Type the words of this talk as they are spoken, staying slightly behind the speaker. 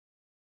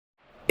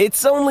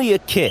It's only a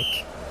kick,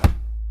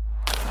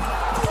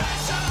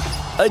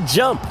 a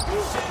jump,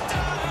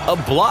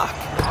 a block.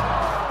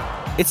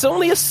 It's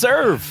only a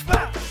serve.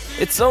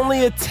 It's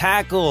only a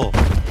tackle,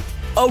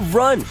 a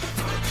run.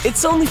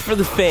 It's only for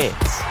the fans.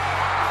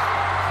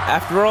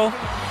 After all,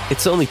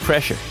 it's only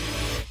pressure.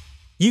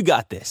 You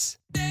got this.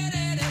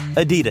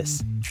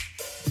 Adidas.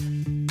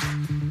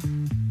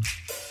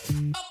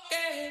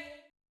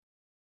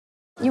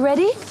 You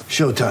ready?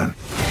 Showtime.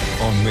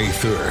 On May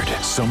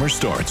 3rd, summer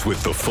starts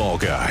with The Fall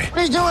Guy.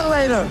 Let's do it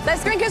later.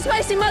 Let's drink a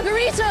spicy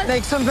margarita.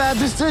 Make some bad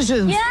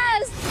decisions.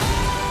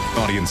 Yes.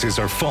 Audiences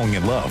are falling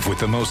in love with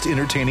the most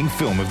entertaining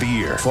film of the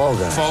year. Fall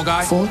Guy. Fall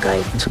Guy? Fall guy.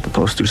 That's what the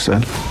poster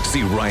said.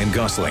 See Ryan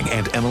Gosling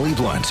and Emily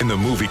Blunt in the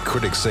movie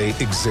critics say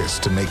exists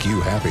to make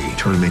you happy.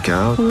 Trying to make it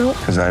out? Nope.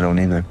 Because I don't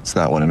either. It's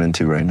not what I'm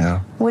into right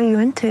now. What are you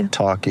into?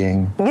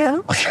 Talking.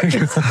 Yeah.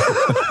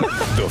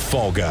 The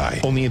Fall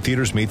Guy. Only in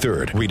theaters May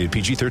 3rd. Rated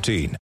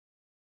PG-13.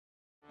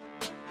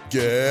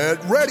 Get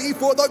ready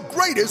for the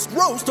greatest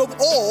roast of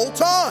all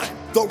time.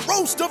 The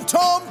Roast of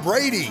Tom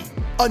Brady.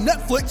 A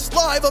Netflix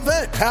live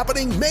event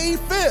happening May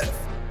 5th.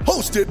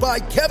 Hosted by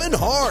Kevin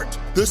Hart.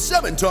 The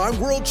 7-time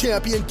world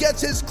champion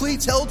gets his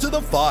cleats held to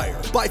the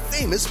fire by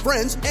famous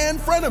friends and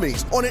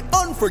frenemies on an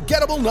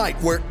unforgettable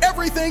night where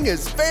everything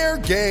is fair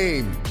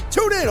game.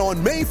 Tune in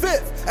on May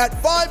 5th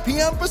at 5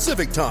 p.m.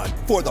 Pacific time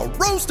for the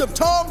Roast of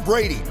Tom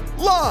Brady.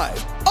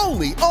 Live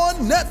only on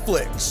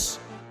Netflix.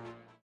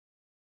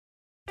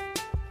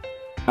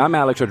 I'm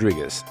Alex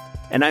Rodriguez.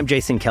 And I'm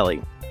Jason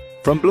Kelly.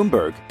 From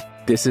Bloomberg,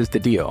 this is The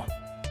Deal.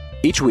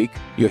 Each week,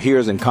 you'll hear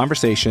us in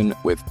conversation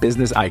with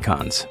business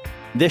icons.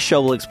 This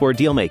show will explore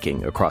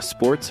deal-making across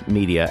sports,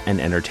 media, and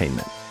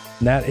entertainment.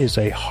 That is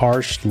a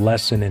harsh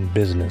lesson in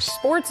business.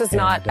 Sports is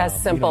not as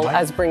simple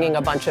as bringing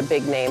a bunch of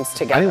big names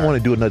together. I didn't want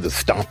to do another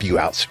stomp you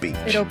out speech.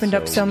 It opened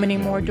up so many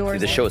more doors.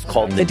 The show is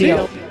called The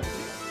Deal.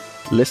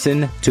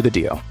 Listen to The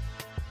Deal.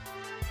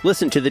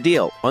 Listen to The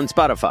Deal on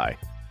Spotify.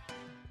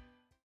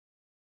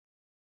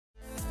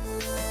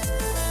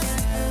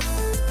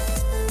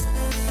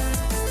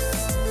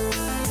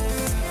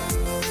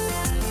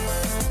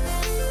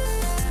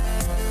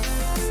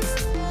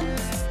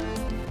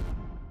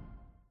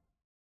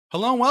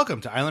 Hello and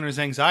welcome to Islanders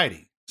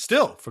Anxiety,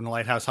 still from the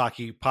Lighthouse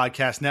Hockey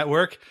Podcast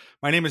Network.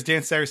 My name is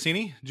Dan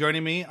Saracini.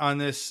 Joining me on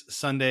this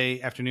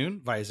Sunday afternoon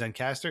via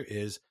Zencastr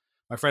is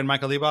my friend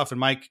Michael Leboff. And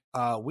Mike,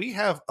 we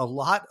have a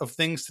lot of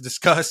things to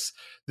discuss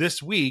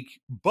this week,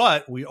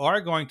 but we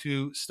are going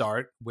to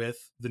start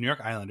with the New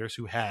York Islanders,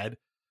 who had,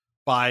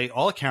 by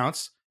all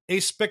accounts,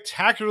 a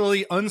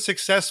spectacularly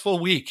unsuccessful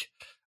week.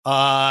 2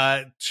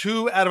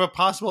 out of a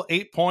possible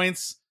 8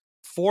 points,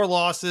 4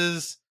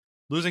 losses.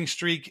 Losing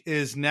streak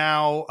is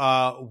now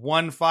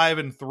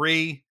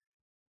 1-5-3.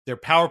 Their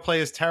power play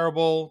is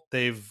terrible.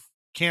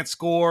 Can't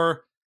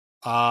score.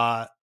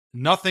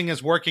 Nothing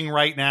is working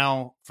right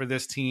now for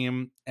this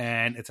team,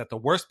 and it's at the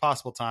worst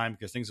possible time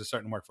because things are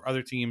starting to work for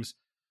other teams.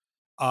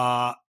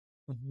 What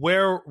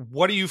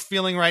are you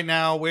feeling right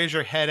now? Where's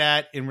your head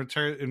at in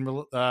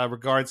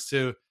regards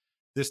to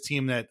this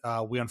team that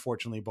we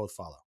unfortunately both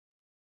follow?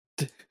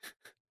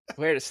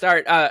 Where to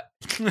start?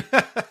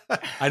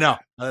 I know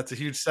that's a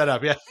huge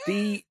setup. Yeah,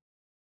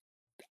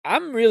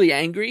 I'm really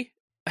angry,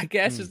 I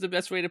guess is the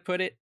best way to put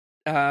it,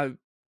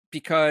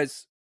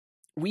 because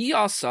we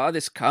all saw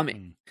this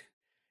coming.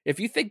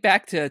 If you think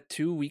back to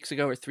 2 weeks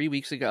ago or 3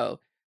 weeks ago,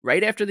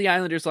 right after the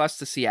Islanders lost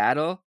to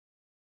Seattle,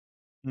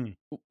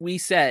 we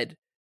said,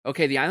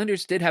 okay, the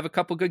Islanders did have a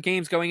couple good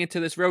games going into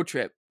this road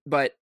trip,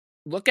 but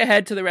look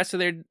ahead to the rest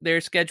of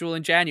their schedule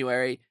in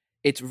January.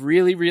 It's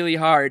really, really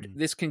hard.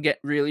 This can get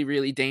really,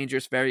 really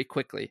dangerous very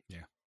quickly.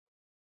 Yeah.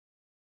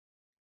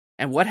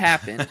 And what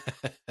happened?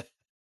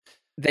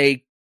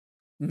 They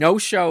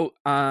no-show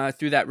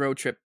through that road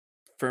trip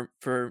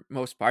for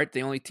most part.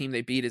 The only team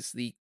they beat is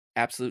the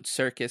absolute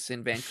circus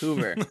in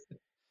Vancouver.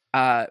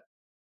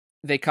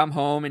 They come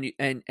home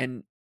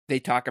and they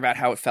talk about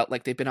how it felt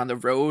like they've been on the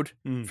road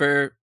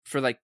for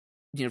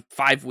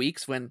 5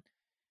 weeks when,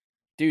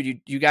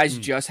 dude, you guys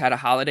just had a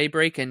holiday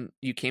break and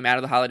you came out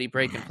of the holiday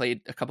break and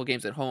played a couple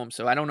games at home.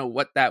 So I don't know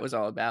what that was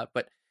all about,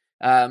 but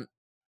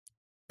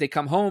they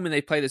come home and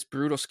they play this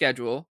brutal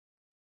schedule,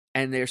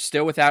 and they're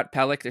still without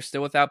Pelech. They're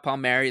still without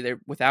Palmieri. They're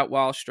without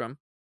Wahlstrom.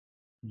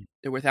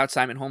 They're without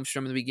Simon Holmstrom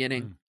in the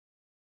beginning.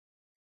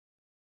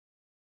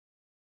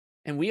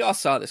 And we all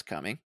saw this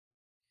coming,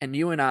 and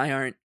you and I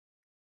aren't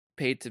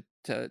paid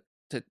to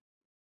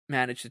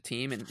manage the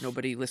team, and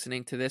nobody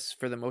listening to this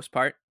for the most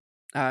part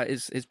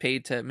is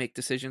paid to make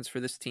decisions for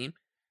this team.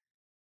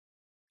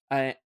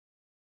 And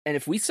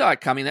if we saw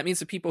it coming, that means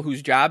the people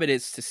whose job it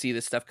is to see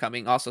this stuff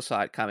coming also saw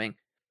it coming.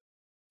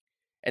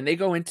 And they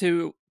go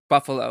into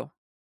Buffalo,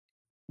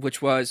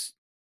 which was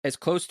as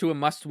close to a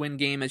must-win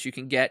game as you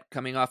can get,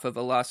 coming off of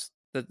a loss,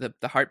 the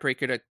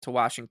heartbreaker to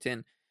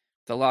Washington,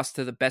 the loss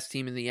to the best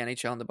team in the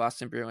NHL and the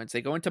Boston Bruins.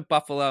 They go into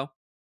Buffalo,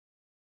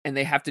 and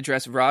they have to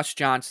dress Ross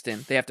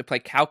Johnston. They have to play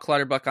Cal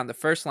Clutterbuck on the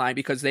first line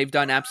because they've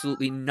done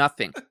absolutely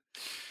nothing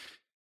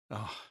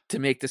to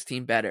make this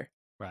team better.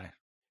 Right.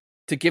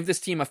 to give this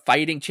team a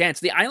fighting chance.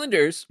 The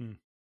Islanders,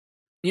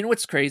 you know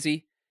what's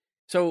crazy?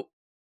 So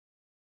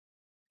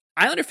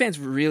Islander fans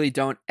really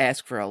don't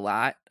ask for a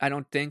lot, I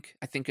don't think.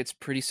 I think it's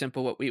pretty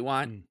simple what we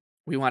want.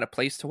 We want a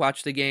place to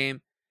watch the game.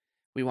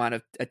 We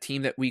want a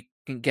team that we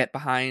can get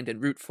behind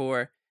and root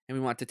for. And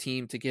we want the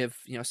team to give,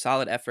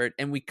 solid effort.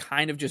 And we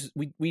kind of just,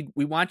 we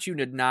want you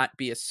to not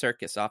be a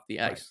circus off the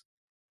ice. Right.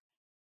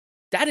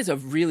 That is a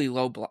really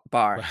low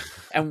bar.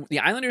 And the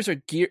Islanders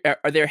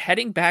they're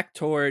heading back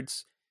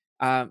towards,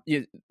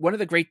 one of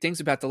the great things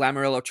about the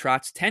Lamoriello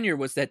Trotz tenure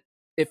was that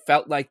it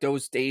felt like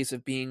those days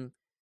of being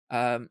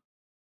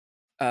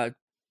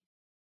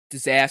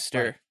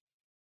disaster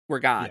were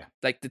gone. Yeah.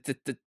 Like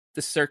the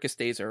circus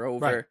days are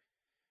over.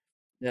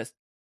 Right.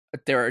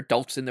 There are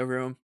adults in the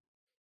room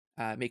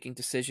making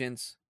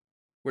decisions.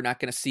 We're not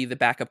going to see the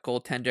backup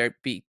goaltender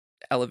be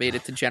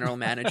elevated to general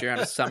manager on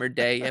a summer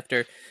day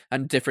after a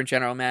different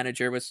general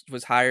manager was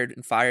hired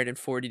and fired in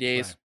 40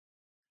 days. Right.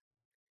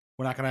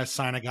 We're not going to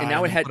sign a guy. And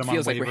now it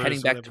feels like we're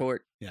heading back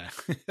toward. Yeah.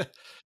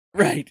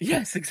 Right.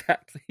 Yes,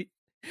 exactly.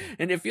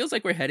 And it feels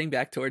like we're heading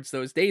back towards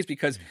those days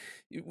because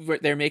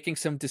they're making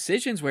some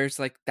decisions where it's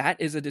like that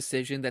is a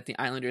decision that the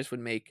Islanders would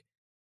make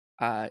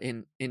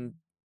in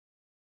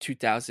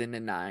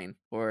 2009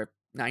 or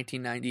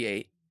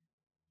 1998.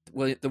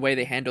 The way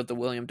they handled the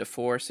William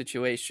Dufour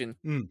situation,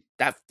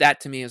 that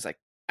to me is like,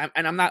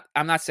 and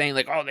I'm not saying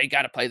like, oh, they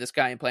got to play this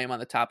guy and play him on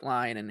the top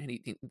line and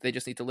they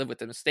just need to live with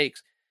the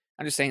mistakes.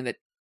 I'm just saying that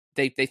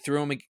they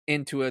threw him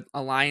into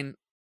a line,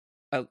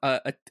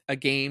 a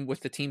game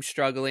with the team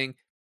struggling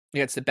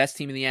against the best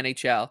team in the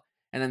NHL,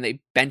 and then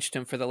they benched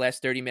him for the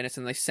last 30 minutes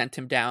and they sent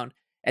him down,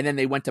 and then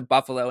they went to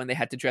Buffalo and they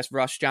had to dress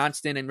Ross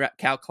Johnston and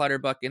Cal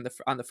Clutterbuck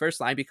on the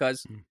first line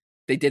because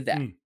they did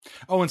that.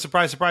 Oh, and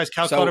surprise, surprise,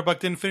 Cal Clutterbuck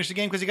didn't finish the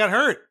game because he got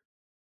hurt.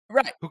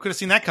 Right. Who could have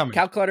seen that coming?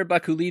 Cal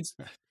Clutterbuck, who leads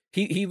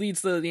he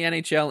leads the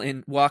NHL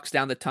in walks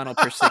down the tunnel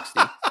per 60.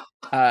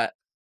 But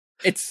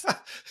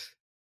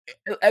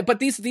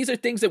these are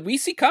things that we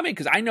see coming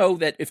because I know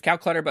that if Cal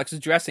Clutterbuck is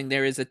dressing,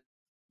 there is a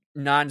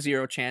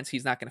non-zero chance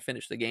he's not going to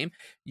finish the game.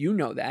 You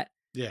know that.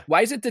 Yeah.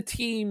 Why is it the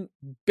team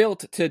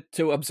built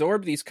to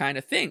absorb these kind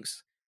of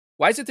things?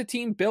 Why is it the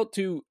team built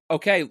to,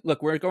 okay,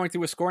 look, we're going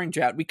through a scoring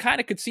drought. We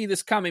kind of could see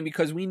this coming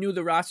because we knew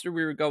the roster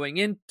we were going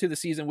into the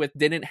season with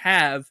didn't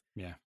have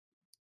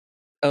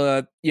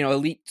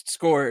elite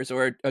scorers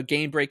or a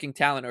game-breaking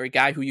talent or a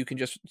guy who you can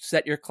just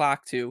set your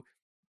clock to.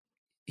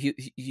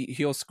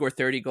 He'll score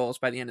 30 goals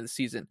by the end of the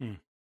season.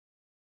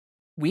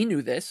 We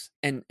knew this,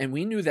 and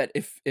we knew that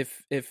if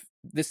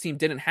this team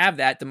didn't have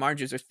that, the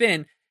margins are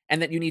thin,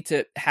 and that you need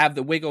to have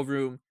the wiggle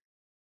room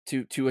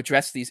to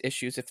address these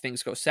issues if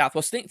things go south.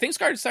 Well, things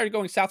started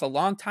going south a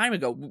long time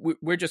ago.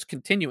 We're just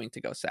continuing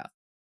to go south.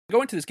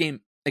 Go into this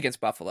game against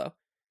Buffalo.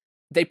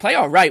 They play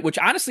all right, which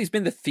honestly has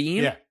been the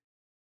theme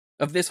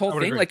of this whole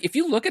thing. Agree. Like, if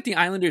you look at the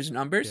Islanders'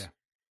 numbers,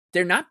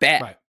 they're not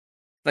bad. Right.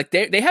 Like,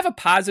 they have a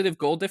positive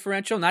goal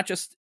differential, not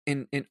just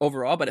in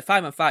overall, but at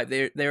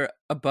 5-on-5, they're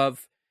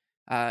above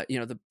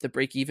the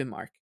break-even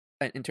mark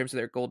in terms of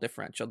their goal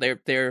differential.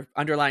 Their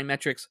underlying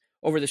metrics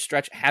over the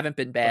stretch haven't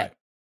been bad. Right.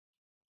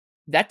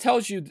 That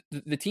tells you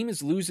the team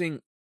is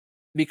losing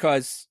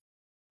because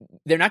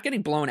they're not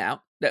getting blown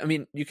out. I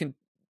mean,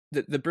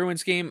 the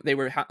Bruins game,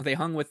 they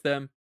hung with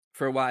them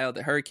for a while.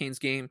 The Hurricanes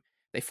game,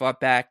 they fought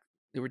back.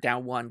 They were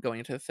down 1 going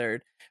into the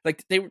third.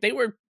 Like, they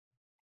were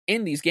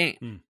in these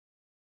games.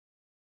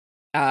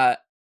 And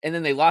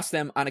then they lost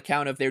them on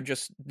account of they're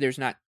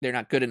not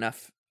good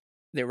enough.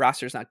 Their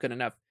roster's not good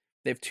enough.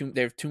 They have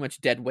too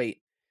much dead weight.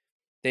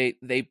 They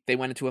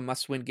went into a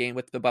must-win game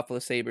with the Buffalo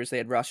Sabres. They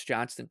had Ross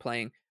Johnston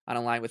playing on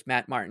a line with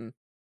Matt Martin.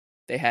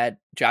 They had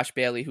Josh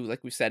Bailey, who,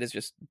 like we said, has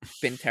just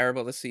been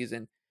terrible this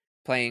season,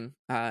 playing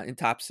in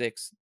top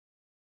 6.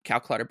 Cal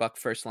Clutterbuck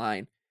first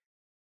line.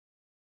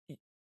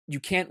 You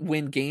can't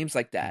win games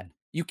like that.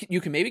 You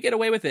can maybe get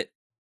away with it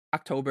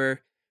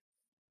October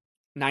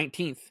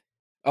 19th.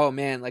 Oh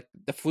man, like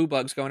the flu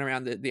bugs going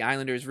around the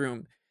Islanders'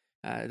 room.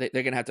 They're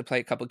going to have to play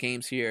a couple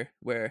games here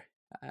where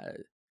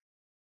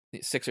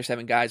 6 or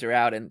 7 guys are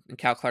out and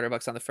Cal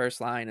Clutterbuck's on the first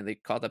line and they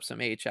called up some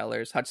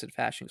AHLers, Hudson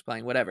Fasching's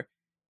playing, whatever.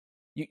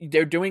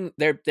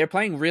 They're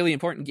playing really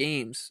important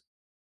games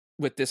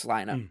with this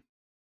lineup.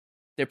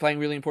 They're playing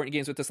really important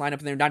games with this lineup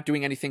and they're not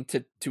doing anything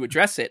to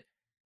address it.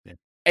 Yeah.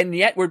 And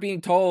yet we're being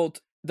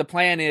told the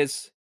plan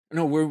is,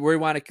 no, we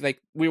want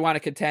to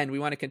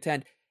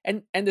contend.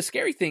 And the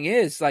scary thing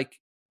is, like,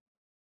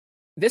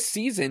 this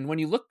season, when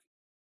you look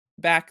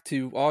back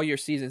to all your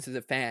seasons as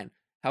a fan,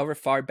 however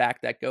far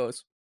back that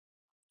goes,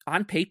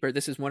 on paper,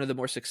 this is one of the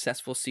more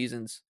successful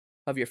seasons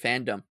of your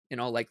fandom in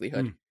all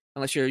likelihood,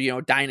 unless you're,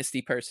 a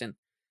dynasty person.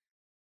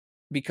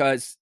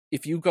 Because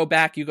if you go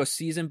back, you go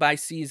season by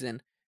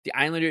season, the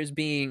Islanders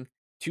being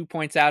 2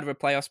 points out of a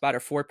playoff spot or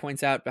 4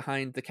 points out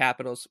behind the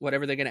Capitals,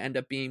 whatever they're going to end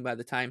up being by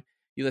the time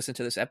you listen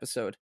to this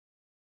episode.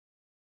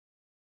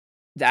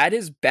 That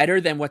is better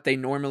than what they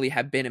normally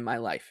have been in my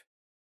life.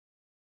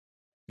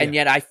 And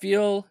yet I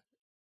feel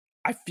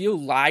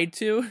lied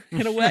to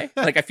in a way.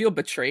 Like, I feel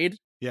betrayed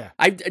Yeah.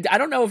 I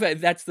don't know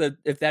if that's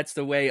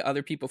the way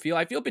other people feel.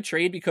 I feel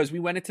betrayed because we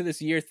went into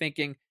this year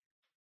thinking,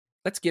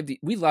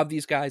 we love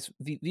these guys.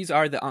 These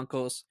are the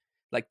uncles.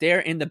 Like, they're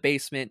in the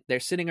basement. They're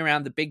sitting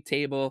around the big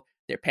table.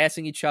 They're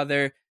passing each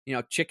other,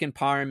 chicken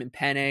parm and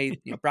penne.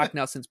 Brock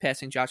Nelson's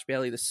passing Josh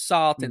Bailey the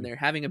salt, and they're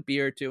having a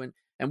beer or two.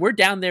 And we're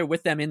down there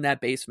with them in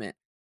that basement.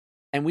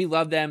 And we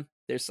love them.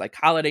 There's like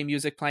holiday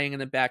music playing in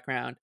the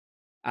background.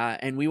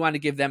 And we want to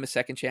give them a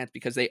second chance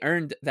because they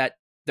earned the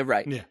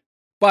right. Yeah.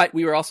 But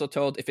we were also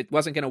told if it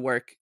wasn't going to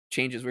work,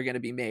 changes were going to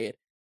be made.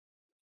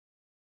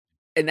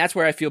 And that's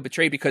where I feel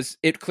betrayed because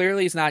it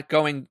clearly is not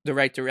going the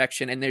right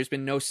direction. And there's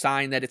been no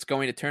sign that it's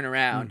going to turn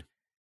around.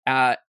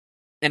 And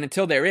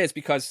until there is,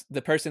 because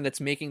the person that's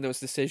making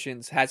those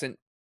decisions hasn't,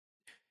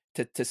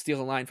 to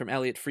steal a line from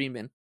Elliot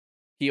Freeman,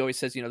 he always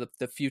says,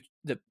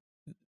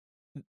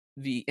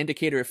 the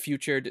indicator of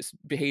future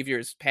behavior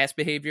is past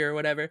behavior or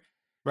whatever.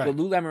 Right. Well,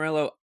 Lou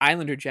Lamoriello,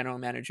 Islander general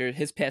manager,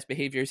 his past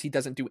behaviors, he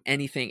doesn't do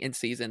anything in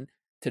season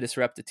to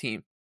disrupt the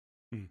team.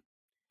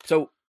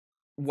 So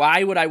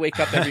why would I wake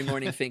up every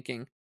morning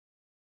thinking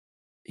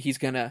he's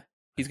gonna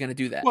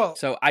do that? Well,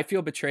 so I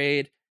feel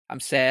betrayed. I'm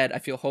sad. I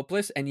feel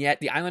hopeless. And yet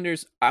the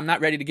Islanders, I'm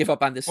not ready to give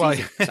up on this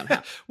season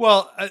somehow.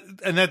 Well,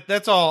 and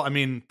that's all. I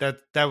mean,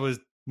 that was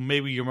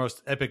maybe your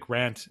most epic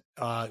rant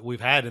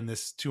we've had in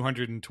this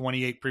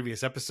 228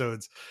 previous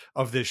episodes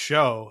of this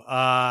show.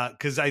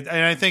 Because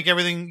I think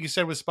everything you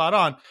said was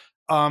spot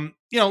on.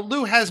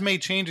 Lou has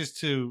made changes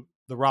to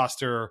the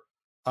roster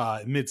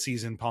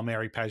mid-season,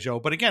 Palmieri,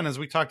 Pageau. But again, as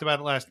we talked about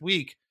it last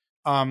week,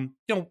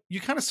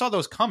 you kind of saw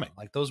those coming.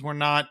 Like, those were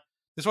not.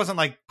 This wasn't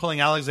like pulling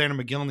Alexander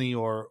McGillney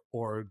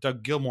or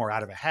Doug Gilmour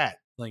out of a hat,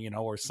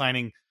 or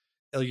signing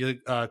Ilya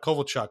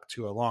Kovalchuk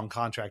to a long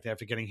contract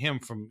after getting him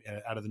from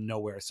out of the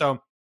nowhere.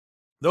 So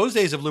those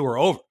days of Lou are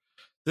over.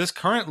 This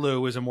current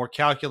Lou is a more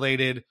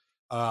calculated,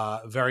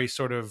 very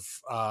sort of,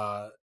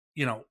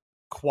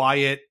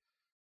 quiet,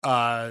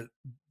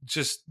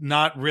 just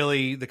not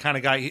really the kind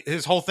of guy.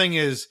 His whole thing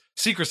is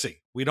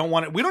secrecy. We don't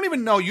want it. We don't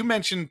even know. You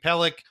mentioned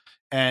Pelech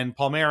and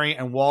Palmieri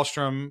and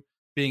Wahlstrom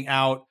being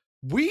out.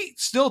 We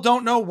still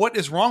don't know what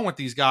is wrong with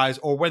these guys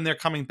or when they're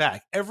coming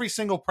back. Every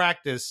single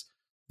practice,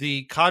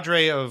 the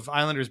cadre of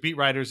Islanders beat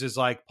writers is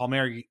like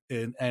Palmieri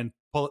and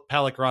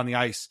Pelech are on the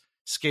ice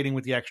skating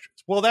with the extras.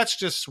 Well, that's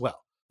just swell.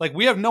 Like,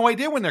 we have no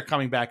idea when they're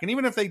coming back. And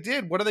even if they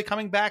did, what are they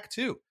coming back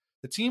to?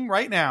 The team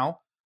right now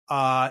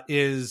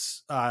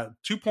is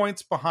 2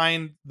 points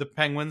behind the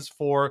Penguins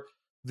for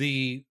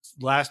the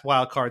last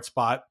wild card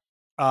spot.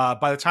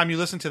 By the time you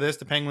listen to this,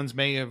 the Penguins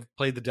may have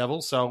played the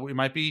Devils, so it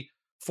might be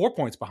 4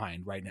 points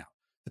behind right now.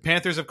 The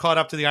Panthers have caught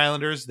up to the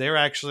Islanders. They're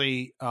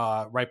actually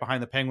right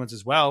behind the Penguins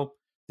as well.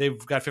 They've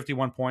got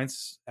 51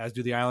 points, as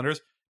do the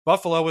Islanders.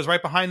 Buffalo is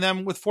right behind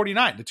them with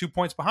 49, the 2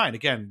 points behind.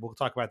 Again, we'll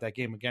talk about that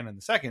game again in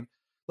a second.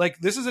 Like,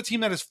 this is a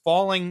team that is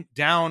falling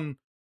down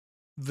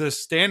the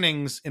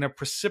standings in a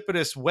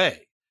precipitous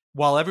way,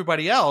 while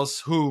everybody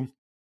else who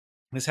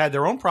has had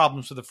their own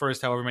problems for the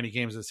first however many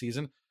games of the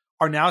season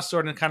are now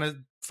starting to kind of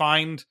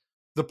find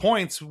the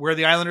points where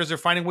the Islanders are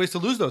finding ways to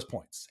lose those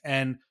points.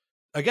 And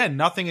again,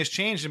 nothing has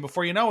changed. And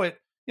before you know it,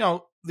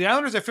 the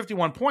Islanders have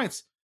 51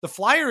 points. The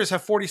Flyers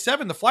have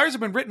 47. The Flyers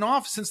have been written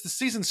off since the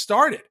season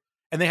started.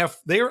 And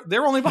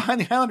they're only behind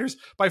the Islanders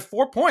by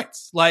 4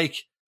 points. Like,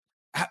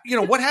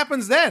 what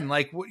happens then?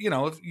 Like,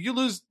 if you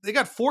lose, they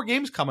got 4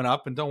 games coming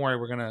up, and don't worry,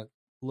 we're going to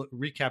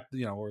recap,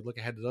 or look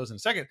ahead to those in a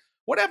second.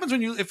 What happens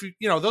when if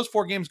those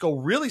 4 games go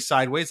really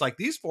sideways like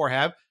these 4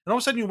 have, and all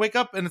of a sudden you wake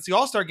up and it's the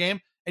All-Star game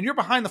and you're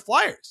behind the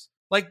Flyers?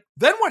 Like,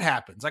 then what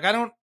happens? Like, I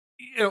don't,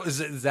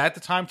 is that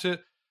the time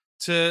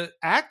to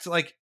act?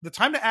 Like, the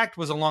time to act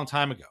was a long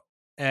time ago,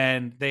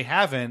 and they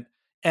haven't.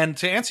 And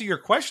to answer your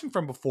question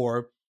from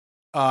before,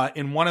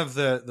 in one of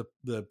the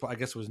I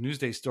guess it was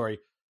Newsday story,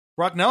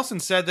 Brock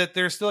Nelson said that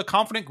they're still a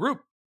confident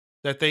group,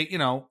 that they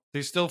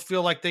still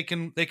feel like they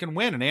can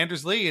win. And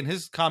Anders Lee in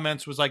his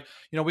comments was like,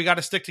 we got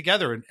to stick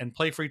together and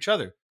play for each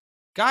other.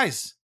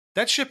 Guys,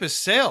 that ship has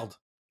sailed.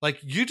 Like,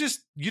 you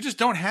just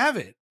don't have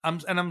it.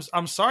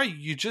 I'm sorry,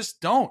 you just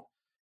don't.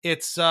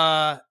 It's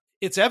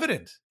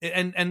evident.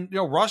 And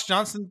Ross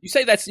Johnston.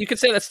 You could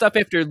say that stuff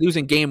after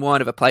losing game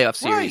 1 of a playoff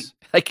series.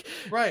 Right. Like,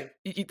 right.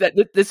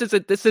 This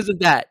isn't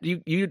that.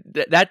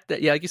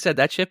 Like you said,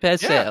 that ship has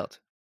sailed.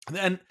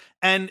 And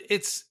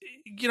it's,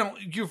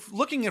 you're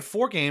looking at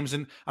 4 games,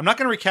 and I'm not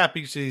going to recap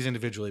each of these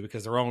individually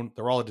because they're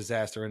all a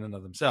disaster in and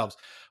of themselves.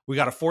 We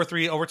got a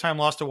 4-3 overtime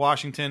loss to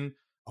Washington,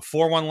 a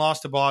 4-1 loss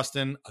to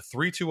Boston, a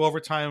 3-2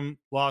 overtime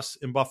loss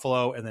in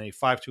Buffalo, and then a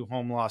 5-2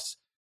 home loss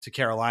to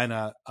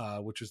Carolina,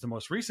 which was the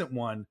most recent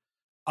one.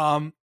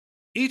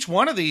 Each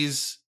one of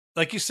these,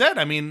 like you said,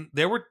 I mean,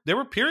 there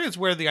were periods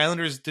where the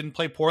Islanders didn't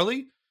play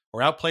poorly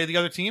or outplay the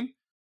other team,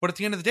 but at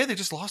the end of the day, they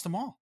just lost them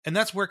all, and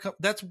that's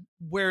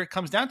where it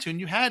comes down to. And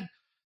you had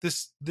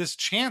this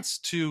chance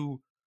to,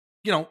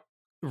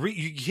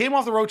 you came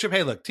off the road trip.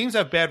 Hey, look, teams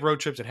have bad road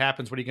trips. It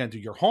happens. What are you going to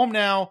do? You're home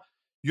now.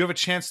 You have a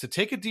chance to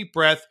take a deep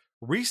breath,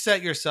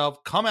 reset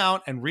yourself, come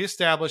out and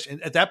reestablish.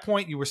 And at that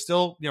point, you were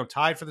still,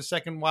 tied for the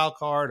second wild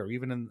card, or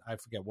even I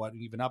forget what,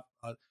 even up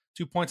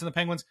 2 points in the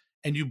Penguins,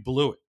 and you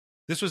blew it.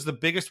 This was the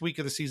biggest week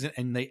of the season,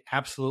 and they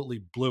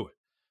absolutely blew it.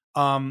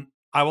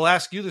 I will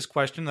ask you this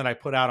question that I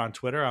put out on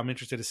Twitter. I'm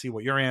interested to see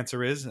what your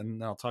answer is,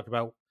 and I'll talk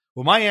about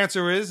what my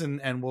answer is,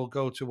 and we'll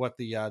go to what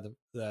the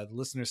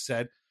listeners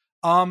said.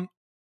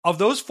 Of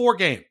those 4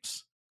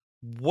 games,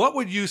 what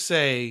would you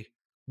say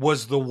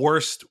was the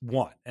worst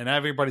one? And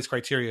everybody's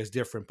criteria is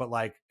different, but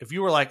like, if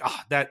you were like,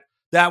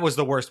 that was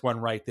the worst one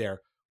right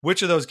there,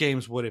 which of those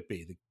games would it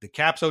be? The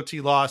Caps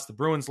OT loss, the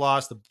Bruins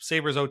loss, the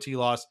Sabres OT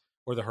loss,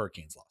 or the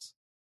Hurricanes loss?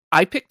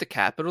 I picked the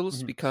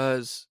Capitals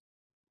because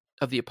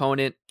of the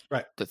opponent,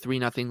 right? The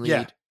 3-0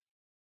 lead.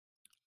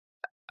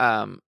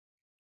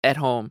 At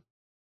home,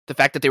 the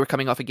fact that they were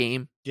coming off a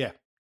game,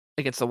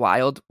 against the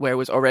Wild where it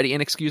was already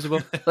inexcusable.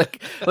 like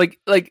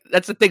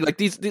that's the thing. Like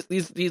these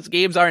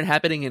games aren't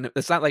happening, and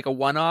it's not like a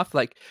one-off.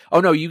 Like,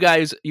 oh no, you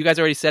guys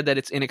already said that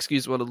it's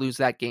inexcusable to lose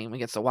that game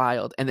against the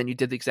Wild, and then you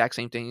did the exact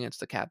same thing against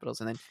the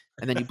Capitals, and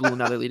then you blew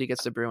another lead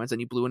against the Bruins,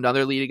 and you blew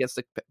another lead against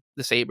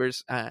the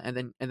Sabres,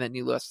 and then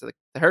you lost to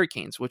the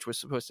Hurricanes, which was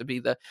supposed to be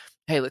the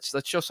hey, let's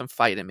show some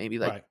fight and maybe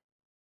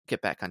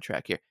get back on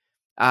track here.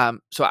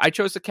 So I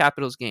chose the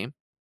Capitals game,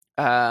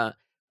 but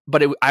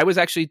I was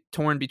actually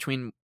torn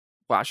between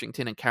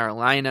Washington and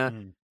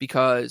Carolina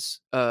because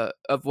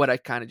of what I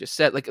kind of just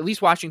said. Like, at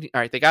least Washington, all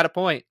right, they got a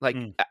point. Like,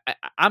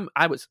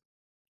 I was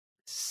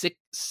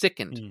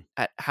sickened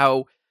at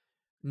how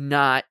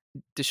not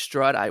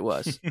distraught I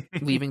was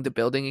leaving the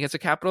building against the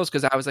Capitals,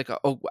 because I was like,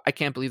 oh, I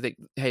can't believe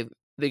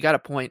they got a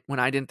point when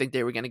I didn't think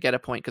they were going to get a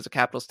point, because the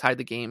Capitals tied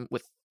the game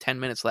with 10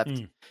 minutes left.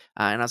 And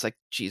I was like,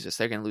 Jesus,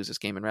 they're going to lose this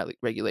game in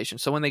regulation.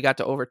 So when they got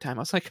to overtime,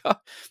 I was like, oh,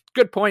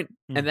 good point.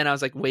 And then I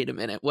was like, wait a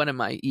minute, what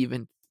am I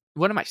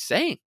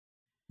saying?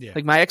 Yeah.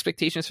 Like, my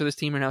expectations for this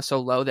team are now so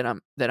low that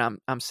I'm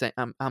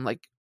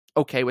like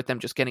okay with them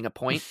just getting a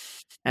point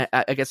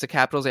against the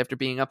Capitals after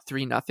being up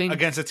 3-0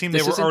 against a team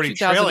they were already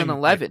trailing.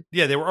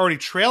 They were already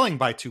trailing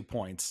by 2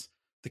 points,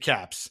 the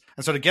Caps,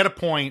 and so to get a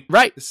point,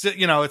 right? It's still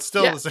you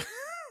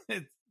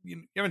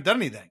haven't done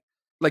anything.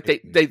 Like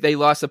they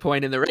lost a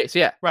point in the race,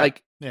 yeah, right,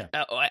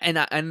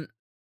 and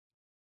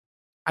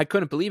I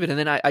couldn't believe it. And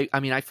then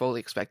I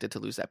fully expected to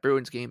lose that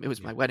Bruins game. It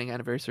was my wedding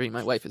anniversary.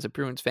 My wife is a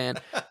Bruins fan.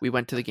 We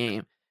went to the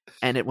game.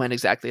 And it went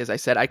exactly as I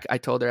said. I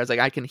told her, I was like,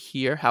 I can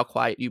hear how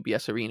quiet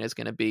UBS Arena is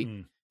going to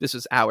be. This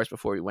was hours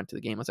before we went to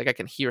the game. I was like, I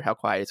can hear how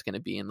quiet it's going to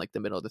be in like the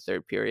middle of the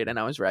third period. And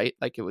I was right.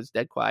 Like, it was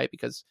dead quiet,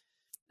 because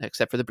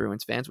except for the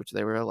Bruins fans, which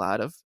there were a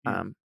lot of.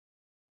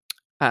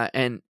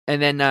 And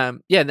then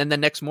the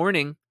next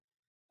morning,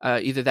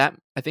 either that,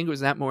 I think it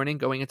was that morning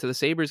going into the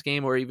Sabres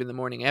game, or even the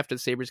morning after the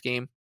Sabres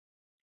game,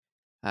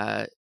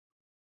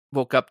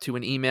 woke up to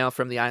an email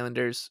from the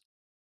Islanders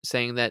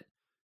saying that,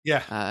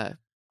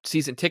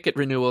 season ticket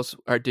renewals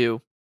are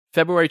due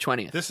February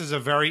 20th. This is a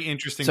very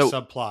interesting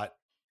subplot,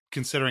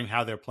 considering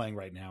how they're playing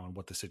right now and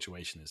what the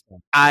situation is.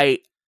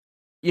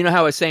 You know how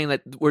I was saying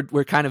that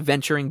we're kind of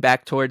venturing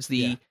back towards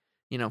the,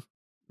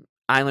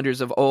 Islanders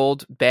of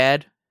old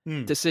bad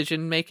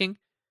decision making.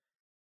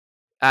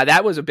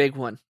 That was a big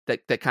one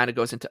that kind of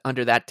goes into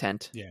under that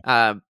tent.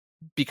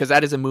 Because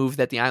that is a move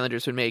that the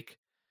Islanders would make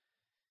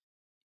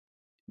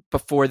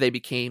before they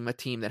became a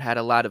team that had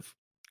a lot of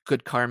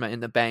good karma in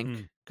the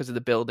bank because of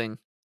the building,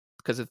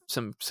 because of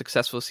some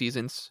successful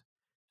seasons,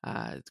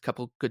 a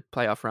couple good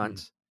playoff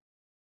runs.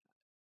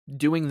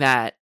 Doing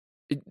that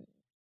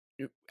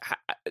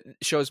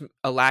shows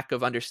a lack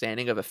of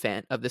understanding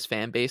of this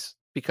fan base,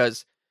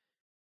 because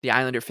the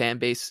Islander fan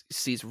base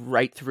sees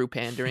right through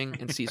pandering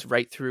and sees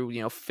right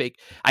through, fake.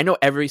 I know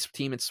every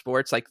team in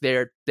sports, like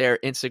their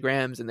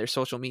Instagrams and their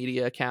social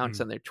media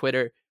accounts and their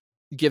Twitter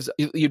gives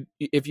you,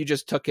 if you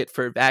just took it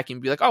for a vacuum,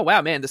 be like, oh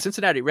wow, man, the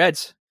Cincinnati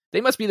Reds,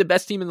 they must be the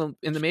best team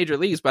in the major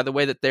leagues by the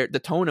way that the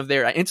tone of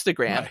their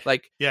Instagram,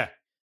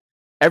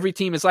 every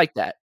team is like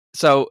that.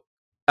 So,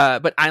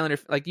 but Islander,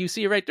 like, you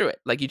see right through it.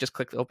 Like, you just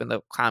open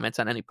the comments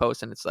on any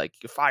post, and it's like,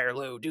 you fire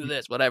Lou, do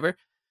this, whatever.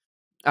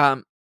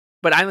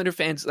 But Islander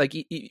fans, like,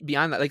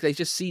 beyond that, like, they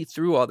just see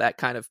through all that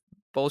kind of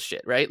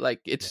bullshit, right?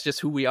 Like, it's just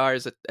who we are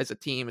as a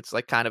team. It's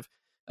like kind of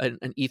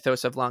an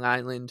ethos of Long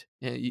Island.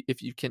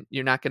 If you can,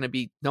 you're not going to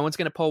be, no one's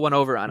going to pull one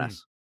over on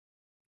us.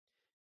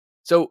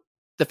 So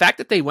the fact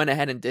that they went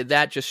ahead and did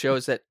that just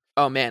shows that,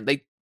 oh man,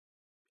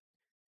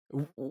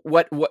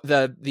 what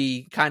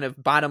the kind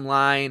of bottom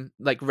line,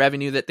 like,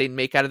 revenue that they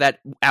make out of that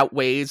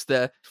outweighs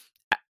the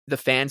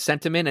fan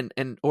sentiment,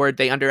 and or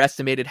they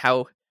underestimated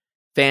how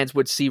fans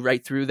would see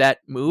right through that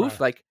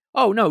move. Like,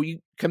 oh no, you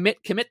commit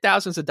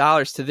thousands of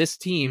dollars to this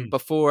team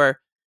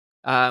before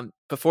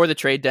the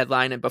trade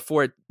deadline and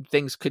before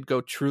things could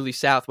go truly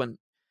south, when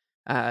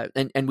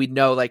and we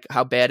know like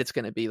how bad it's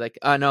going to be. Like,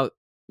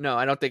 no,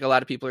 I don't think a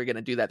lot of people are going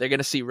to do that. They're going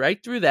to see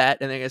right through that,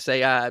 and they're going to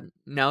say,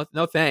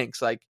 no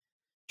thanks. Like,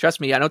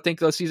 trust me, I don't think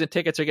those season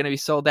tickets are going to be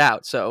sold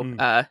out. So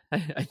I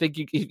think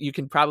you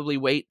can probably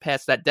wait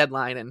past that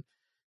deadline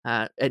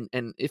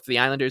And if the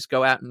Islanders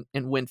go out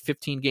and win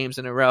 15 games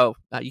in a row,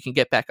 you can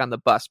get back on the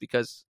bus,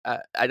 because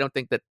I don't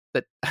think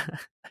that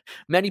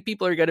many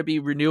people are going to be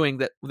renewing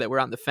that we're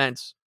on the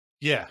fence.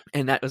 Yeah,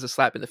 and that was a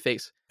slap in the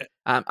face.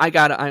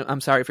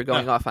 I'm sorry for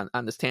going off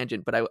on this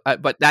tangent, but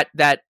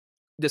that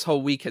this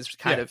whole week has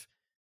kind of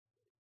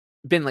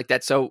been like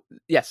that. So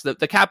yes,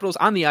 the Capitals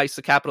on the ice,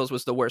 the Capitals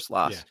was the worst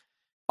loss. Yeah.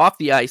 Off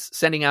the ice,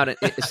 sending out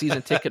a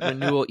season ticket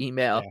renewal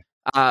email.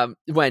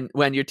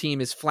 When your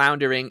team is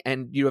floundering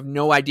and you have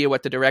no idea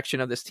what the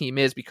direction of this team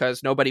is,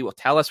 because nobody will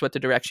tell us what the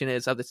direction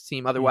is of this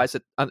team otherwise,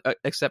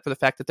 except for the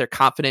fact that they're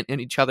confident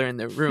in each other in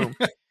their room,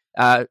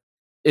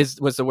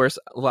 was the worst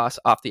loss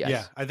off the ice.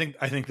 Yeah, I think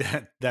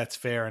that's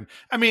fair. And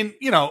I mean,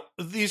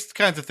 these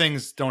kinds of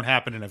things don't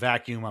happen in a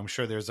vacuum. I'm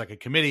sure there's like a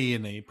committee,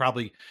 and they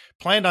probably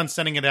planned on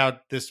sending it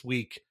out this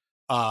week,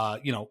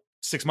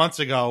 6 months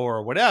ago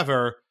or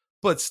whatever.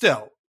 But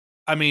still,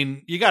 I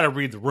mean, you got to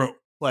read the room.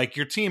 Like,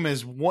 your team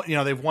is,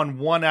 they've won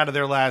 1 out of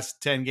their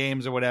last 10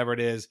 games or whatever it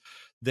is.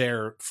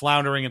 They're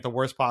floundering at the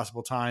worst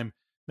possible time.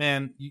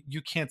 Man,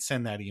 you can't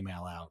send that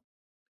email out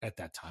at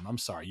that time. I'm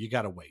sorry. You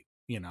got to wait,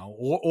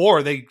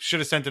 or they should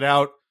have sent it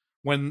out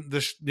when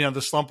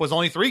the slump was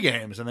only 3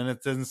 games, and then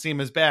it doesn't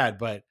seem as bad.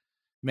 But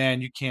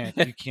man, you can't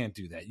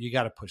do that. You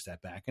got to push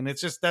that back. And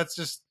it's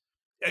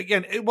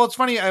again, it's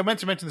funny. I meant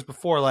to mention this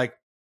before, and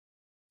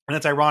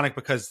it's ironic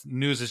because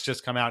news has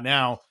just come out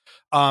now.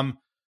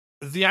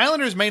 The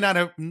Islanders may not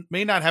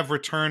have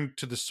returned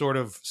to the sort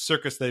of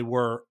circus they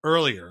were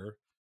earlier,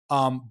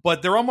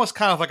 but they're almost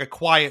kind of like a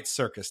quiet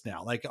circus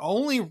now. Like,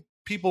 only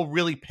people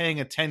really paying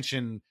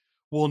attention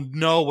will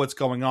know what's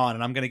going on,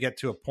 and I'm going to get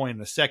to a point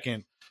in a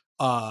second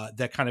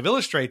that kind of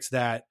illustrates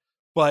that.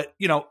 But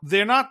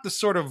they're not the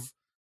sort of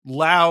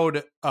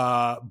loud,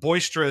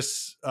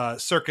 boisterous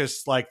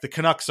circus like the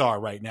Canucks are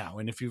right now.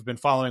 And if you've been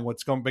following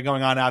what's been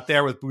going on out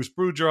there with Bruce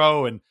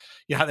Boudreau, and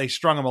how they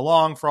strung him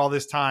along for all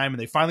this time, and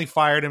they finally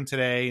fired him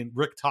today, and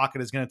Rick Tocchet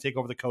is going to take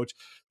over the coach.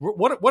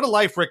 What a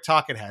life Rick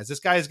Tocchet has. This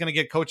guy is going to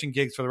get coaching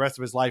gigs for the rest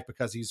of his life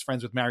because he's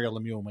friends with Mario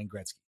Lemieux and Wayne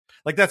Gretzky.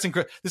 Like, that's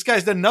incredible. This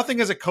guy's done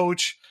nothing as a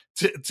coach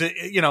to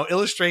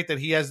illustrate that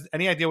he has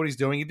any idea what he's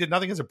doing. He did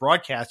nothing as a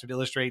broadcaster to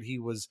illustrate he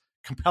was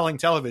compelling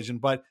television,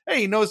 but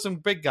hey, he knows some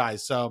big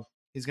guys, so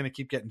he's going to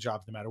keep getting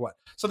jobs no matter what.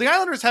 So the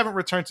Islanders haven't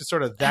returned to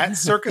sort of that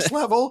circus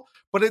level,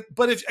 but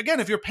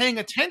if you're paying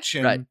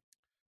attention, right,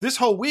 this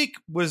whole week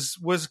was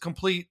a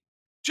complete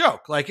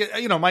joke. Like,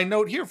 my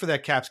note here for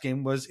that Caps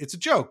game was, it's a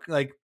joke.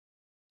 Like,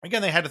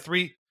 again, they had a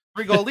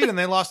 3-goal lead and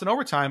they lost in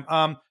overtime.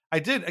 I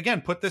did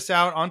again put this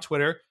out on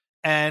Twitter,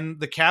 and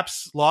the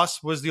Caps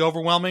loss was the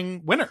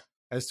overwhelming winner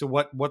as to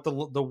what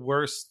the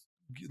worst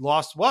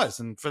loss was.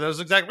 And for those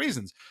exact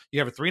reasons, you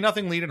have a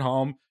 3-0 lead at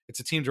home. It's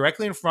a team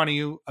directly in front of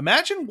you.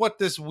 Imagine what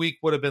this week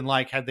would have been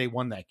like had they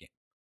won that game.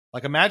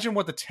 Like, imagine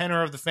what the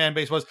tenor of the fan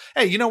base was.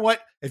 Hey, you know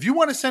what? If you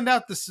want to send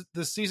out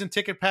the season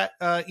ticket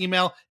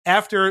email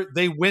after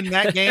they win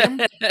that game,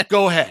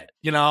 go ahead.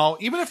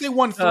 Even if they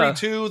won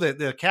 3-2,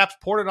 the Caps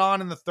poured it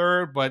on in the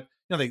third, but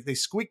they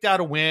squeaked out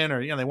a win,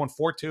 or they won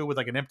 4-2 with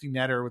like an empty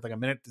netter with like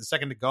a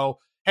second to go.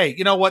 Hey,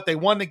 you know what? They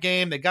won the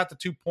game. They got the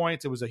 2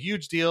 points. It was a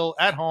huge deal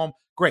at home.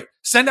 Great.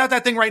 Send out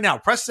that thing right now.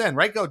 Press send,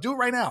 right? Go do it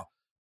right now.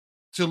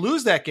 To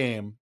lose that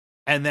game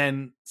and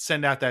then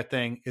send out that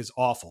thing is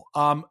awful.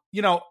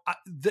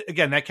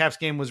 Again, that Caps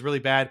game was really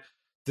bad.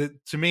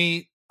 To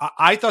me,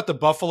 I thought the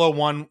Buffalo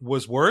one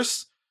was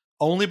worse,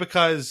 only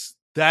because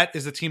that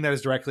is a team that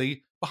is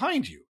directly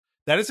behind you.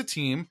 That is a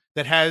team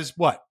that has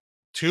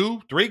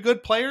 2-3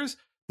 good players.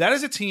 That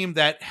is a team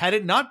that, had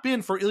it not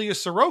been for Ilya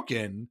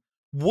Sorokin,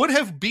 would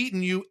have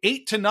beaten you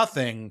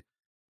 8-0,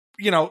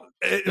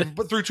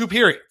 through 2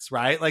 periods,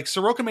 right? Like,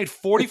 Sorokin made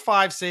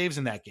 45 saves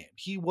in that game.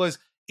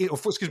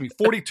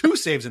 42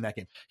 saves in that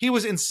game. He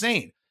was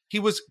insane. He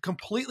was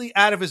completely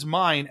out of his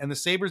mind, and the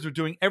Sabres were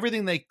doing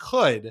everything they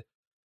could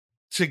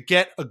to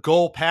get a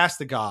goal past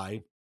the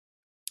guy,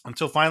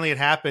 until finally it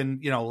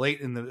happened,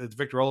 late in the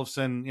Victor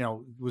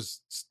Olofsson,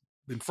 was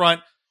in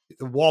front.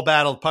 The wall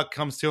battle, the puck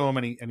comes to him,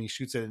 and he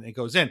shoots it, and it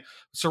goes in.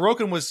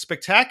 Sorokin was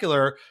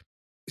spectacular.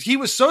 He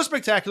was so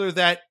spectacular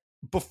that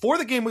before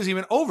the game was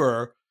even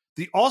over,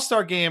 the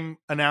All-Star game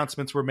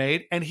announcements were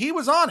made, and he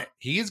was on it.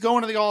 He is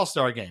going to the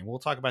All-Star game. We'll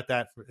talk about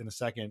that in a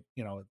second,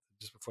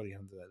 just before the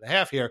end of the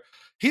half here.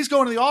 He's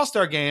going to the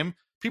All-Star game.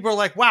 People are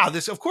like, wow,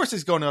 of course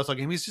he's going to the All-Star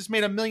game. He's just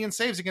made 1 million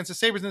saves against the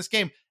Sabres in this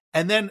game.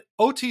 And then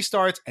OT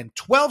starts, and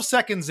 12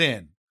 seconds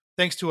in,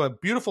 thanks to a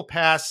beautiful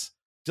pass,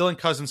 Dylan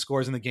Cousins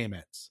scores and the game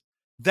ends.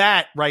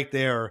 That right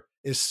there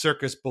is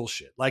circus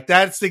bullshit. Like,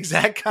 that's the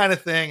exact kind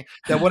of thing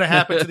that would have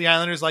happened to the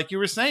Islanders, like you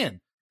were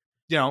saying.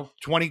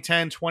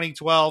 2010,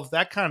 2012,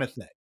 that kind of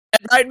thing.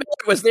 And Ryan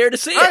Miller was there to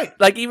see it.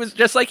 Like, he was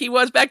just like he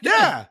was back then.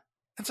 Yeah.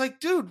 It's like,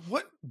 dude,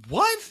 what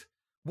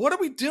are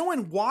we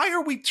doing? Why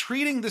are we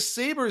treating the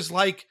Sabres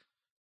like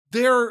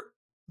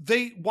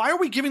why are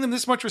we giving them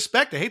this much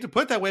respect? I hate to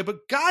put it that way,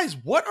 but guys,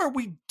 what are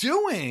we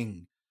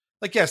doing?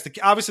 Like, yes,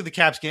 obviously the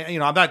Caps game,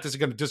 I'm not just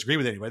going to disagree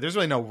with anybody. There's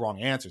really no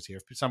wrong answers here.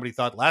 If somebody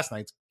thought last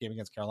night's game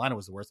against Carolina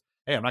was the worst,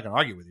 hey, I'm not going to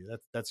argue with you.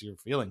 That's your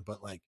feeling.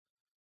 But like,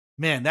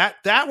 man,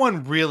 that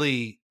one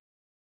really,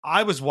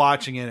 I was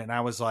watching it and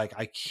I was like,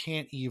 I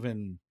can't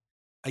even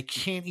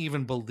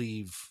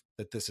believe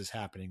that this is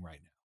happening right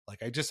now.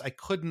 Like I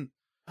couldn't,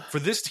 for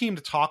this team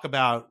to talk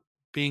about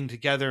being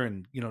together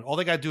and, all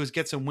they got to do is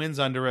get some wins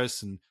under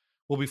us and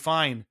we'll be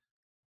fine.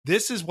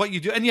 This is what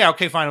you do. And yeah,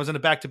 okay, fine. I was in a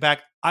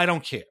back-to-back. I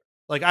don't care.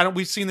 Like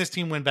we've seen this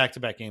team win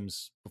back-to-back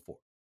games before.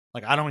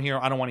 Like I don't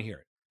want to hear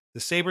it. The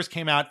Sabres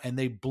came out and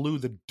they blew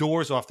the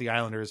doors off the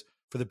Islanders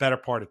for the better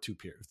part of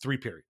 3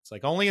 periods.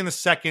 Like only in the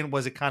second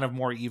was it kind of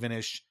more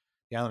even-ish.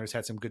 The Islanders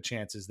had some good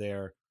chances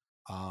there.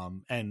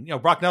 And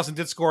Brock Nelson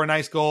did score a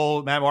nice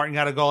goal. Matt Martin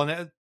got a goal.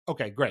 And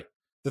okay, great.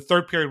 The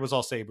third period was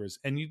all Sabres.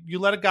 And you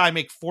let a guy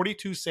make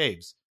 42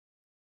 saves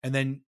and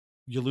then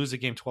you lose a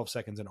game 12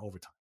 seconds in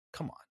overtime.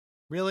 Come on.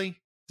 Really?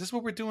 Is this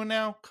what we're doing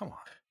now? Come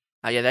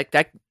on. Yeah,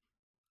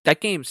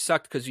 that game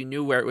sucked because you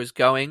knew where it was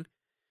going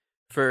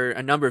for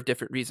a number of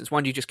different reasons.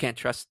 One, you just can't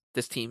trust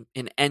this team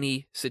in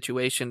any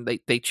situation.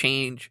 They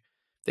change.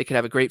 They could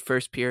have a great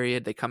first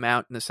period. They come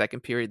out in the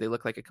second period. They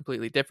look like a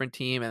completely different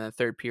team. And the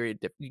third period,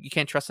 you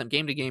can't trust them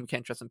game to game. You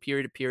can't trust them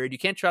period to period. You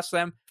can't trust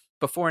them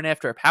before and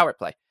after a power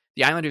play.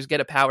 The Islanders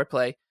get a power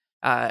play,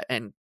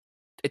 and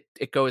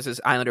it goes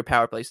as Islander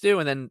power plays do.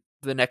 And then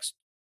the next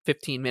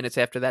 15 minutes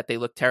after that, they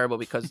look terrible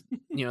because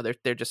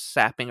they're just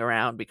sapping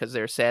around because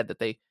they're sad that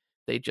they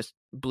just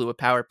blew a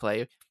power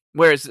play.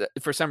 Whereas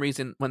for some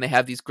reason, when they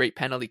have these great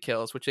penalty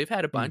kills, which they've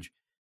had a bunch,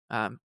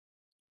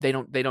 they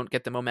don't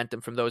get the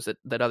momentum from those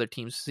that other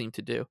teams seem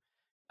to do,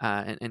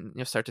 and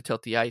start to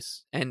tilt the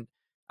ice. And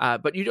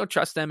but you don't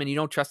trust them, and you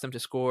don't trust them to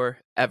score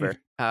ever,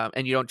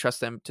 and you don't trust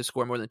them to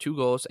score more than 2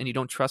 goals, and you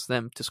don't trust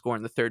them to score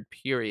in the third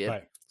period.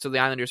 Right. So the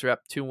Islanders are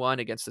up 2-1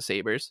 against the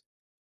Sabres,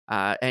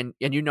 and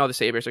the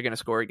Sabres are going to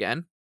score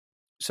again.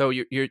 So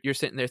you're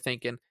sitting there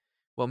thinking,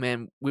 well,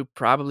 man, we're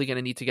probably going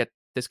to need to get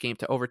this game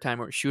to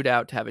overtime or a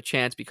shootout to have a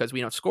chance because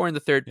we don't score in the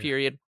third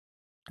period.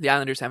 The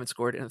Islanders haven't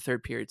scored in the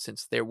third period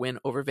since their win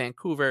over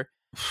Vancouver,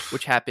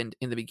 which happened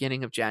in the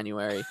beginning of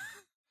January.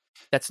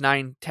 That's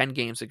 9-10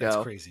 games ago.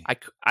 That's crazy.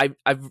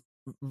 I've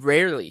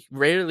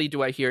rarely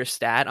do I hear a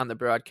stat on the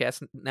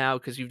broadcast now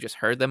because you've just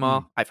heard them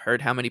all. I've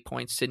heard how many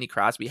points Sidney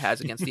Crosby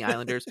has against the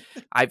Islanders.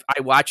 I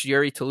watched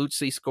Yuri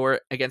Tolutsi score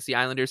against the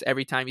Islanders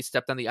every time he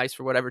stepped on the ice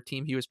for whatever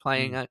team he was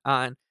playing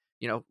on.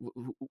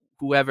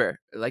 Whoever,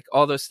 like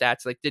all those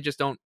stats, like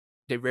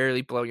they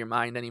rarely blow your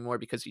mind anymore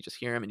because you just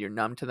hear them and you're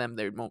numb to them.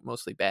 They're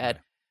mostly bad.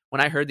 Yeah.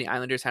 When I heard the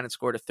Islanders hadn't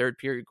scored a third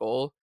period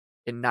goal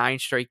in 9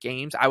 straight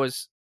games,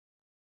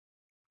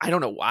 I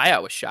don't know why I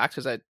was shocked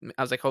because I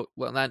was like, oh,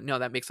 well,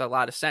 that makes a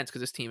lot of sense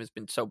because this team has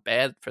been so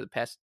bad for the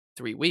past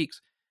 3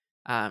 weeks,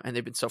 and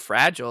they've been so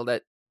fragile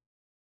that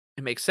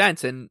it makes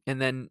sense. And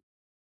then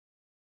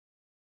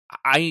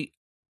I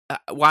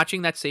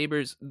watching that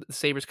the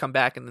Sabres come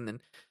back and then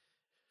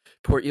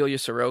poor Ilya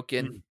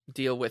Sorokin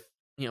deal with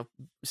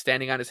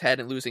standing on his head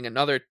and losing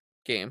another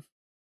game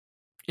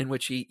in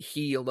which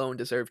he alone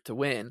deserved to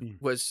win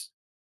was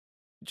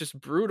just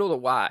brutal to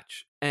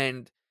watch.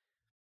 And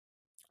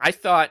I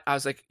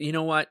was like, you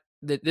know what?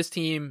 This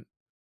team,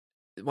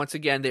 once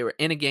again, they were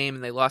in a game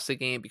and they lost the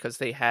game because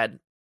they had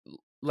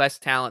less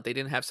talent. They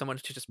didn't have someone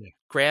to just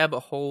grab a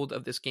hold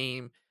of this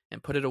game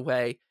and put it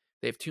away.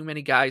 They have too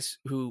many guys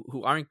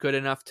who aren't good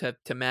enough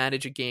to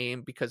manage a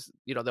game because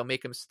they'll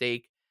make a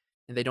mistake,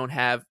 and they don't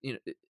have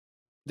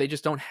they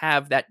just don't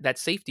have that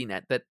safety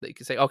net that they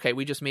can say, okay,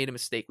 we just made a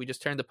mistake. We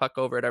just turned the puck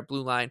over at our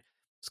blue line.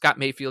 Scott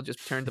Mayfield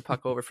just turned the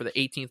puck over for the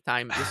 18th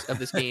time of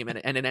this game,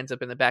 and it ends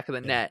up in the back of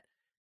the net.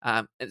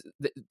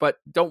 But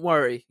don't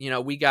worry,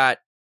 we got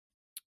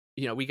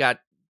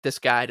this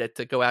guy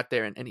to go out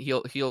there and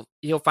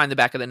he'll find the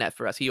back of the net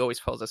for us. He always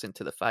pulls us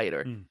into the fight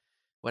or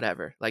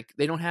whatever. Like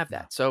they don't have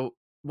that. So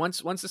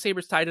once the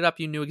Sabres tied it up,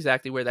 you knew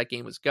exactly where that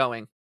game was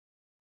going.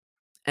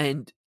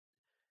 And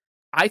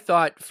I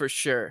thought for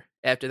sure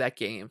after that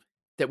game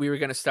that we were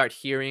going to start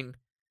hearing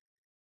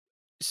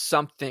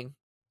something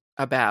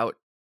about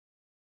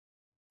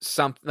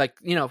some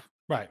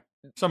right,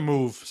 some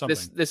move, something.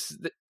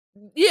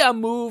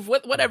 Move,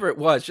 whatever it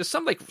was, just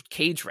some like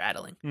cage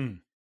rattling.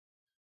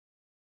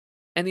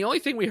 And the only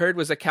thing we heard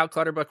was that Cal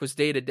Clutterbuck was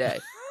day to day,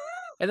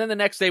 and then the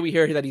next day we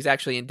hear that he's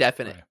actually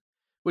indefinite,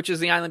 which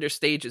is the Islanders'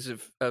 stages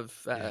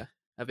of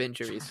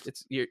injuries.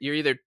 It's you're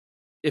either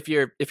if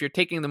you're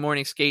taking the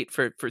morning skate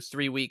for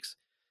 3 weeks,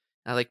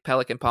 like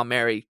Pelican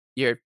Palmieri,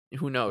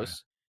 who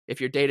knows. If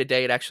you're day to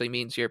day, it actually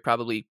means you're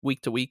probably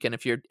week to week, and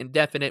if you're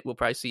indefinite, we'll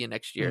probably see you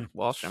next year.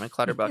 Wahlstrom and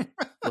Clutterbuck,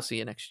 we'll see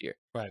you next year.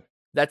 Right.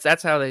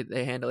 That's how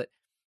they handle it.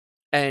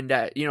 And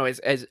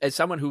as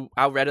someone who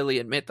I'll readily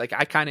admit, like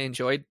I kind of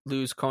enjoyed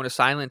Lou's cone of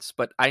silence,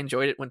 but I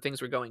enjoyed it when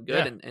things were going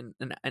good.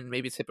 And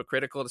maybe it's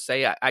hypocritical to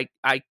say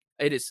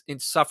it is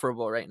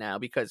insufferable right now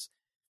because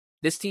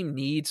this team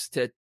needs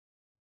to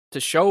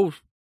show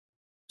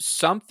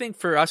something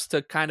for us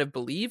to kind of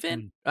believe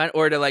in,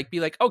 or to like be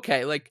like,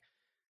 okay, like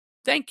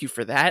thank you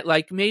for that.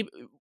 Like maybe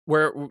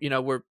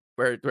we're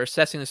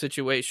assessing the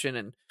situation,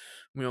 and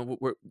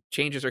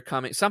changes are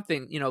coming.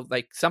 Something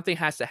like something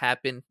has to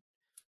happen.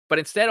 But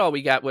instead, all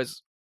we got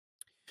was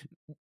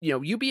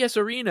UBS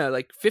Arena,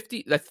 like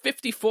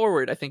 50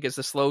 forward, I think is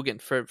the slogan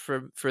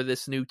for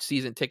this new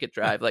season ticket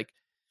drive. Like,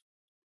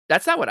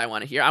 that's not what I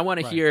want to hear. I want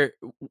to hear,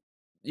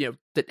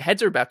 that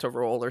heads are about to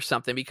roll or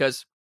something,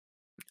 because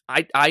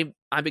I've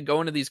been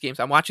going to these games.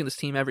 I'm watching this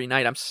team every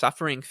night. I'm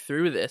suffering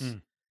through this.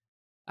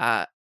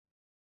 Why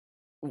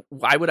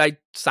would I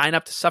sign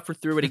up to suffer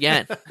through it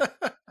again?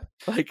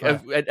 Like,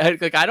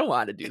 I don't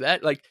want to do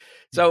that. Like,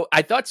 so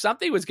I thought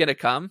something was going to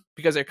come,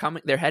 because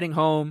they're heading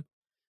home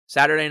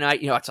Saturday night.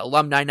 It's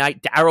alumni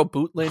night. Daryl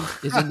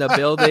Bootland is in the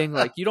building.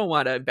 Like, you don't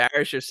want to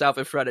embarrass yourself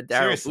in front of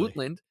Daryl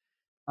Bootland.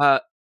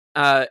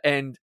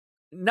 And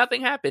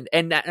nothing happened.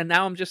 And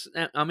now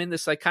I'm in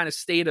this like kind of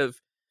state of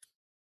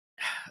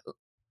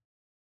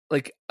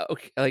like,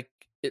 okay, like,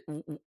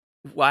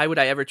 why would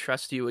I ever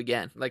trust you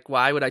again? Like,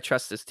 why would I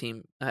trust this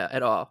team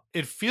at all?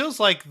 It feels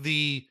like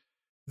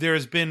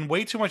there's been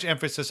way too much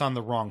emphasis on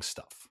the wrong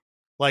stuff.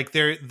 Like,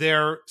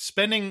 they're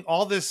spending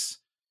all this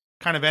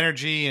kind of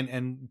energy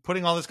and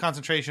putting all this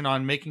concentration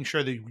on making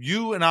sure that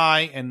you and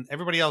I and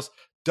everybody else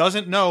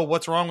doesn't know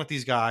what's wrong with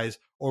these guys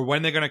or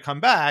when they're going to come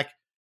back,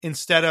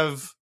 instead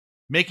of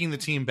making the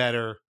team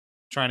better,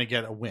 trying to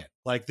get a win.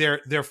 Like,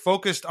 they're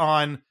focused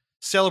on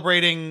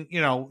celebrating,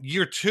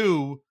 year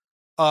 2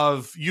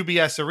 of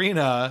UBS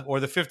Arena or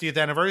the 50th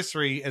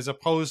anniversary, as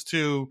opposed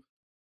to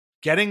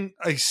getting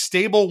a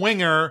stable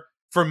winger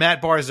for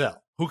Matt Barzal,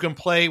 who can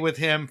play with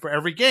him for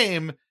every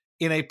game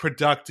in a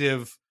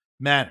productive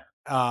manner.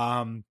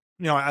 I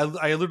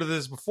alluded to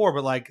this before,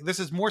 but like, this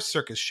is more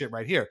circus shit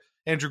right here.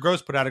 Andrew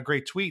Gross put out a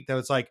great tweet that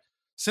was like,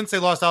 since they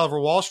lost Oliver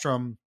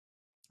Wahlstrom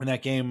in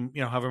that game,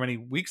 however many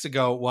weeks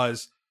ago it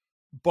was,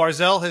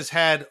 Barzal has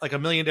had like a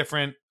million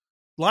different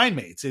line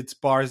mates. It's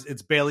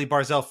Bailey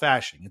Barzal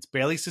Fashing. It's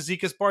Bailey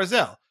Cizikas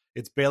Barzal.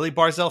 It's Bailey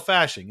Barzal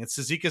Fashing. It's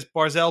Cizikas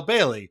Barzal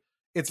Bailey.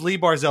 It's Lee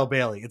Barzal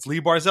Bailey. It's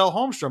Lee Barzal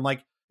Holmstrom.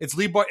 Like, it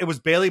was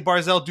Bailey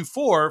Barzal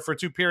Dufour for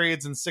 2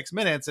 periods and 6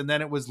 minutes, and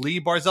then it was Lee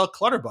Barzal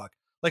Clutterbuck.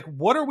 Like,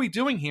 what are we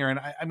doing here? And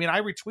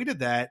I retweeted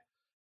that,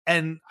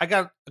 and I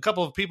got a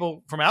couple of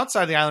people from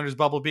outside the Islanders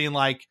bubble being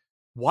like,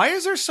 why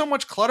is there so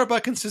much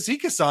Clutterbuck and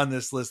Cizikas on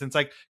this list? And it's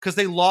like, because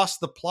they lost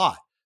the plot.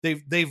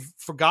 They've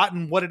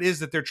forgotten what it is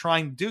that they're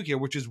trying to do here,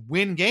 which is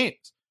win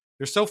games.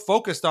 They're so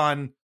focused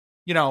on,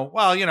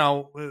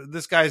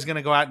 this guy's going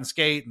to go out and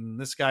skate, and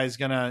this guy's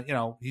going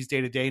to, he's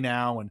day to day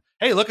now. And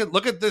hey, look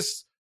at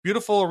this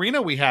beautiful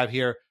arena we have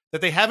here, that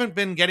they haven't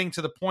been getting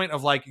to the point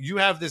of like, you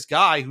have this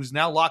guy who's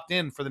now locked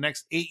in for the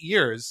next 8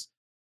 years,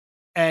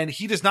 and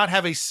he does not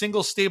have a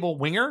single stable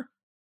winger.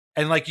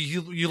 And like,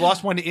 you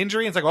lost one to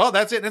injury. And it's like, well,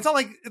 that's it. And it's not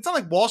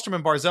like Wahlstrom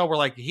and Barzal were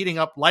like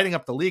lighting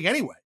up the league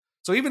anyway.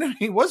 So even if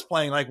he was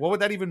playing, like, what would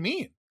that even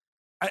mean?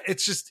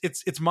 It's just,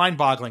 it's mind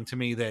boggling to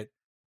me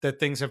that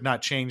things have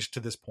not changed to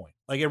this point.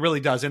 Like, it really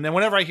does. And then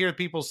whenever I hear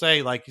people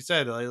say, like you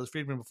said, like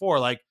Friedman before,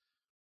 like,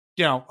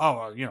 Lou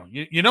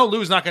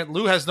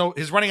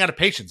he's running out of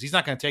patience. He's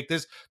not going to take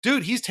this.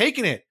 Dude, he's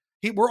taking it.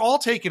 We're all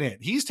taking it.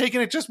 He's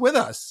taking it just with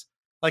us.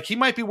 Like, he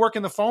might be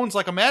working the phones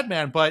like a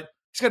madman, but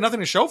he's got nothing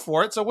to show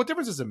for it. So what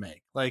difference does it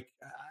make? Like,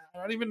 I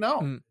don't even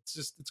know.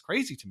 It's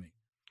crazy to me.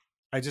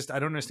 I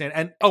don't understand.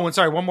 And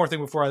sorry, one more thing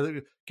before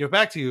I give it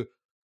back to you.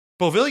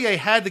 Beauvillier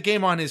had the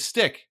game on his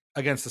stick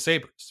against the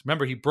Sabres.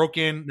 Remember, he broke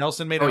in.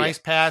 Nelson made a nice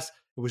pass.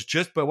 But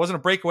it wasn't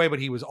a breakaway, but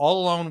he was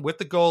all alone with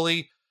the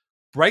goalie.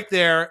 Right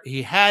there,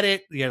 he had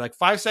it. He had like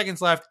 5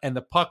 seconds left, and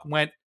the puck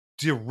went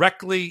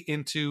directly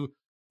into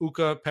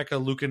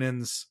Ukko-Pekka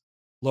Luukkonen's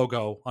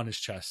logo on his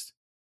chest.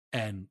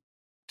 And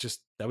just,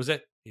 that was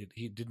it.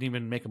 He didn't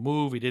even make a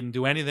move. He didn't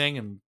do anything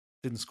and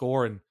didn't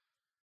score. And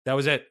that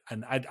was it.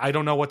 And I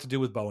don't know what to do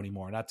with Bo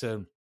anymore.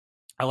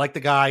 I like the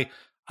guy.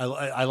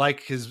 I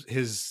like his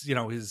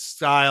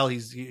style.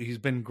 He's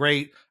been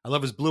great. I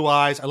love his blue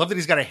eyes. I love that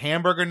he's got a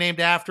hamburger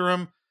named after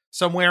him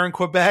somewhere in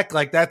Quebec.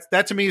 Like,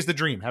 that to me is the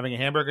dream. Having a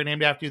hamburger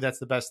named after you, that's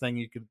the best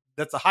thing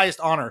that's the highest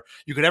honor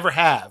you could ever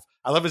have.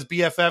 I love his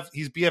BFF.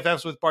 He's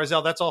BFFs with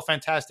Barzal. That's all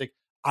fantastic.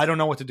 I don't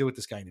know what to do with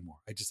this guy anymore.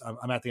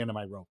 I'm at the end of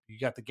my rope. You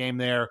got the game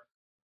there.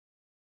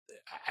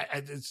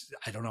 I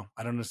don't know.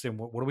 I don't understand.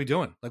 What are we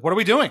doing? Like, what are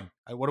we doing?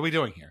 What are we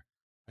doing here?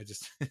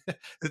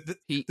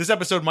 This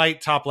episode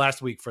might top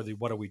last week for the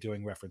 "what are we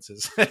doing"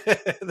 references.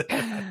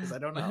 I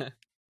don't know.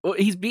 Well,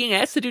 he's being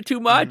asked to do too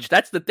much.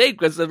 That's the thing,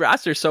 because the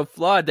roster's so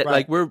flawed that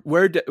like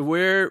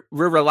we're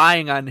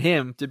relying on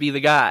him to be the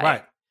guy,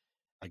 right?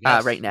 I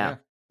guess, right now,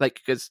 like,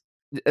 because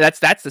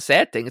that's the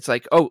sad thing. It's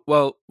like, oh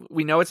well,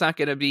 we know it's not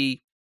going to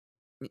be.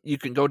 You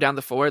can go down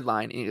the forward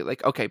line and you're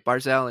like, okay,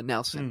 Barzal and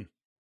Nelson.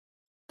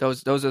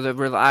 Those are the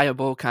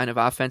reliable kind of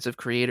offensive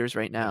creators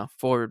right now,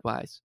 forward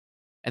wise.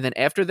 And then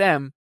after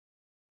them,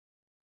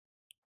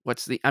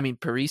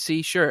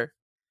 Parise, sure.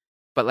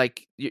 But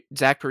like,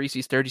 Zach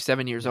Parise's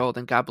 37 years old,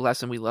 and God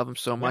bless him, we love him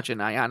so much,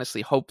 and I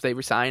honestly hope they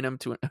resign him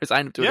to an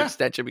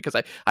extension, because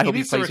I hope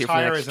he plays here for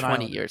the next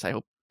 20 years.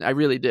 I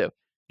really do.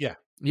 Yeah.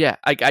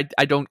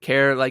 I don't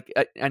care. Like,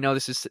 I know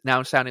this is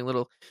now sounding a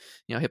little,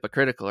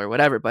 hypocritical or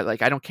whatever, but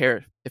like, I don't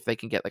care if they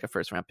can get like a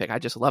first round pick. I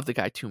just love the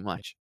guy too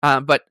much.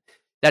 But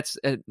that's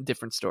a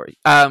different story.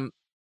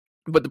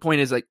 But the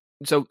point is, like,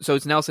 so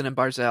it's Nelson and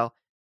Barzal,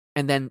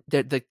 and then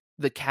the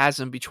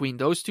chasm between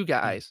those two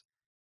guys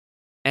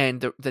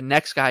and the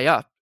next guy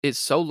up is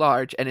so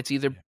large, and it's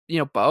either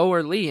Bo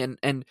or Lee,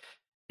 and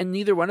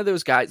neither one of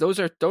those guys. Those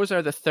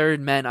are the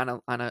third men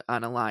on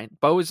a line.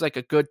 Bo is like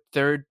a good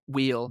third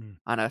wheel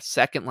on a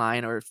second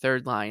line or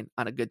third line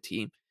on a good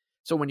team.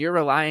 So when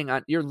you're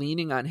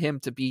leaning on him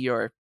to be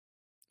your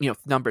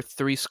number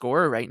 3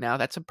 scorer right now,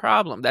 that's a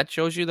problem. That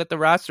shows you that the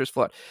roster's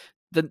flawed.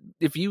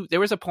 There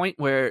was a point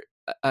where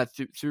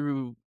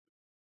through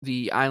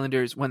the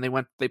Islanders, when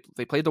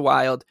they played the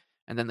Wild,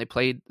 and then they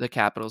played the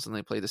Capitals, and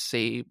they played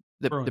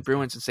the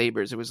Bruins and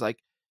Sabres. It was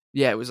like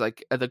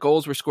the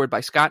goals were scored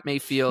by Scott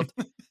Mayfield.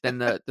 Then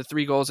the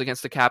 3 goals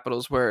against the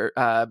Capitals were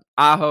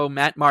Aho,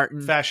 Matt Martin,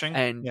 Fasching,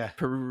 and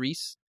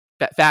Parise.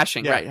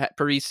 Fasching, right?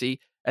 Parise.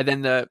 And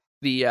then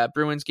the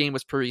Bruins game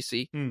was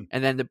Parise, and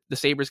then the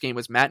Sabres game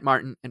was Matt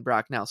Martin and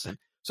Brock Nelson.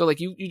 So like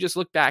you just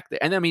look back there,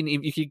 and I mean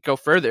you could go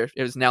further.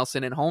 It was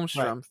Nelson and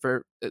Holmstrom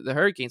for the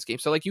Hurricanes game.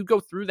 So like you go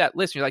through that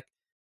list, and you're like,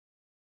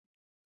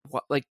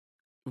 what? Like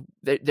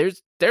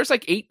there's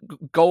like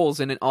 8 goals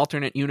in an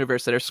alternate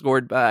universe that are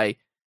scored by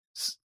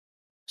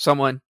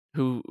someone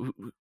who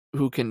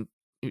can,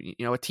 a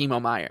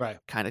Timo Meier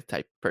kind of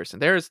type person.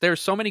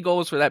 There's so many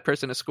goals for that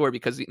person to score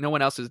because no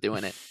one else is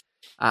doing it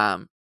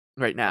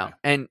right now,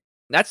 and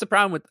that's the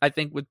problem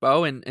with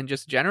Bo and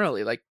just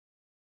generally like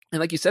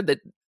you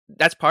said,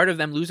 that's part of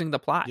them losing the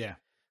plot. Yeah.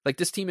 Like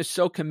this team is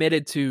so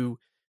committed to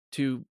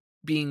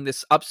being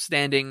this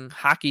upstanding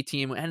hockey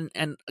team.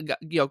 And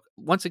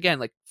once again,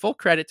 like full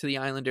credit to the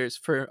Islanders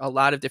for a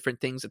lot of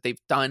different things that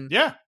they've done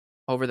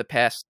over the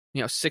past,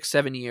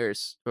 6-7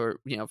 years or,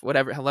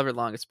 however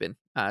long it's been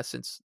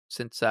since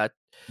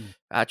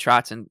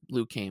Trotz and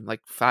Lou came,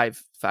 like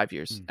five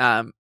years.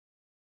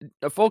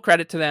 A full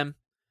credit to them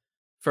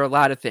for a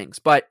lot of things,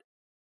 but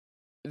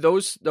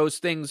those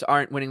things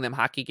aren't winning them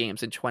hockey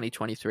games in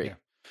 2023.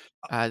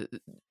 Yeah.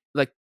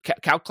 Like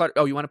Cal Clutter.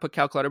 Oh, you want to put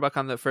Cal Clutterbuck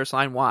on the first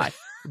line? Why?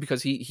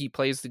 Because he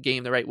plays the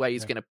game the right way.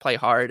 He's going to play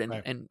hard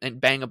and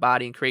bang a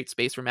body and create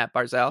space for Matt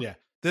Barzal. Yeah.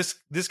 This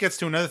gets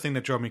to another thing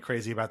that drove me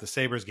crazy about the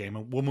Sabres game,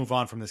 and we'll move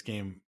on from this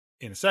game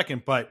in a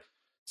second. But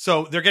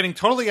so they're getting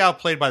totally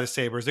outplayed by the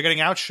Sabres. They're getting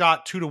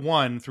outshot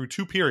 2-1 through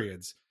 2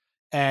 periods,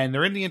 and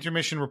they're in the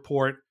intermission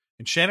report.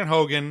 And Shannon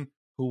Hogan,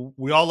 who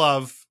we all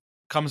love,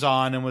 comes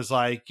on and was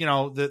like,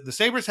 the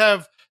Sabres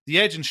have the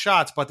edge in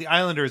shots, but the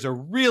Islanders are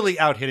really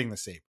out hitting the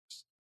Sabres.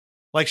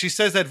 Like she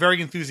says that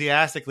very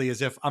enthusiastically,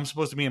 as if I'm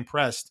supposed to be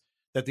impressed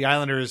that the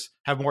Islanders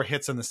have more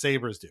hits than the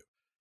Sabres do.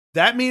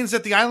 That means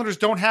that the Islanders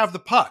don't have the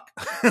puck.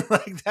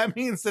 Like that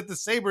means that the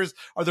Sabres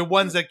are the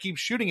ones that keep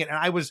shooting it. And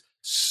I was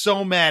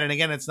so mad. And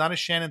again, it's not a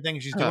Shannon thing.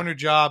 She's doing her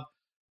job.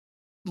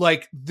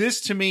 Like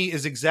this to me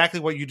is exactly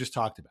what you just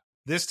talked about.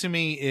 This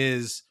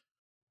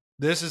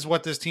is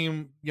what this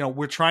team,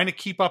 we're trying to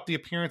keep up the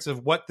appearance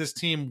of what this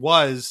team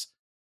was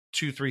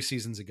 2-3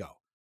 seasons ago.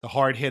 The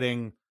hard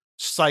hitting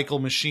cycle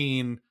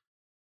machine,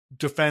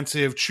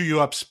 defensive, chew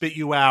you up, spit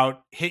you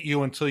out, hit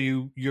you until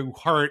you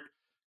hurt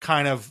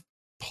kind of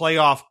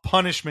playoff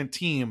punishment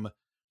team.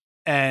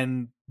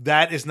 And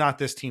that is not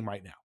this team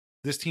right now.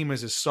 This team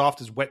is as soft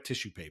as wet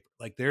tissue paper.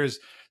 Like there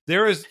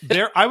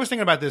I was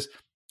thinking about this.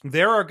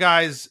 There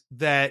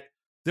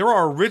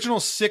are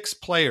original 6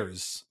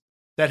 players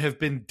that have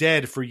been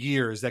dead for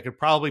years that could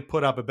probably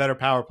put up a better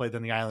power play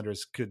than the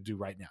Islanders could do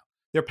right now.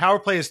 Their power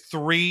play is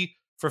 3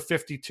 for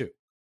 52,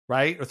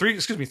 right? Or 3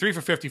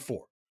 for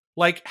 54.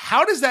 Like,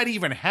 how does that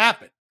even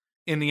happen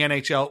in the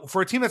NHL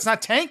for a team that's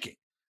not tanking?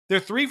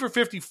 They're 3 for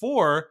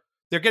 54.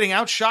 They're getting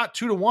outshot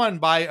 2-1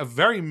 by a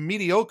very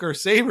mediocre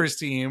Sabres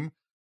team.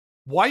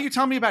 Why are you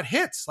telling me about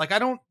hits? Like,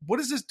 what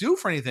does this do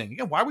for anything?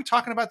 Again, why are we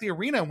talking about the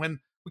arena when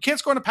we can't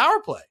score in a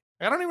power play?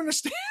 I don't even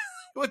understand.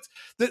 What's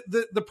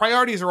the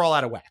priorities are all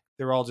out of whack.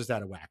 They're all just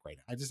out of whack right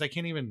now. I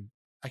can't even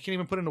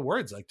put into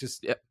words. Like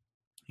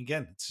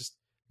again, it's just,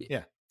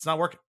 it's not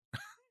working.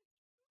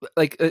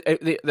 Like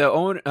the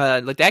owner,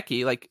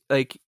 Ledecky,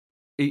 like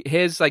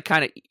his like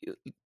kind of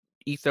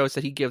ethos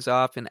that he gives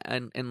off and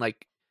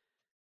like,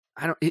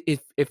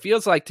 it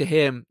feels like to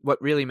him,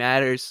 what really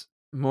matters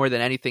more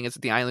than anything is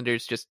that the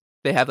Islanders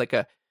they have like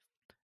a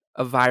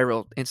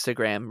viral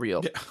Instagram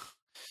reel. Yeah.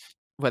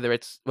 Whether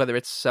it's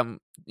some,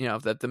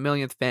 the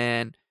millionth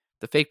fan,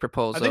 the fake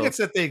proposal. I think it's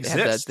that they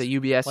exist. The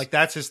UBS. Like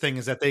that's his thing,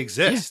 is that they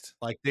exist.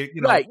 Yeah. Like they,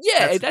 right.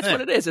 Yeah. That's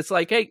what it is. It's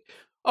like, hey,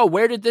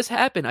 where did this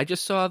happen? I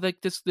just saw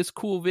like this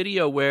cool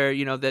video where,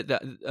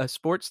 a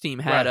sports team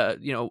had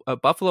a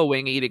buffalo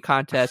wing eating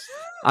contest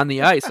on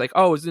the ice. Like,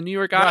 it was the New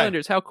York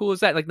Islanders. How cool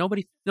is that? Like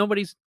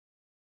nobody's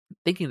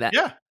thinking that.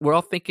 Yeah. We're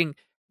all thinking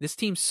this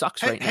team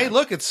sucks right now. Hey,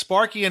 look, it's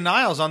Sparky and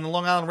Niles on the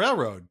Long Island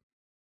Railroad.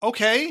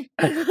 Okay.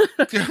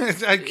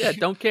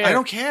 Don't care. I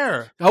don't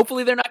care.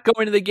 Hopefully they're not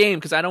going to the game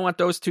because I don't want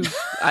those two.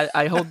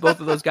 I hold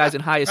both of those guys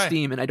in high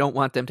esteem, and I don't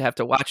want them to have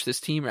to watch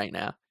this team right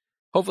now.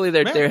 Hopefully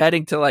they're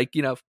heading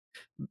to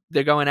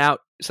they're going out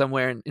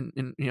somewhere and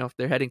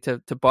they're heading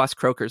to Boss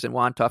Croakers and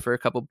Wantagh for a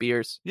couple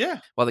beers. Yeah.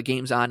 While the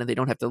game's on, and they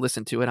don't have to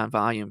listen to it on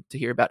volume to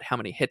hear about how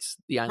many hits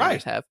the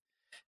Islanders have.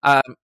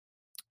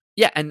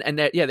 Yeah, and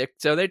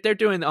they're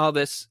doing all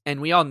this,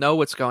 and we all know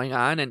what's going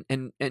on,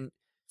 and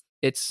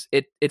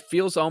it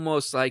feels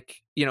almost like,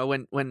 you know,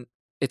 when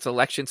it's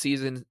election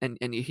season and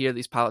you hear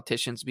these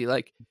politicians be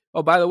like,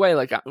 oh, by the way,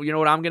 like, you know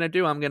what I'm gonna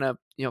do? I'm gonna,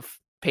 you know,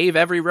 pave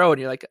every road.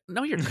 And you're like,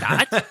 no, you're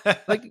not.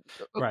 Like,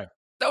 right.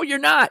 No, you're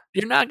not.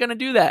 You're not gonna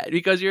do that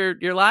because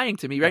you're lying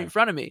to me right in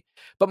front of me.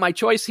 But my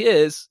choice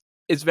is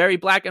very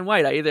black and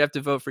white. I either have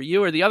to vote for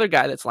you or the other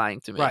guy that's lying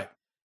to me. Right.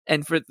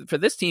 And for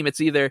this team, it's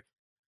either,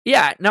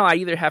 I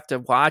either have to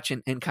watch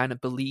and kind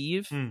of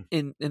believe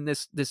in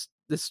this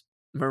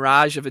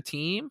mirage of a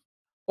team,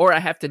 or I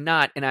have to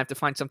not, and I have to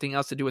find something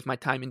else to do with my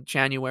time in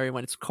January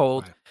when it's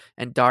cold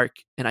and dark,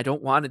 and I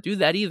don't want to do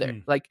that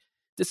either. Like,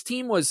 this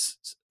team was,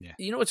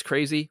 you know what's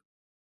crazy?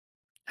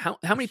 How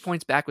many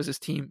points back was this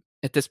team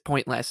at this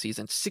point last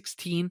season?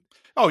 16?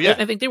 Oh, yeah.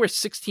 I think they were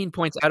 16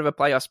 points out of a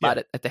playoff spot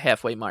at the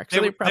halfway mark.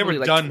 So they were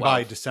like done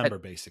by December,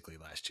 basically,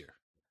 last year.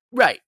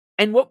 Right.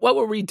 And what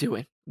were we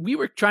doing? We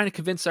were trying to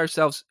convince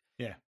ourselves.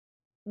 Yeah.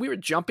 We were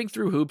jumping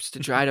through hoops to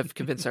try to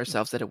convince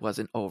ourselves that it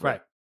wasn't over.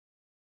 Right.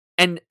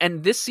 And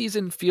this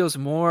season feels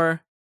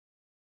more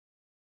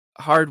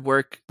hard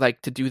work,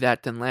 like, to do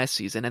that than last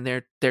season. And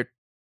they're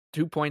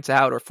 2 points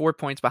out or 4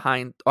 points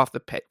behind off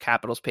the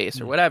Capitals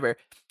pace or whatever.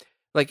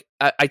 Like,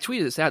 I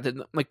tweeted this out that,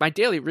 like, my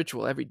daily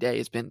ritual every day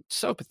has been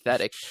so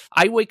pathetic.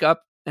 I wake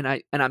up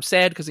and I'm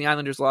sad because the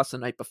Islanders lost the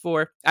night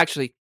before.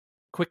 Actually,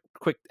 quick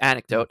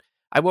anecdote.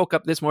 I woke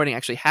up this morning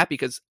actually happy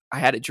because I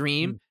had a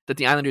dream that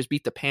the Islanders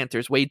beat the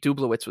Panthers. Wade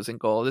Dublowitz was in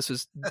goal. This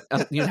is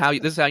this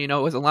is how you know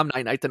it was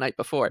alumni night the night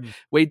before.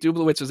 Wade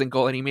Dublowitz was in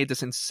goal, and he made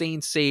this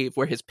insane save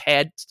where his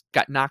pads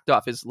got knocked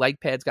off, his leg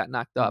pads got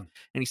knocked off,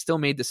 and he still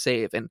made the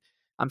save. And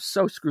I'm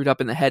so screwed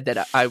up in the head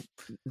that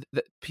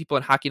the people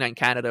in Hockey Night in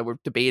Canada were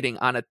debating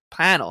on a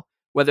panel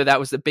whether that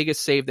was the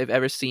biggest save they've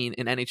ever seen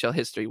in NHL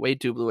history. Wade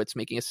Dublowitz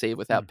making a save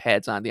without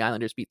pads on. The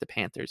Islanders beat the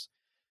Panthers.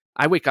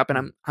 I wake up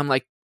and I'm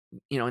like,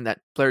 you know, in that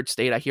blurred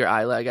state, I hear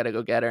Isla, I got to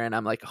go get her. And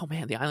I'm like, oh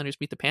man, the Islanders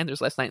beat the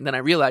Panthers last night. And then I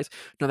realized,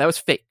 no, that was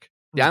fake.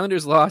 The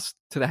Islanders lost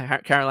to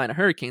the Carolina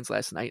Hurricanes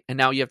last night. And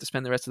now you have to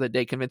spend the rest of the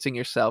day convincing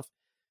yourself,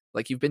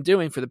 like you've been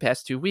doing for the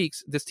past 2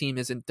 weeks, this team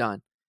isn't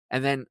done.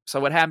 And then, so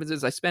what happens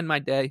is I spend my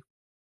day,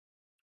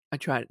 I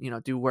try to, you know,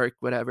 do work,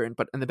 whatever.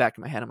 But in the back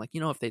of my head, I'm like, you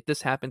know, if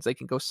this happens, they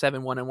can go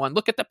 7-1-1.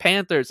 Look at the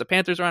Panthers. The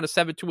Panthers are on a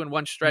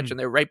 7-2-1 stretch, and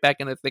they're right back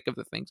in the thick of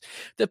the things.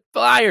 The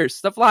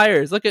Flyers.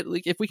 Look at,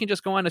 like, if we can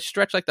just go on a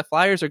stretch like the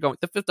Flyers are going.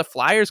 If the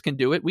Flyers can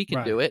do it, we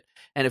can do it.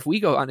 And if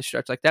we go on a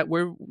stretch like that,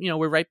 we're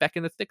right back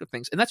in the thick of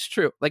things. And that's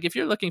true. Like, if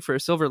you're looking for a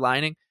silver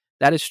lining,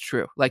 that is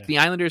true. Like, the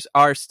Islanders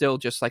are still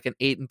just like an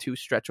 8-2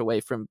 stretch away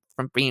from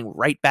being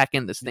right back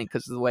in this thing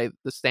because of the way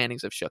the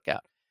standings have shook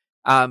out.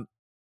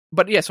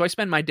 But yeah, so I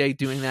spend my day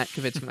doing that,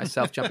 convincing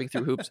myself, jumping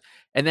through hoops.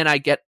 And then I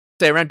get,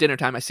 say, around dinner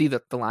time, I see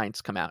the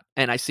lines come out.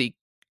 And I see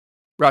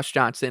Russ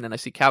Johnson and I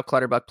see Cal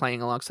Clutterbuck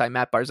playing alongside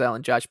Matt Barzal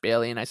and Josh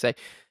Bailey. And I say,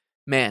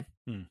 man,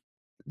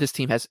 this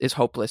team is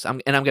hopeless. I'm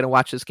going to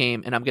watch this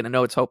game and I'm going to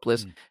know it's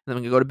hopeless. And then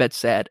I'm going to go to bed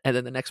sad. And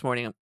then the next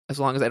morning, as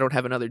long as I don't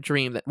have another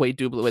dream that Wade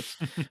Dublowitz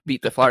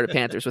beat the Florida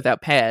Panthers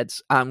without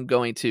pads, I'm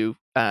going to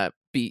have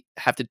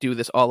to do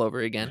this all over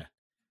again. Yeah.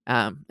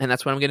 And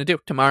that's what I'm going to do.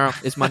 Tomorrow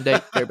is Monday.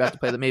 They're about to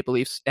play the Maple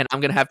Leafs, and I'm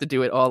going to have to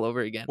do it all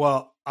over again.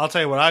 Well, I'll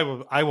tell you what,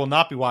 I will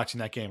not be watching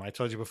that game. I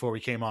told you before we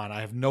came on,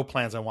 I have no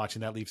plans on watching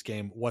that Leafs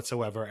game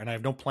whatsoever, and I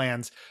have no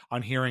plans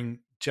on hearing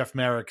Jeff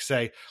Merrick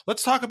say,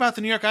 let's talk about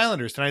the New York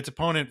Islanders, tonight's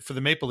opponent for the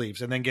Maple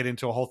Leafs, and then get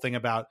into a whole thing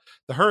about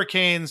the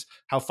Hurricanes,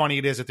 how funny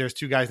it is that there's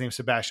two guys named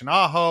Sebastian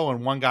Aho,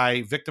 and one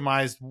guy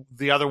victimized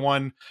the other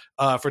one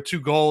for 2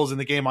 goals in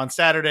the game on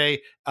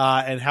Saturday,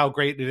 and how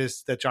great it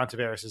is that John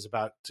Tavares is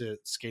about to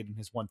skate in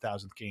his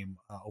 1,000th game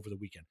over the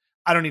weekend.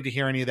 I don't need to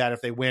hear any of that.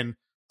 If they win,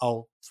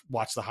 I'll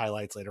watch the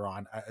highlights later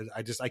on.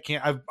 I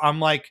can't. I'm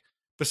like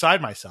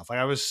beside myself. Like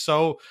I was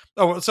so.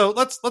 Oh, so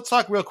let's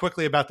talk real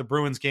quickly about the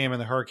Bruins game and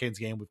the Hurricanes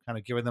game. We've kind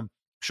of given them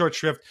short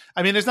shrift.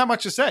 I mean, there's not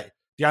much to say.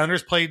 The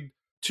Islanders played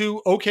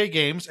 2 okay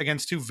games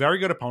against 2 very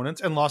good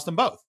opponents and lost them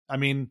both. I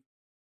mean,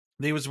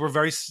 these were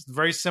very,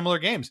 very similar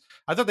games.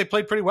 I thought they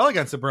played pretty well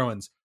against the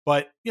Bruins,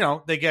 but you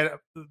know,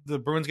 the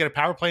Bruins get a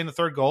power play in the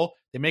 3rd goal.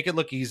 They make it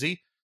look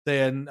easy.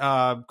 Then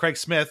Craig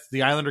Smith,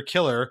 the Islander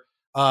killer,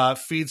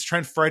 feeds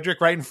Trent Frederick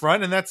right in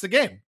front, and that's the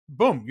game.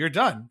 Boom, you're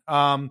done.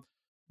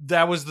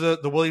 That was the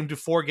William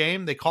Dufour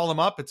game. They call him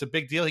up. It's a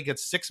big deal. He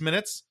gets 6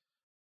 minutes.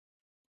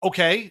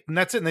 Okay, and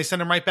that's it. And they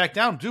send him right back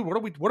down. Dude, what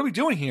are we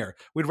doing here?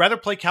 We'd rather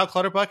play Cal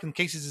Clutterbuck and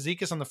Casey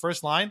Zizekas on the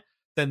first line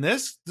than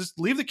this. Just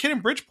leave the kid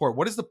in Bridgeport.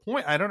 What is the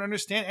point? I don't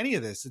understand any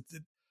of this. It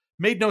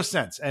made no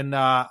sense. And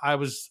I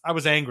was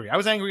angry. I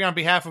was angry on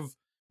behalf of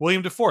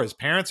William Dufour. His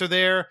parents are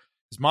there.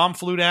 His mom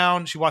flew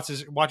down. She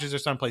watches her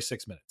son play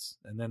 6 minutes,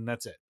 and then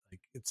that's it.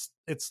 Like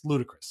it's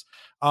ludicrous.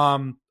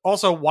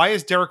 Also, why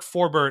is Derek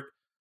Forbort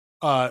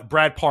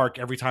Brad Park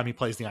every time he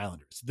plays the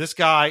Islanders? This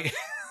guy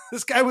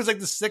was like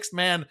the 6th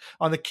man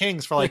on the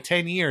Kings for like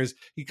 10 years.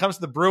 He comes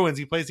to the Bruins,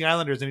 he plays the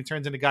Islanders, and he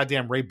turns into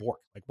goddamn Ray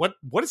Bourque. Like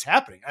what is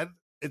happening?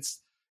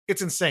 It's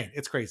insane.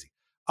 It's crazy.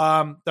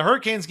 The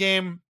Hurricanes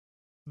game,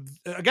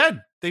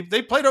 again, they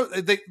played.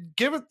 They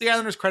give the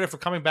Islanders credit for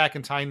coming back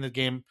and tying the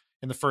game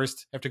in the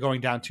first after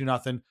going down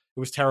 2-0. It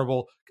was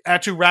terrible.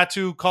 Atu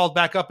Ratu called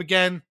back up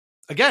again.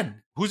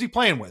 Again, who's he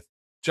playing with?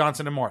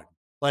 Johnson and Martin.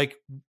 Like,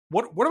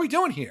 what are we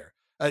doing here?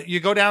 You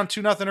go down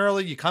 2-0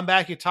 early, you come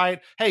back, you tie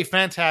it. Hey,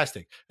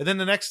 fantastic. And then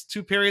the next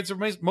two periods are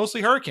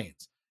mostly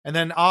Hurricanes. And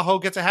then Aho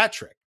gets a hat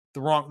trick.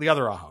 The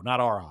other Aho, not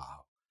our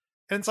Aho.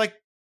 And it's like,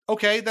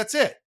 okay, that's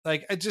it.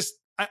 Like, I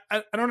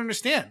don't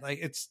understand. Like,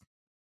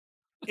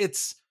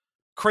 it's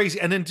crazy.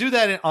 And then do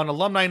that on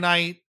alumni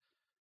night.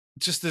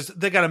 Just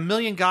they got a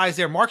million guys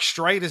there. Mark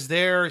Streit is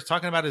there. He's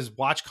talking about his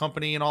watch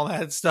company and all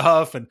that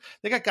stuff. And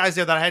they got guys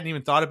there that I hadn't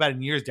even thought about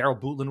in years. Daryl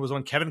Bootland was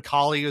one. Kevin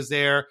Colley was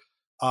there.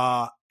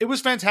 It was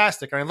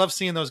fantastic. And I love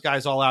seeing those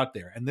guys all out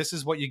there. And this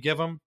is what you give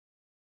them.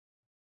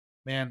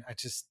 Man, I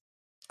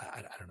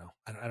don't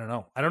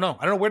know. I don't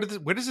know.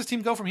 Where does this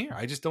team go from here?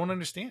 I just don't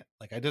understand.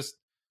 Like,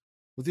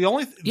 the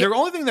only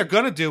thing they're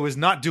going to do is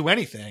not do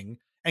anything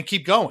and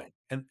keep going.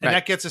 And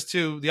that gets us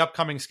to the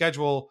upcoming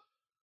schedule.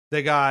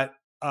 They got,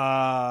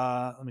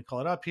 let me call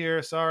it up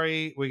here.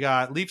 Sorry. We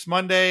got Leafs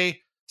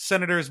Monday,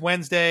 Senators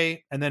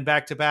Wednesday, and then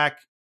back-to-back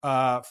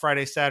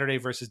Friday, Saturday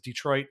versus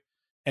Detroit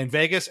and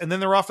Vegas. And then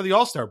they're off for the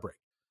All-Star break.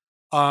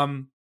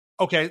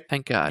 Okay.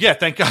 Thank God. Yeah,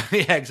 thank God.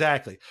 Yeah,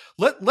 exactly.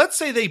 Let's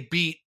say they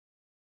beat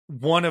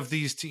one of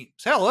these teams.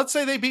 Hell, let's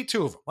say they beat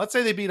two of them. Let's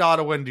say they beat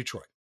Ottawa and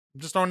Detroit.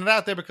 I'm just throwing it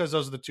out there because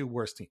those are the two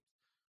worst teams.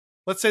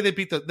 Let's say they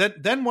beat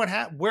then what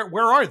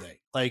where are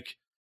they? Like,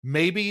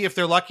 maybe if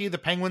they're lucky, the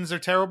Penguins are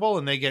terrible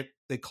and they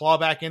claw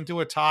back into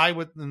a tie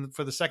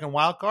for the second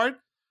wild card.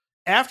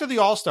 After the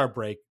All-Star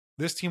break,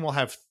 this team will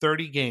have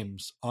 30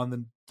 games on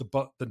the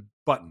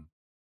button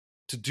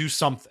to do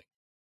something.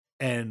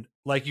 And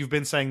like you've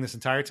been saying this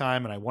entire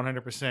time, and I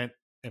 100%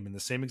 am in the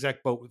same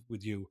exact boat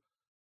with you,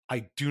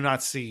 I do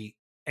not see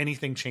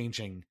anything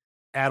changing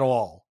at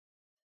all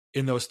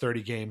in those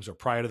 30 games or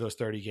prior to those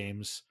 30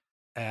 games.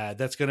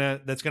 That's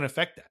gonna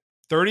affect that.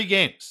 30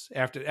 games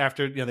after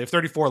they have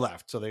 34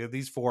 left, so they have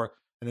these 4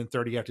 and then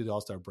 30 after the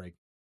All-Star break.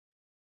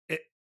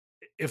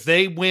 If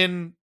they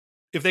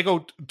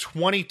go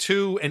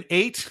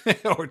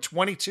 22-8 or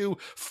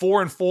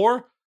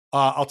 22-4-4,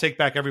 I'll take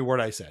back every word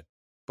I said.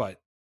 But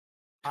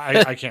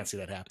I can't see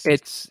that happening.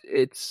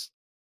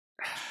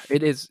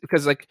 It is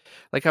because like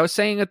I was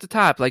saying at the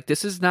top, like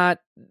this is a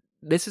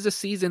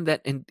season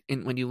that in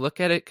when you look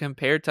at it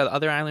compared to the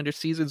other Islander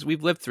seasons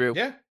we've lived through,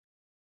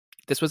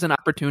 this was an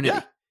opportunity.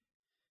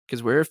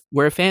 Because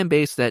we're a fan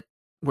base that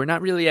we're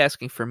not really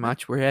asking for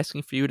much. We're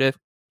asking for you to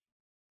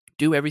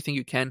do everything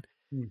you can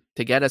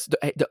to get us.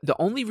 The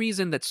only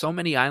reason that so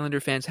many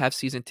Islander fans have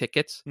season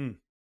tickets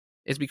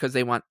is because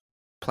they want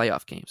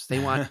playoff games. They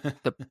want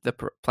the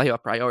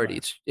playoff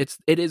priority. Right.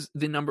 It is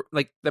the number,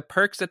 like the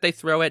perks that they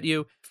throw at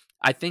you.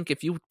 I think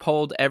if you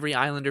polled every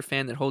Islander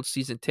fan that holds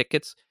season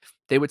tickets,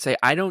 they would say,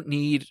 I don't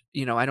need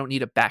a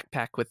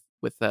backpack with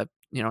a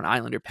an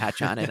Islander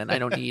patch on it, and I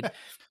don't need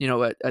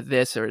a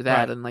this or that,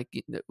 right. And like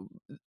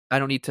I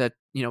don't need to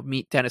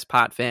meet Dennis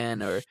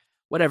Potvin or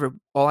whatever.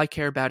 All I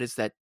care about is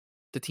that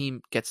the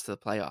team gets to the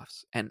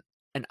playoffs, and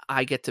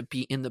I get to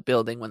be in the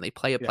building when they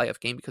play a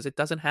playoff game, because it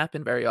doesn't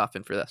happen very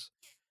often for this.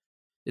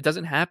 It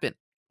doesn't happen,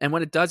 and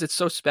when it does, it's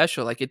so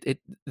special. Like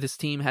this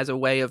team has a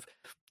way of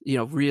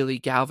really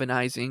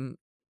galvanizing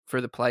for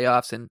the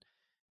playoffs and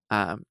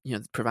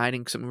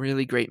providing some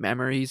really great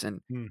memories,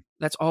 and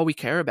that's all we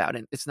care about.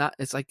 And it's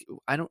like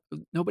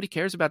nobody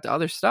cares about the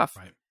other stuff.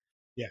 Right.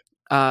 Yeah.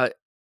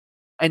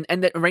 And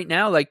that right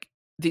now, like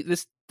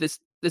this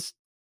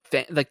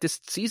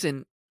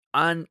season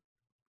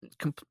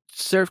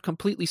serve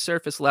completely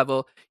surface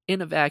level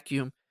in a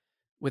vacuum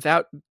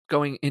without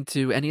going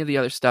into any of the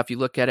other stuff. You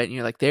look at it and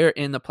you're like, they're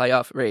in the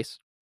playoff race.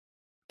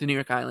 The New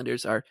York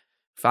Islanders are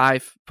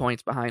 5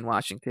 points behind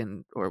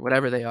Washington or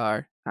whatever they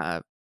are.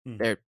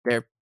 They're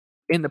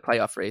in the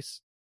playoff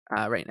race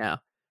right now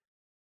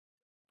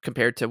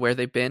compared to where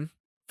they've been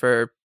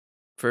for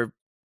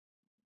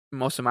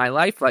most of my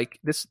life. Like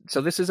this,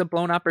 so this is a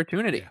blown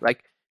opportunity. Yeah.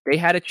 Like they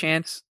had a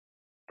chance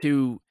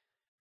to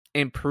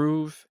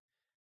improve,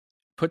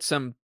 put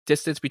some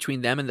distance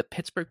between them and the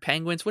Pittsburgh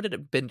Penguins. Would it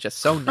have been just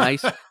so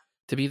nice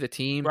to be the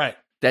team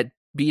that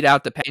beat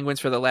out the Penguins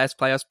for the last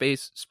playoff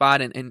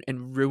spot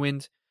and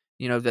ruined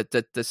the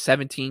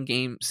 17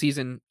 game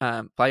season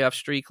playoff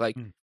streak? Like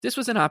this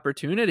was an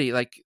opportunity,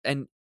 like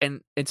and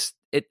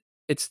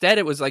instead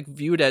it was like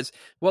viewed as,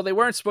 well, they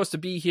weren't supposed to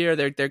be here,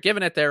 they're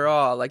giving it their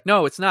all. Like,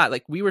 no, it's not.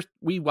 Like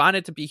we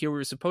wanted to be here, we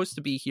were supposed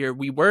to be here,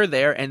 we were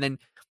there, and then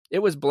it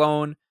was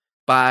blown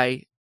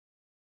by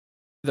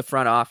the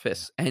front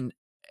office. And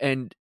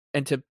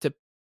to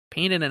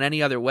paint it in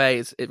any other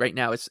way right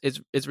now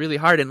is really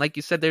hard. And like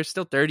you said, there's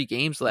still 30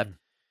 games left,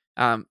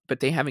 but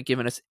they haven't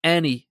given us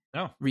any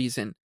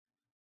reason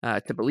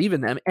to believe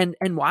in them.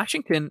 And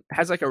Washington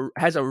has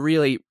a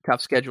really tough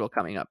schedule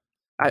coming up.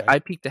 Right. I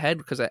peeked ahead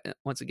because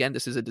once again,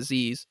 this is a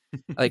disease.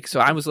 Like, so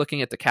I was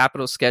looking at the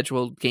Capitals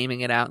schedule, gaming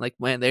it out. Like,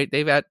 man,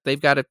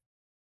 they've got it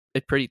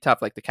pretty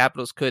tough. Like the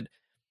Capitals could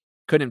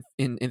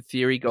in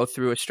theory go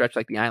through a stretch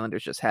like the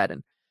Islanders just had,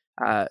 and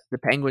The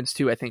Penguins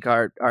too, I think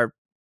are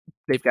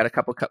they've got a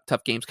couple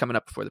tough games coming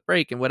up before the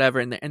break and whatever,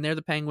 and they're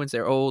the Penguins.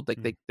 They're old,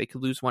 like they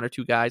could lose one or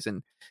two guys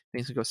and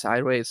things could go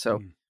sideways. So,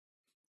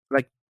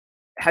 like,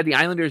 had the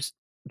Islanders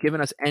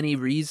given us any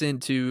reason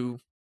to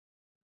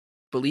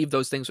believe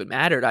those things would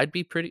matter, I'd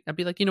be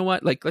like, you know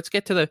what, like let's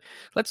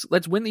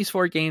let's win these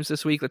 4 games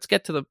this week. Let's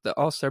get to the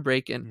All-Star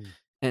break and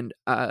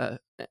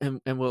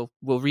we'll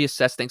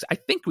reassess things. I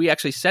think we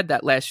actually said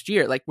that last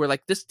year. Like, we're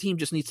like, this team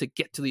just needs to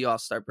get to the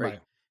All-Star break.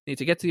 Right. They need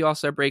to get to the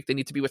All-Star break. They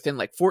need to be within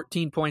like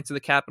 14 points of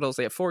the Capitals.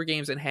 They have 4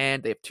 games in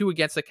hand. They have 2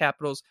 against the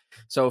Capitals.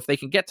 So if they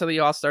can get to the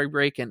All-Star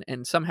break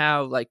and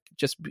somehow like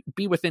just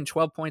be within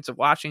 12 points of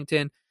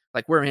Washington,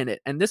 like we're in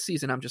it. And this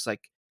season, I'm just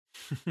like,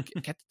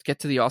 get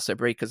to the All-Star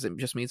break, because it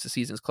just means the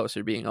season's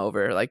closer to being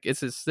over. Like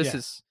this is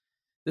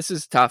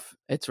tough.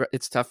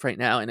 It's tough right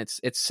now, and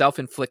it's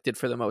self-inflicted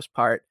for the most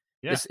part.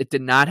 Yeah. It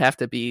did not have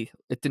to be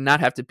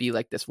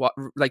like this.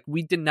 Like,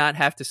 we did not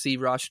have to see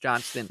Ross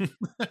Johnston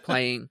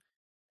playing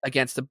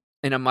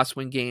in a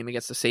must-win game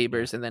against the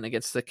Sabres and then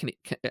against the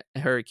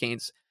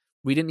Hurricanes.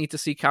 We didn't need to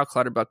see Cal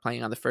Clutterbuck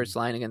playing on the first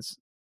line against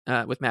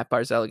with Matt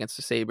Barzal against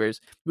the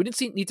Sabres. We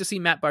didn't need to see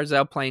Matt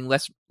Barzal playing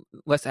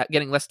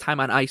getting less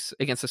time on ice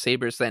against the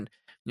Sabres than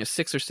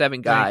 6 or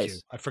 7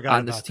 guys I forgot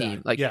on this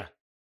team. That.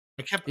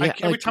 Like,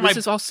 this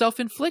is all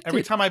self-inflicted.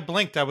 Every time I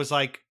blinked, I was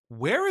like,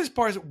 where is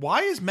Barzal?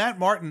 Why is Matt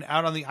Martin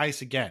out on the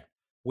ice again?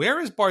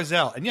 Where is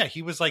Barzal? And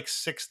he was like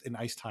 6th in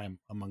ice time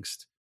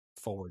amongst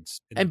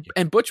forwards.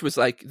 And Butch was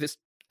like, this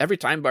every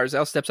time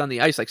Barzal steps on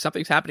the ice, like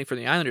something's happening for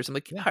the Islanders. I'm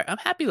like, I'm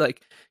happy.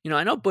 Like,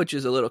 I know Butch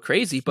is a little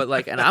crazy, but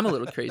like, and I'm a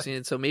little crazy.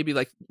 And so maybe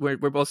like we're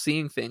both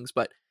seeing things,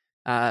 but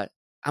I'm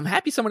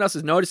happy someone else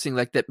is noticing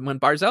like that when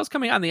Barzal's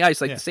coming on the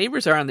ice, like the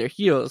Sabres are on their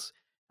heels.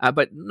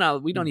 But no,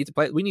 we don't need to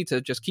play. We need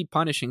to just keep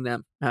punishing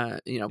them,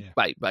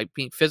 by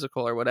being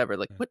physical or whatever.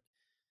 Like, what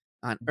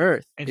on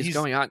earth is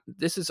going on?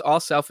 This is all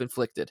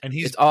self-inflicted. And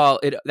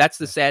that's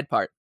the sad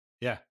part.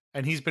 Yeah.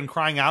 And he's been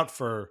crying out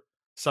for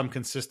some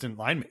consistent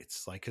line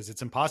mates, like, because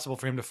it's impossible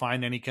for him to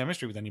find any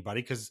chemistry with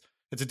anybody because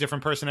it's a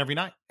different person every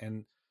night.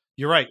 And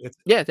you're right.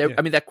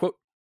 I mean,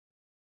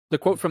 the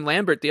quote from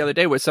Lambert the other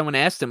day was someone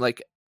asked him,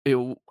 like, are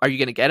you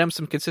going to get him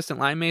some consistent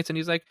line mates? And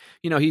he's like,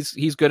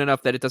 he's good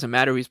enough that it doesn't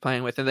matter who he's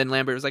playing with. And then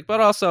Lambert was like,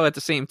 but also at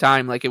the same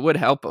time, like, it would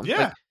help him. Yeah.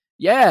 Like,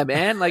 yeah,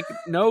 man. Like,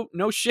 no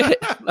shit.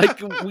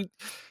 Like,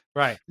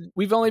 right.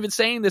 We've only been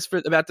saying this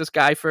about this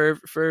guy for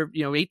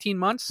 18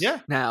 months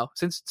now,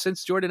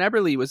 since Jordan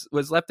Eberle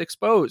was left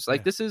exposed.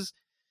 Like, this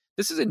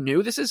isn't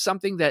new. This is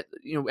something that,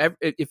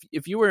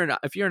 if you're an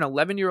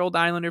 11-year-old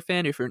Islander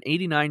fan, if you're an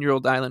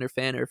 89-year-old Islander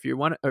fan, or if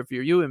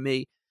you're you and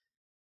me,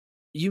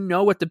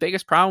 what the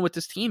biggest problem with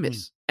this team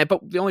is.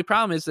 But the only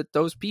problem is that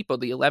those people,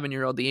 the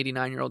 11-year-old, the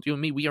 89-year-old, you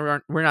and me,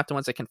 we're not the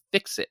ones that can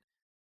fix it.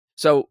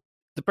 So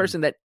the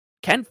person that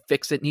can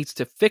fix it needs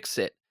to fix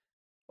it,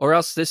 or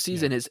else this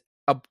season is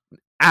an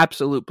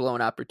absolute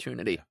blown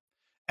opportunity.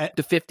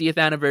 The 50th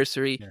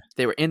anniversary,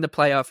 they were in the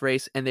playoff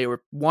race, and they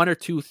were 1 or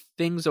 2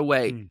 things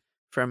away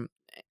from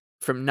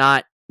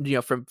not,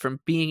 from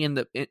being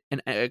in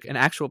an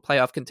actual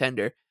playoff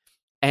contender,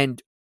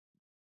 and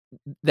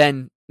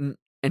then.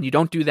 And you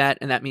don't do that,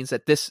 and that means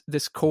that this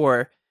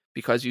core,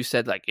 because you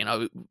said, like,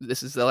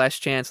 this is the last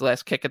chance, the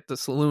last kick at the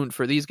saloon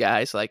for these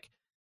guys. Like,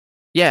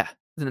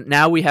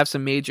 now we have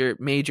some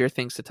major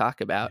things to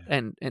talk about,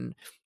 and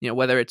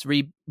whether it's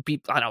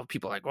I know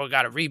people are like, well, we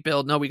got to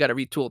rebuild. No, we got to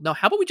retool. No,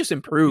 how about we just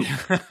improve?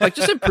 Like,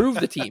 just improve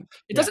the team.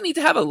 It doesn't need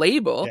to have a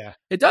label. Yeah.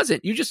 It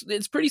doesn't.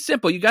 It's pretty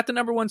simple. You got the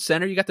number 1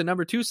 center. You got the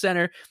number 2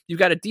 center. You've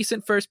got a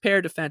decent first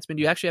pair defenseman.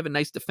 You actually have a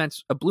nice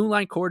defense, a blue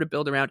line core to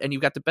build around, and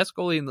you've got the best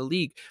goalie in the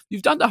league.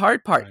 You've done the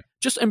hard part. Right.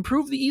 Just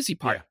improve the easy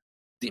part.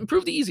 Yeah.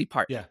 Improve the easy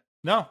part. Yeah.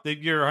 No,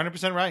 you're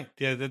 100% right.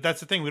 Yeah, that's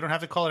the thing. We don't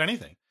have to call it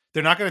anything.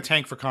 They're not going to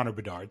tank for Connor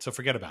Bedard, so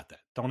forget about that.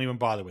 Don't even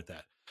bother with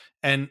that.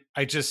 And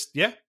I just,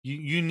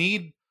 you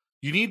need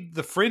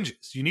the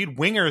fringes. You need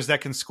wingers that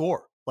can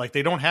score. Like,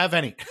 they don't have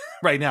any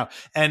right now.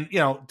 And,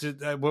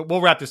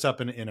 we'll wrap this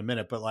up in a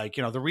minute, but like,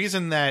 the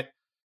reason that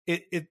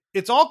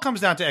it all comes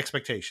down to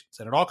expectations,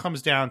 and it all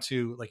comes down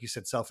to, like you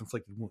said,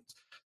 self-inflicted wounds.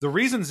 The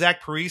reason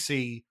Zach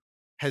Parise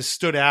has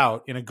stood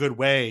out in a good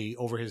way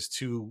over his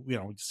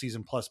 2,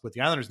 season plus with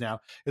the Islanders now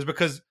is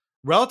because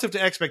relative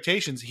to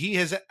expectations, he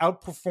has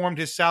outperformed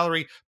his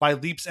salary by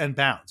leaps and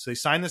bounds. So they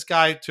signed this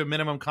guy to a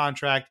minimum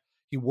contract.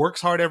 He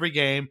works hard every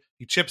game.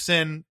 He chips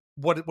in.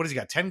 What has he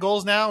got? 10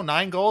 goals now?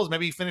 9 goals?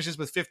 Maybe he finishes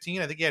with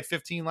 15. I think he had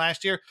 15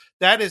 last year.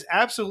 That is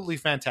absolutely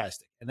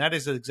fantastic. And that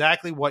is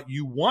exactly what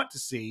you want to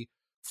see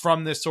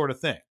from this sort of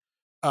thing,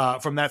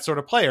 from that sort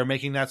of player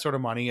making that sort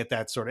of money at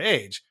that sort of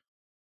age.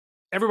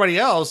 Everybody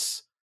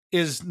else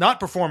is not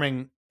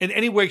performing in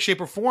any way,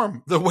 shape, or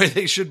form the way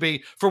they should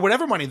be for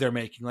whatever money they're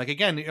making. Like,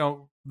 again,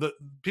 the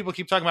people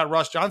keep talking about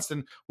Ross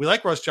Johnston. We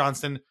like Ross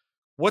Johnston.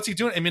 What's he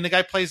doing? I mean, the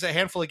guy plays a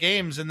handful of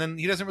games and then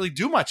he doesn't really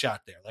do much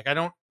out there. Like,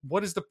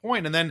 what is the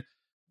point? And then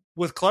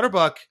with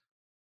Clutterbuck,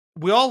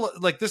 we all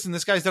like this, and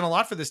this guy's done a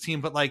lot for this team,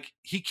 but like,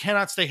 he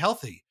cannot stay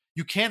healthy.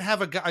 You can't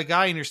have a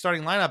guy in your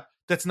starting lineup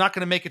that's not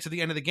going to make it to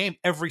the end of the game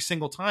every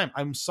single time.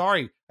 I'm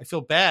sorry. I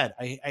feel bad.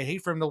 I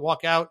hate for him to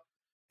walk out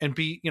and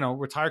be,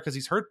 retired because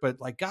he's hurt. But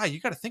like, guy,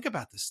 you got to think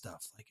about this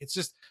stuff. Like, it's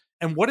just,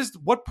 and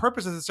what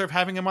purpose does it serve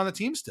having him on the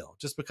team still?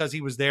 Just because he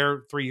was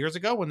there 3 years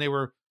ago when they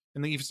were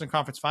in the Eastern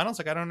Conference Finals?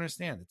 Like, I don't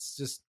understand. It's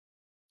just,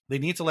 they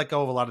need to let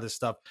go of a lot of this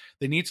stuff.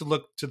 They need to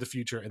look to the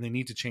future and they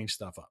need to change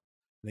stuff up.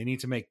 They need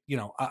to make,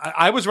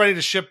 I was ready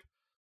to ship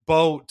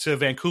Bo to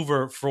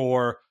Vancouver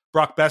for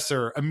Brock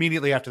Besser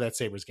immediately after that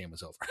Sabres game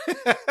was over.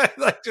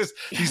 Like, just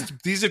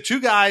these are two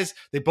guys.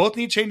 They both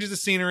need changes of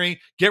scenery.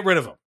 Get rid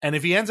of them. And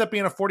if he ends up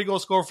being a 40-goal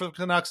scorer for the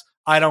Canucks,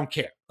 I don't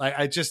care. Like,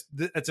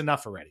 it's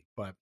enough already.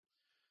 But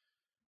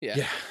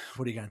yeah,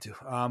 what are you going to do?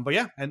 But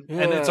yeah, and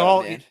it's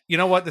all, man. You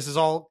know what? This is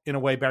all in a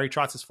way Barry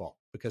Trotz's fault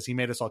because he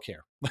made us all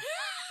care.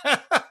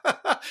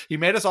 He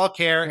made us all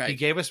care. Right. He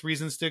gave us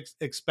reasons to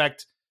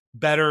expect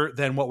better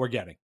than what we're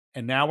getting.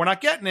 And now we're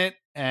not getting it,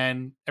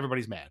 and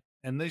everybody's mad.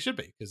 And they should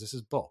be, because this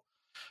is bull.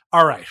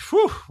 All right.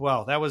 Whew.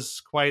 Well, that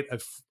was quite a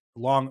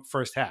long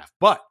first half.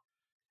 But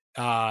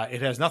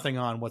it has nothing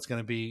on what's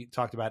going to be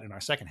talked about in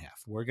our second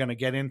half. We're going to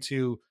get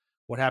into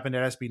what happened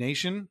at SB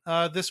Nation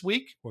this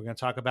week. We're going to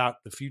talk about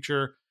the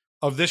future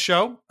of this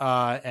show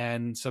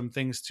and some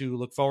things to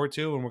look forward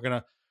to. And we're going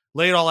to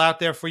lay it all out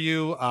there for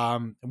you.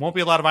 It won't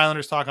be a lot of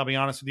Islanders talk, I'll be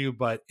honest with you,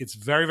 but it's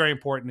very, very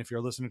important if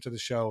you're listening to the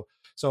show.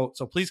 So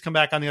please come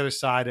back on the other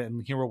side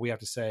and hear what we have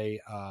to say,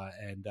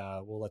 and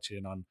we'll let you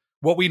in on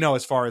what we know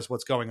as far as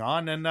what's going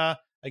on, and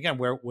again,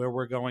 where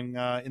we're going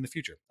in the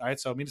future. All right,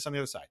 so meet us on the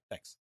other side.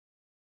 Thanks.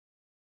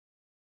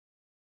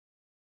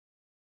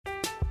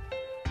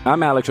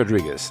 I'm Alex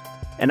Rodriguez.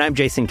 And I'm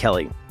Jason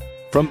Kelly.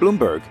 From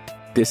Bloomberg,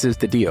 this is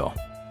The Deal.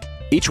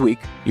 Each week,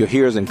 you'll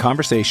hear us in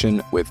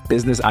conversation with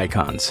business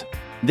icons.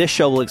 This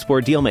show will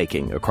explore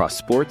deal-making across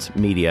sports,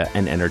 media,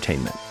 and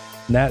entertainment.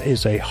 That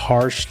is a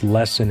harsh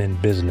lesson in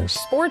business.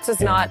 Sports is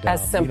not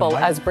as simple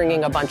as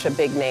bringing a bunch of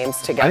big names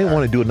together. I didn't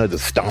want to do another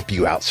stomp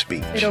you out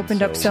speech. It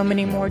opened up so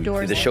many more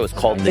doors. The show is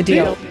called The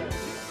Deal.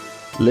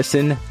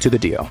 Listen to The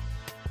Deal.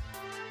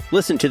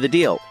 Listen to The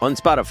Deal on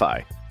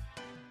Spotify.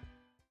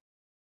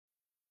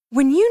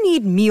 When you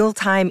need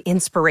mealtime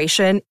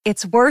inspiration,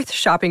 it's worth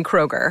shopping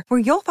Kroger, where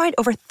you'll find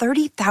over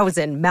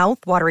 30,000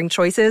 mouth-watering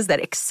choices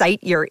that excite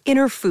your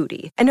inner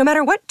foodie. And no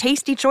matter what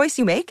tasty choice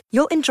you make,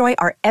 you'll enjoy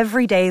our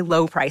everyday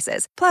low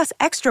prices, plus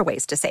extra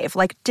ways to save,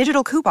 like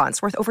digital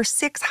coupons worth over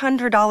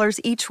 $600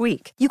 each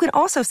week. You can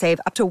also save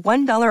up to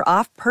 $1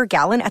 off per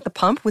gallon at the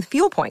pump with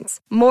fuel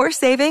points. More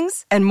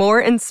savings and more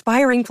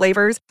inspiring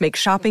flavors make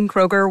shopping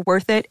Kroger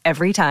worth it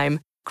every time.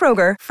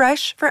 Kroger,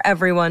 fresh for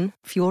everyone.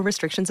 Fuel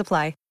restrictions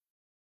apply.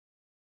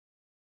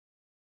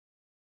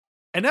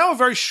 And now a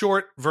very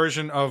short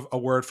version of a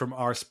word from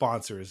our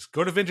sponsors.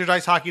 Go to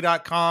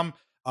VintageIceHockey.com.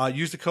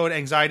 Use the code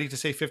anxiety to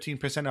save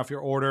 15% off your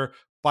order.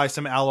 Buy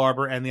some Al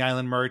Arbor and the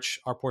Island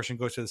merch. Our portion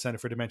goes to the Center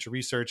for Dementia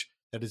Research.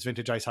 That is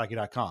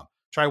VintageIceHockey.com.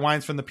 Try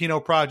wines from the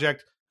Pinot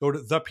Project. Go to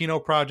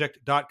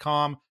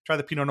thepinotproject.com. Try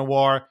the Pinot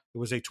Noir. It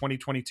was a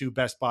 2022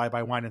 Best Buy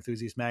by Wine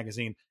Enthusiast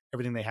magazine.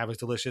 Everything they have is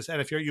delicious.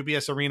 And if you're at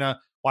UBS Arena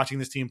watching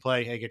this team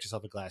play, hey, get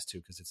yourself a glass too,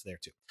 because it's there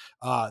too.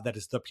 That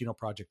is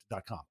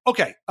thepinotproject.com.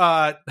 Okay.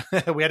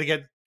 We had to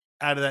get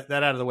that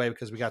out of the way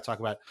because we got to talk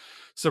about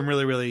some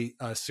really, really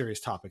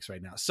serious topics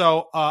right now.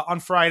 So on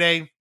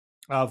Friday,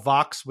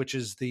 Vox, which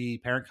is the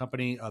parent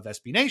company of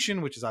SB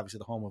Nation, which is obviously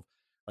the home of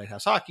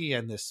Lighthouse Hockey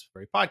and this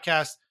very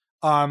podcast,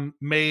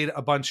 made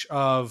a bunch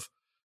of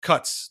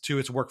cuts to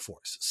its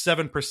workforce,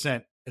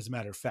 7%, as a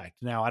matter of fact.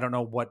 Now, I don't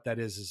know what that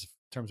is in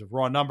terms of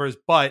raw numbers,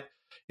 but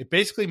it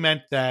basically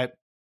meant that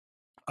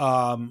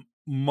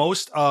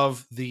most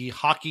of the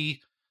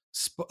hockey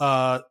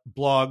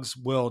blogs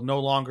will no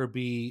longer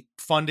be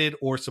funded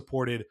or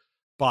supported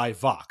by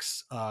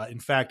Vox. In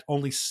fact,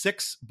 only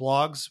 6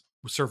 blogs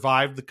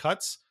survived the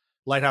cuts.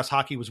 Lighthouse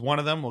Hockey was one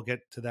of them. We'll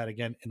get to that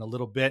again in a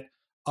little bit.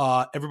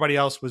 Everybody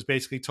else was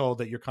basically told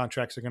that your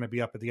contracts are going to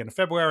be up at the end of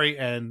February,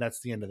 and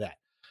that's the end of that.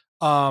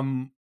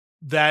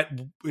 That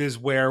is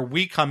where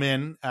we come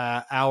in.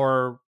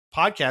 Our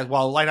podcast,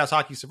 while Lighthouse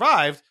Hockey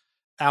survived,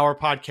 our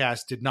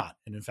podcast did not,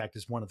 and in fact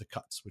is one of the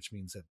cuts, which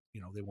means that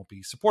they won't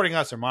be supporting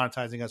us or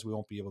monetizing us. We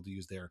won't be able to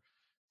use their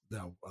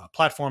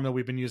platform that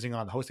we've been using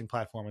on the hosting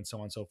platform, and so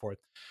on and so forth.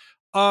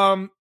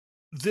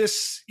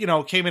 This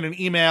came in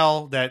an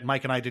email that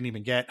Mike and I didn't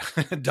even get.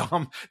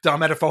 Dom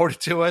had it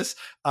forwarded to us,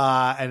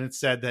 and it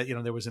said that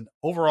there was an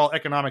overall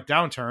economic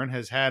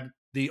downturn.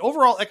 The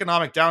overall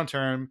economic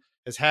downturn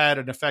has had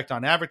an effect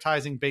on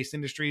advertising-based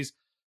industries.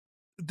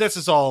 This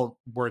is all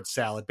word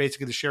salad.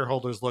 Basically, the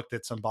shareholders looked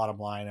at some bottom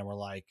line and were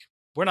like,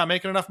 we're not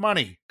making enough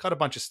money. Cut a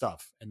bunch of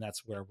stuff. And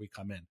that's where we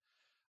come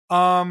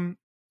in.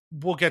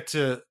 We'll get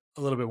to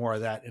a little bit more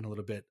of that in a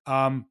little bit.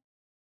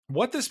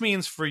 What this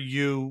means for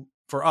you,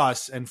 for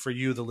us, and for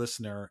you, the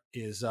listener,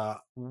 is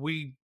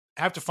we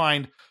have to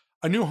find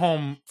a new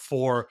home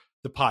for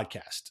the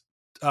podcast.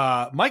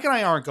 Mike and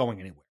I aren't going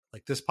anywhere.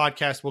 Like, this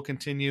podcast will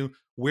continue.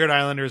 Weird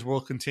Islanders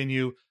will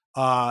continue.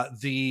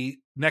 The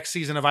next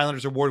season of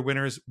Islanders Award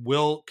Winners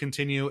will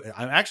continue.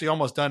 I'm actually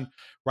almost done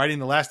writing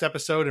the last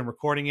episode and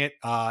recording it.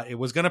 It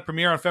was going to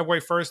premiere on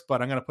February 1st,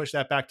 but I'm going to push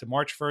that back to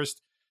March 1st.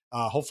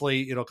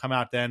 Hopefully it'll come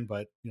out then,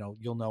 but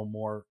you'll know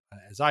more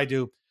as I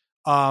do.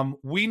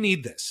 We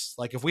need this.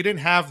 Like, if we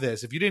didn't have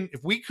this,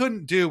 if we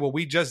couldn't do what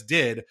we just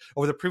did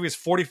over the previous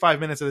 45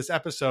 minutes of this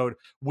episode,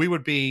 we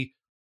would be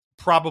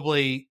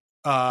probably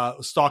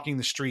stalking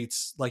the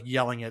streets, like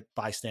yelling at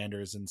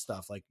bystanders and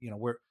stuff. Like,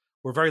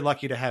 we're very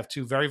lucky to have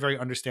two very, very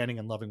understanding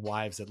and loving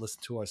wives that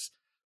listen to us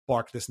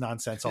bark this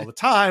nonsense all the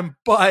time.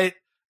 But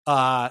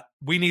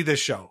we need this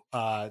show,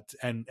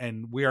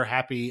 and we are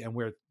happy, and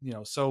we're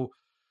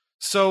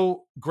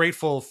so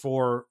grateful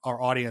for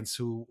our audience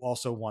who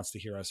also wants to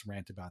hear us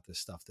rant about this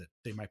stuff that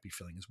they might be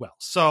feeling as well.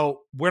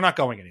 So we're not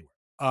going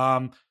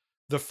anywhere.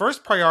 The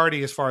first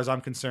priority, as far as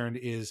I'm concerned,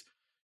 is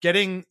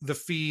getting the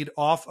feed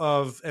off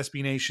of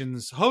SB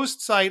Nation's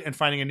host site and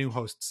finding a new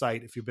host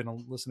site. If you've been a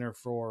listener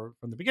from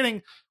the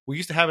beginning, we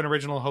used to have an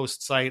original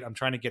host site. I'm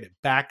trying to get it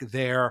back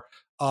there,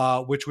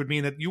 which would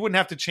mean that you wouldn't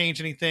have to change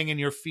anything in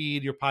your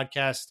feed, your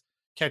podcast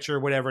catcher,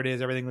 whatever it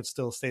is. Everything would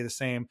still stay the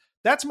same.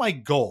 That's my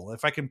goal.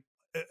 If I can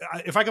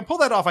pull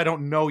that off, I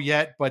don't know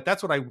yet, but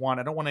that's what I want.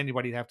 I don't want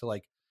anybody to have to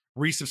like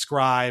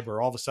resubscribe,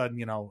 or all of a sudden,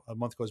 a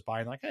month goes by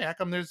and like, hey, how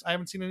come I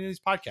haven't seen any of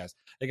these podcasts?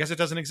 I guess it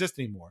doesn't exist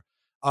anymore.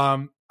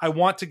 I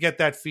want to get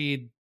that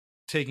feed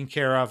taken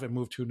care of and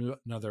move to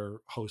another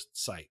host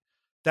site.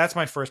 That's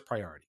my first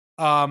priority.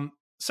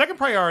 Second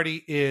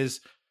priority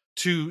is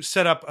to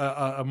set up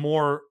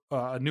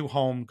a new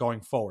home going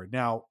forward.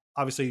 Now,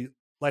 obviously,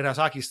 Lighthouse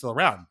Hockey is still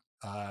around,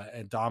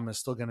 and Dom is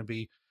still going to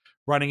be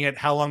running it.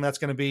 How long that's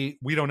going to be,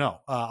 we don't know.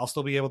 I'll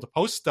still be able to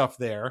post stuff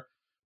there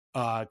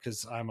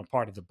because I'm a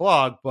part of the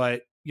blog,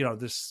 but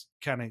this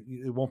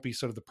it won't be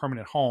sort of the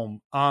permanent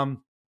home.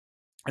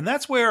 And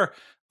that's where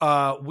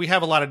we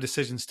have a lot of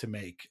decisions to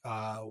make.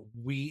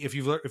 If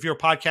you're a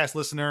podcast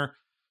listener,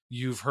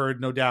 you've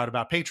heard no doubt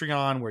about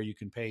Patreon, where you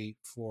can pay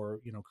for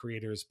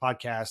creators'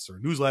 podcasts or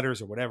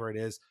newsletters or whatever it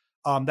is.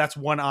 That's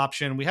one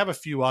option. We have a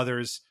few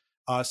others.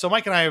 So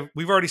Mike and I,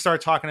 we've already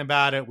started talking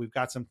about it. We've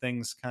got some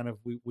things kind of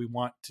we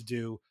want to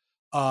do.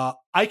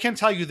 I can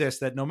tell you this,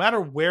 that no matter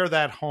where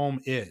that home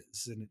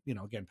is, and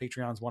again,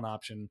 Patreon's one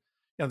option.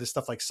 There's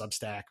stuff like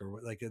Substack or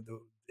like the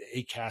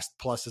Acast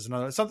Plus is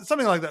another,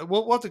 something like that.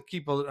 We'll have to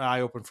keep an eye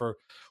open for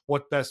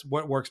what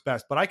works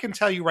best. But I can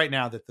tell you right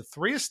now that the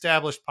three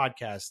established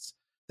podcasts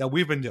that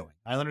we've been doing,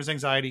 Islanders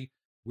Anxiety,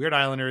 Weird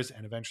Islanders,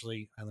 and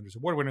eventually Islanders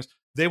Award Winners,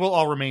 they will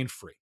all remain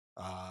free.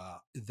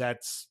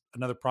 That's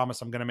another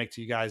promise I'm going to make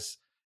to you guys.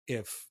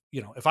 If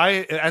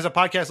I, as a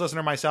podcast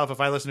listener myself,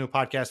 if I listened to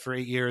a podcast for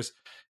 8 years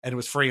and it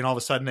was free and all of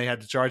a sudden they had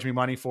to charge me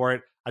money for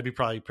it, I'd be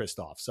probably pissed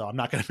off. So I'm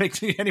not going to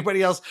make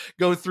anybody else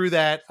go through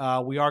that.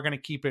 We are going to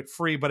keep it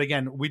free, but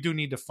again, we do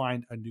need to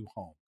find a new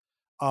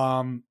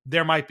home.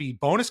 There might be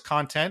bonus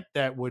content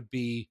that would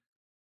be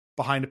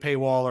behind a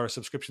paywall or a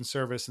subscription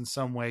service in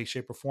some way,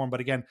 shape, or form.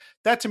 But again,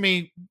 that to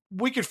me,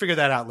 we could figure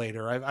that out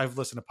later. I've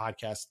listened to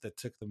podcasts that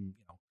took them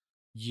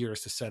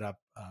years to set up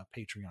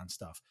Patreon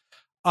stuff.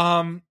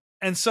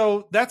 And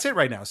so that's it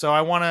right now. So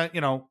I want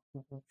to,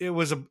 it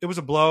was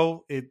a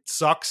blow. It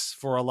sucks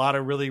for a lot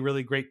of really,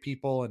 really great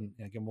people. And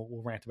again,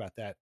 we'll rant about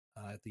that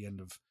at the end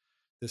of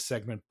this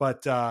segment.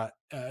 But,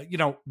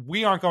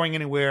 we aren't going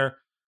anywhere.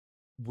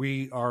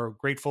 We are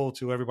grateful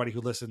to everybody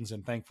who listens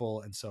and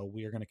thankful. And so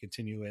we are going to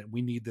continue it.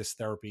 We need this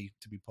therapy,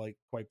 to be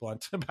quite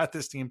blunt about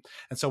this team.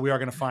 And so we are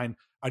going to find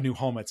a new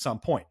home at some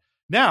point.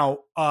 Now,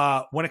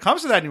 when it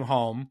comes to that new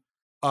home,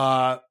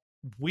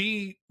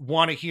 we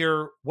want to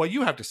hear what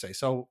you have to say.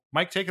 So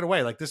Mike, take it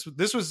away. Like this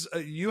was,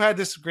 you had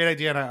this great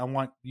idea, and I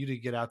want you to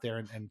get out there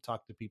and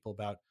talk to people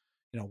about,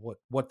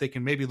 what they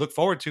can maybe look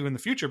forward to in the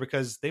future,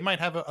 because they might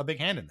have a big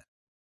hand in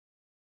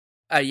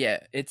that. Yeah,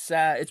 it's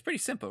pretty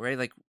simple, right?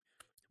 Like,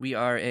 we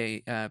are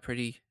a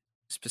pretty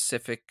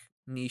specific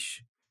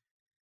niche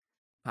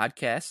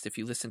podcast. If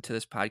you listen to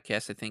this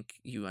podcast, I think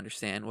you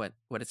understand what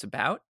it's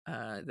about.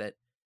 That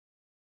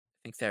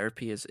I think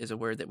therapy is a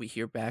word that we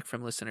hear back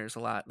from listeners a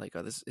lot. Like,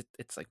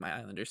 it's like my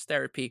Islanders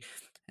therapy.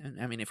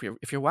 And I mean, if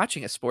you're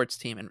watching a sports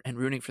team and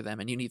rooting for them,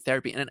 and you need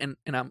therapy, and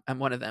I'm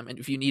one of them, and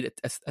if you need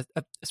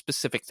a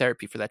specific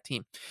therapy for that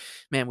team,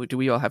 man, do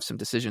we all have some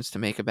decisions to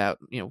make about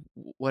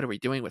what are we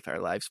doing with our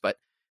lives? But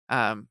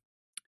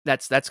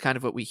that's kind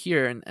of what we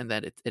hear, and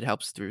that it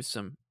helps through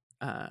some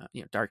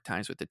dark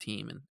times with the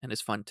team, and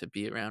it's fun to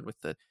be around with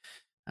the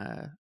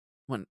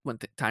when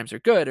times are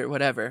good or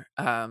whatever.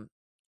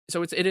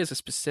 So it is a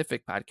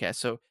specific podcast.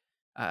 So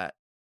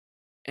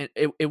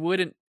it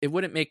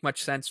wouldn't make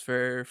much sense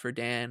for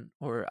Dan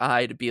or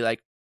I to be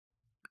like,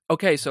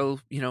 okay, so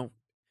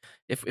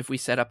if we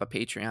set up a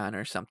Patreon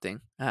or something,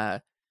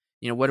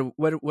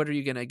 what are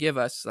you gonna give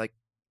us? Like,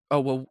 oh,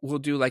 well, we'll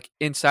do like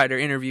insider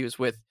interviews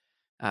with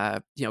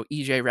EJ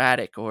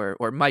Radick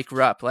or Mike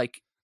Rupp.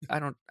 Like, I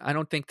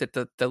don't think that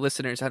the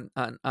listeners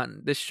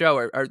on this show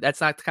are that's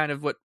not kind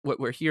of what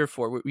we're here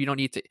for. You don't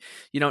need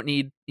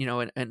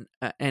an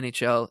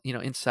NHL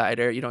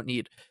insider. You don't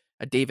need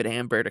a David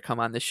Amber to come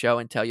on the show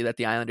and tell you that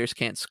the Islanders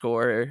can't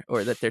score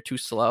or that they're too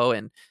slow.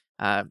 And,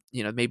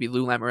 maybe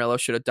Lou Lamoriello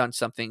should have done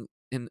something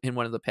in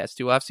one of the past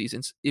 2 off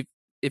seasons.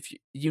 If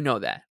you know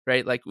that,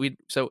 right? Like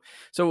so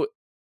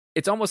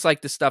it's almost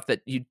like the stuff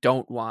that you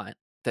don't want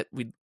that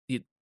we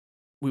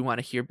want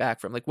to hear back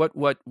from. Like what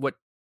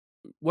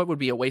would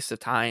be a waste of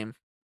time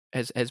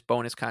as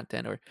bonus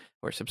content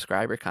or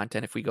subscriber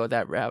content if we go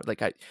that route.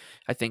 Like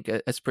I think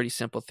a pretty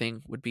simple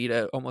thing would be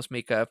to almost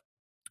make a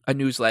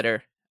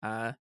newsletter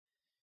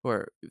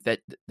or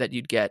that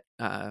you'd get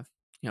a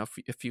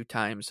few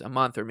times a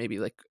month, or maybe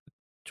like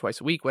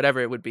twice a week,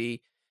 whatever it would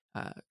be,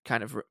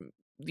 kind of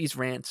these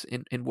rants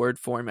in word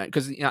format,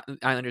 because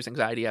Islanders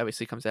Anxiety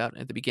obviously comes out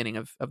at the beginning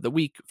of the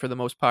week for the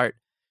most part,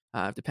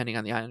 depending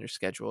on the Islanders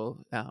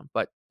schedule,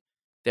 but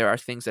there are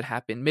things that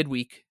happen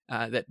midweek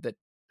that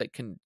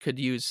could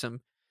use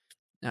some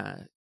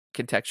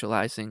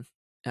contextualizing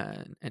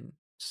and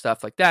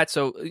stuff like that.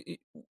 So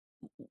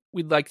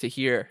we'd like to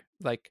hear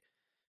like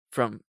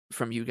from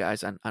you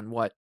guys on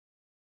what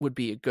would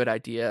be a good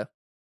idea.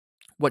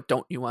 What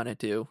don't you want to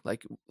do?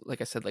 Like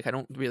I said, like I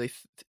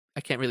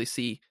can't really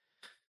see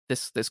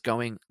this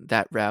going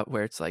that route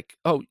where it's like,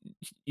 oh,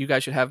 you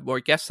guys should have more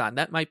guests on.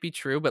 That might be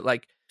true, but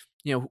like,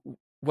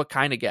 what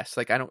kind of guests?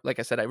 Like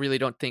I said, I really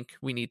don't think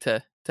we need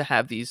to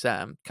have these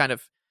kind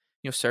of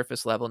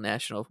surface level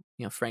national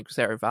Frank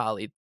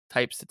Saravalli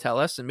types to tell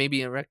us, and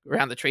maybe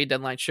around the trade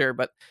deadline, sure,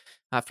 but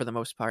for the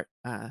most part,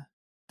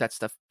 that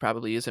stuff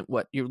probably isn't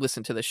what you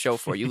listen to the show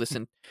for. You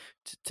listen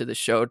to the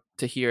show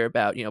to hear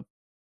about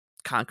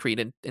concrete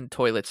and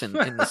toilets in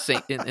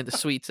the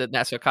suites at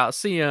Nassau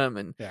Coliseum,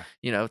 and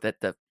that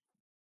the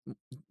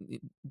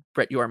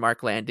Brett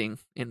Yormark landing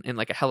in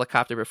like a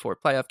helicopter before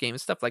a playoff game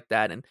and stuff like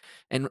that,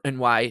 and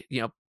why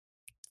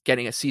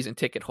getting a season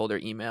ticket holder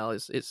email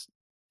is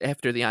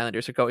after the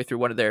Islanders are going through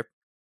one of their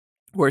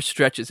worst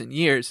stretches in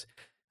years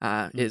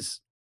is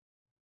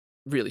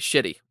really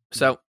shitty.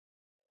 So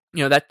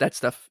that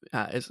stuff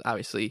is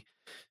obviously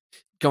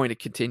going to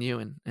continue,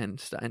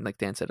 and like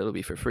Dan said, it'll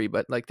be for free,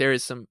 but like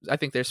I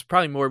think there's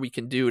probably more we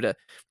can do to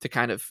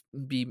kind of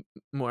be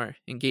more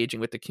engaging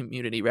with the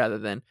community, rather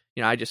than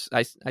I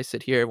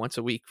sit here once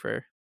a week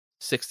for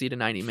 60 to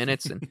 90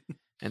 minutes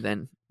and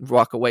then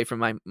walk away from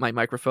my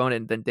microphone,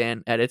 and then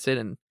Dan edits it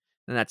and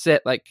that's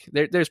it. Like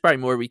there's probably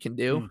more we can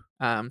do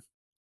to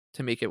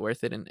make it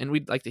worth it, and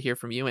we'd like to hear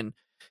from you. And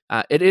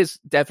it is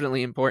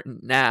definitely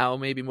important now,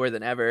 maybe more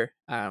than ever,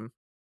 to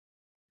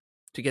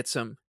get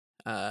some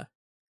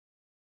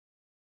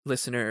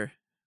listener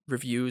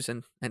reviews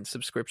and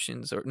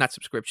subscriptions, or not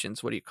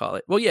subscriptions, what do you call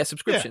it? Well, yeah,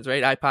 subscriptions,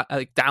 right? I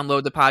like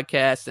download the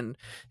podcast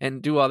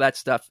and do all that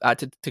stuff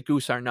to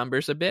goose our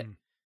numbers a bit,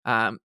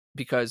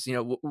 because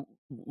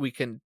we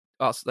can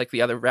also, like,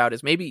 the other route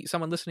is maybe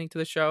someone listening to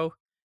the show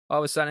all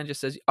of a sudden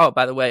just says, oh,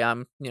 by the way,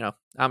 I'm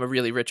a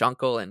really rich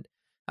uncle, and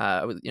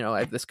I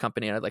have this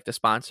company and I'd like to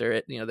sponsor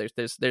it.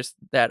 There's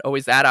that,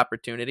 always that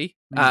opportunity.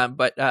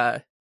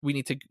 But we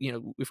need to,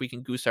 if we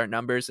can goose our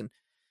numbers and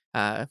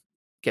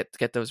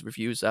get those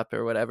reviews up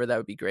or whatever, that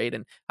would be great.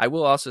 And I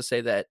will also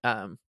say that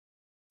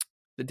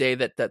the day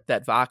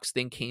that Vox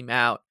thing came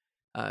out,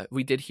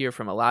 we did hear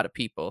from a lot of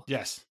people.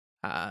 Yes.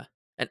 And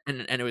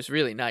it was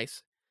really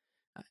nice.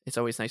 It's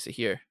always nice to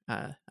hear.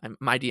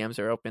 My DMs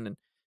are open,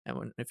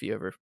 and if you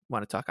ever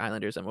want to talk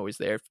Islanders, I'm always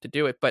there to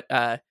do it. But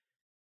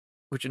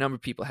which a number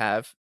of people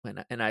have,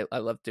 and I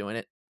love doing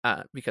it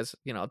because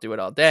I'll do it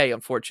all day,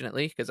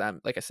 unfortunately, because I'm,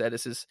 like I said,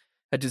 this is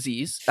a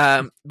disease.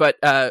 But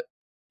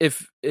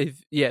if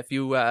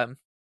you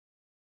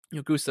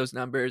goose those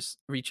numbers,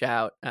 reach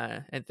out,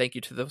 and thank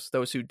you to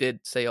those who did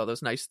say all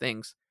those nice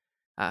things,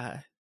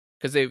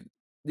 because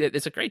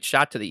it's a great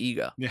shot to the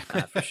ego,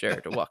 for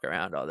sure, to walk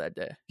around all that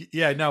day.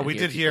 Yeah, no, we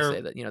did hear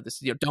say that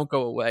this, don't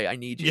go away, I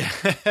need you.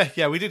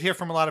 Yeah, we did hear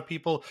from a lot of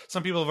people.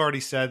 Some people have already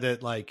said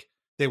that like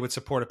they would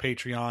support a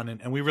Patreon,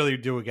 and we really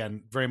do,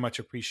 again, very much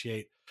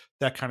appreciate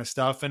that kind of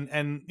stuff.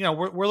 And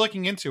we're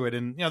looking into it,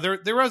 and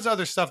there is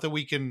other stuff that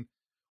we can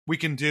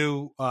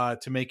do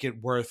to make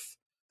it worth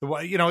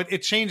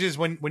it changes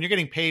when you're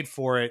getting paid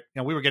for it.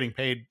 We were getting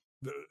paid,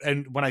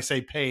 and when I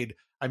say paid,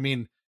 I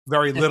mean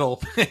very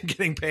little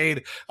getting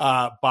paid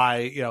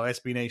by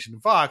SB Nation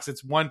and Fox.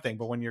 It's one thing,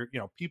 but when you're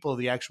people,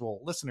 the actual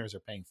listeners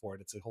are paying for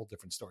it, it's a whole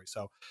different story.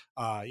 So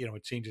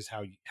it changes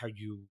how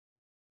you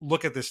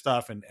look at this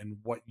stuff and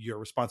what your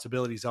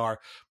responsibilities are.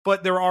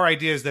 But there are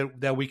ideas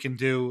that we can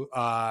do,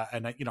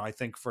 and I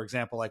think, for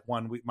example, like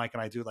Mike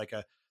and I do like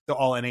the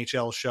all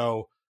NHL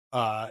show.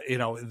 In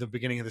the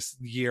beginning of this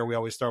year, we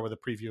always start with a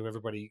preview of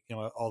everybody,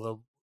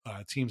 all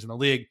the teams in the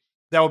league.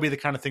 That would be the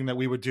kind of thing that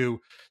we would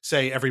do,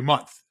 say, every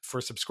month for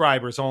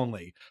subscribers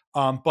only.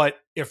 But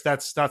if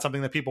that's not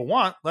something that people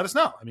want, let us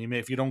know. I mean,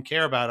 if you don't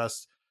care about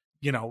us,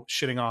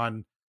 shitting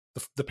on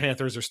the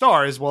Panthers or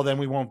Stars, well, then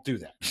we won't do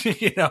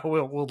that.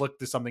 We'll look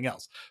to something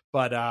else.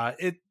 But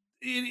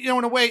in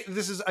a way,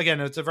 this is, again,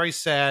 it's a very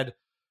sad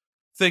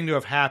thing to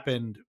have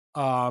happened.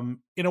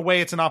 In a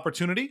way, it's an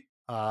opportunity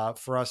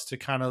for us to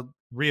kind of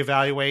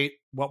reevaluate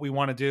what we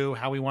want to do,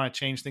 how we want to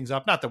change things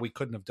up. Not that we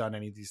couldn't have done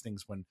any of these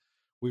things when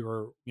we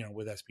were,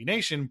 with SB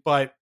Nation.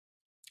 But,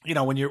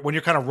 when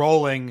you're kind of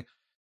rolling,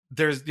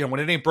 there's, when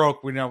it ain't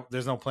broke, we know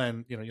there's no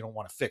plan, you don't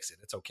want to fix it.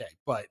 It's okay.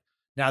 But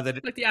now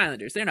that like the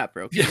Islanders, they're not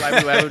broken.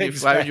 Why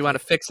would you want to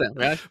fix them,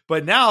 right?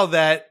 But now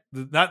that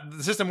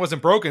the system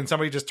wasn't broken,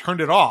 somebody just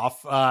turned it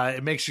off.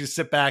 It makes you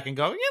sit back and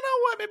go, you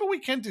know what? Maybe we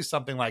can do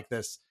something like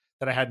this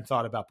that I hadn't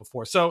thought about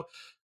before. So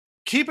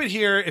keep it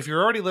here. If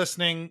you're already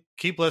listening,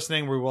 keep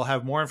listening. We will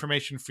have more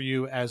information for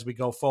you as we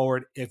go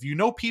forward. If you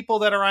know people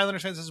that are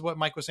Islanders fans, this is what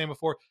Mike was saying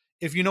before.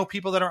 If you know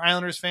people that are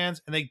Islanders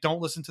fans and they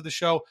don't listen to the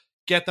show,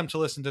 get them to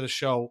listen to the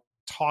show.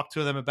 Talk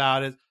to them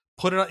about it.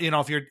 Put it,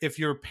 if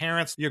your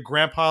parents, your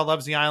grandpa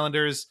loves the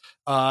Islanders,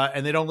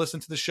 and they don't listen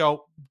to the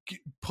show,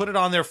 put it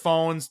on their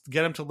phones,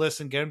 get them to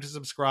listen, get them to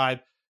subscribe,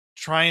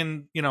 try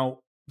and,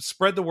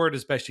 spread the word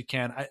as best you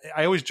can.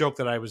 I always joke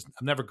that I'm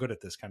never good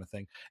at this kind of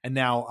thing. And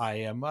now I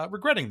am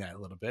regretting that a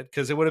little bit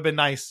because it would have been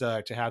nice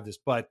to have this,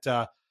 but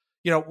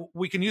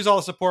we can use all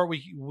the support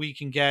we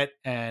can get.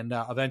 And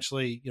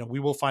eventually, we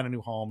will find a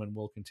new home and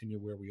we'll continue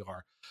where we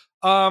are.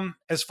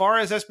 As far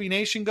as SB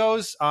Nation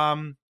goes,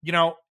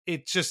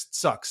 it just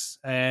sucks.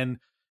 And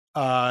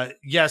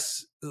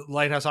yes,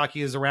 Lighthouse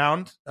Hockey is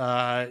around.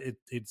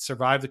 It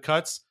survived the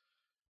cuts,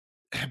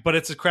 but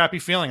it's a crappy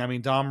feeling. I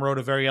mean, Dom wrote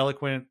a very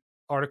eloquent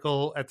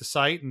article at the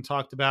site and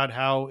talked about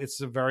how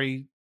it's a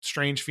very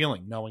strange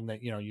feeling knowing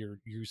that, you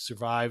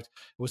survived.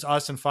 It was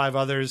us and 5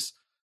 others.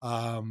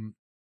 I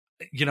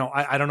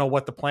don't know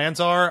what the plans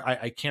are.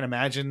 I can't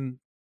imagine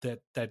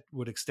that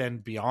would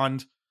extend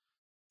beyond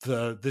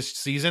this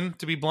season,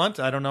 to be blunt.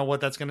 I don't know what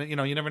that's going to,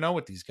 you never know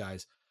with these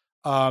guys.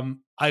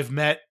 I've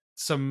met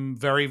some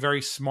very,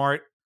 very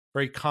smart,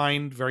 very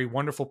kind, very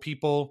wonderful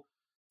people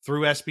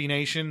through SB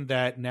Nation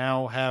that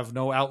now have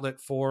no outlet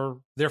for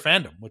their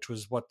fandom, which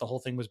was what the whole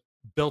thing was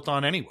built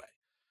on anyway.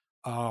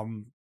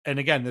 And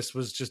again, this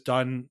was just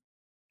done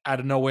out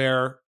of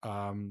nowhere.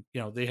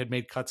 They had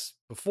made cuts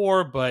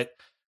before, but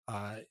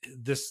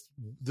this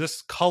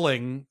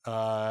culling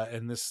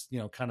and this,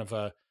 kind of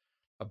a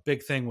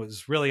big thing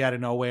was really out of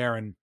nowhere.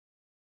 And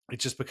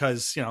it's just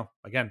because,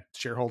 again,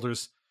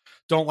 shareholders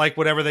don't like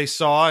whatever they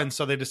saw. And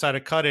so they decided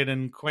to cut it.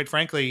 And quite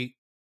frankly,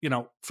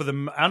 for the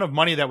amount of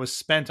money that was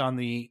spent on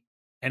the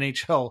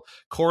NHL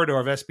corridor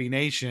of SB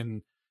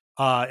Nation,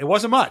 it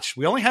wasn't much.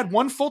 We only had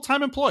one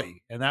full-time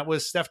employee, and that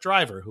was Steph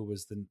Driver, who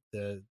was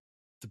the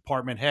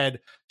department head.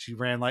 She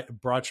ran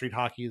Broad Street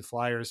Hockey, the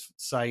Flyers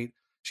site.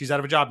 She's out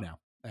of a job now.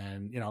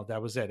 And,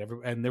 that was it.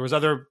 And there was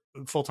other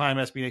full-time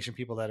SB Nation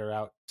people that are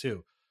out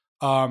too.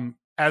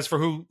 As for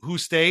who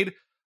stayed,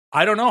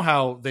 I don't know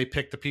how they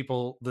picked the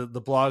people,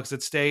 the blogs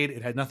that stayed.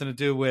 It had nothing to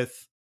do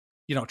with,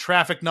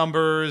 traffic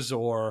numbers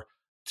or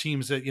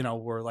teams that,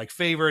 were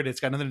favored. It's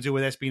got nothing to do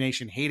with SB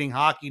Nation hating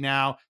hockey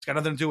now. It's got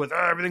nothing to do with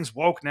everything's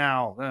woke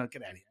now.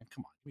 Get out of here.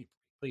 Come on.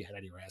 Put your head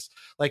out of your ass.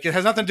 It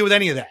has nothing to do with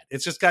any of that.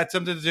 It's just got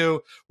something to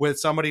do with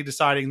somebody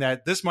deciding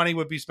that this money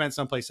would be spent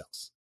someplace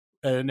else.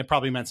 And it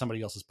probably meant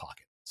somebody else's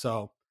pocket.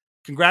 So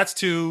congrats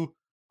to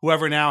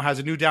whoever now has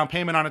a new down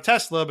payment on a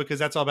Tesla, because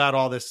that's all about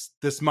all this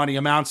money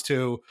amounts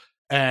to.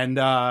 And,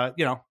 now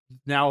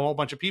a whole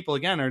bunch of people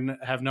again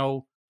have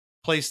no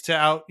place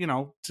to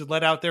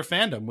let out their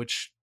fandom,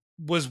 which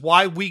was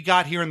why we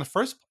got here in the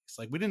first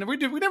place. We never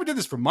did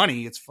this for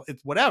money. It's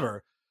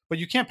whatever, but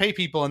you can't pay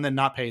people and then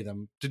not pay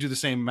them to do the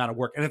same amount of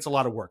work. And it's a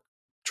lot of work.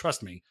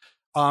 Trust me.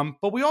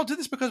 But we all did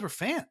this because we're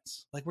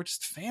fans. We're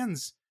just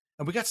fans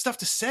and we got stuff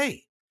to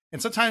say.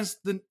 And sometimes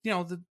the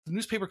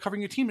newspaper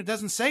covering your team, it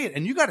doesn't say it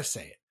and you got to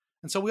say it.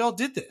 And so we all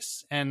did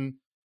this. And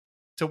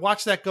to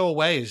watch that go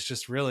away is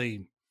just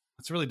really,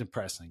 it's really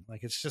depressing.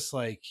 It's just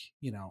I've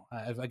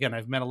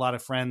met a lot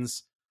of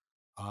friends.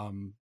 A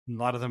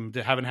lot of them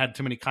haven't had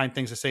too many kind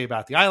things to say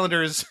about the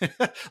Islanders.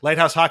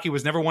 Lighthouse Hockey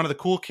was never one of the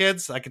cool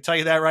kids. I can tell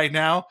you that right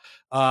now.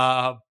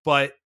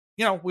 But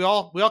we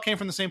all came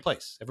from the same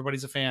place.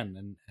 Everybody's a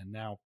fan. And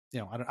now,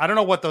 I don't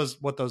know what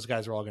those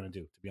guys are all going to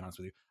do, to be honest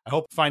with you. I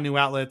hope to find new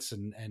outlets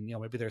and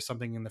maybe there's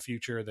something in the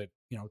future that,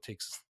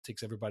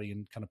 takes everybody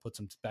and kind of puts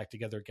them back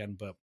together again.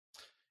 But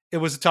it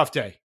was a tough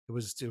day. It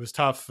was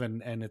tough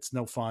and it's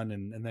no fun.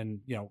 And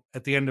then,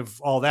 at the end of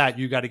all that,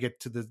 you got to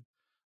get to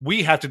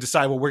we have to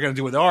decide what we're going to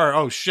do with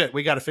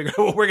we got to figure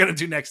out what we're going to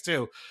do next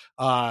too.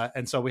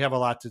 And so we have a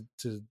lot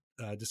to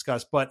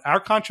discuss, but our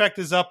contract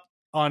is up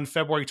on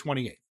February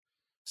 28th.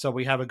 So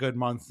we have a good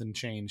month and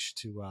change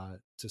to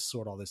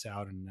sort all this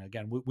out. And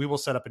again, we will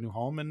set up a new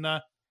home and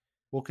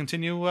we'll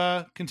continue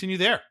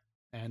there.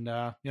 And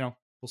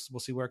we'll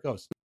see where it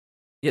goes.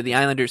 Yeah, the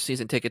Islanders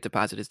season ticket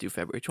deposit is due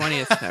February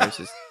 20th. Ours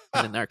is,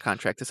 and then our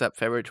contract is up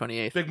February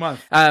 28th. Big month.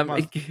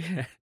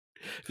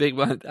 Big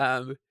month.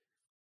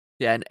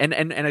 Yeah,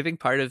 and I think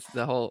part of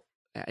the whole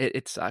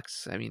it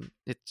sucks. I mean,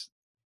 it's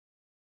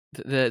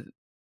the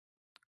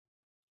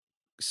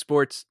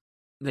sports,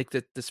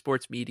 the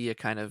sports media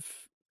kind of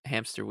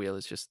hamster wheel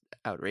is just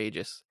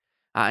outrageous.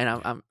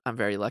 And I'm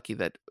very lucky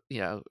that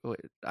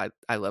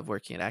I love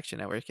working at Action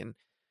Network and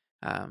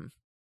kind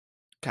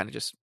of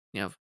just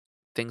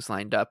things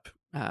lined up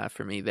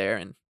for me there.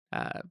 And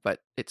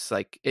but it's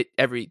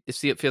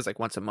it feels like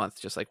once a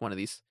month, just like one of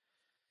these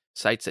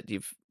sites that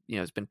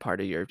has been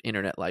part of your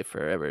internet life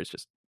forever is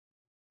just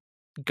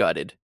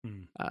gutted.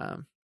 And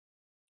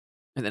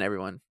then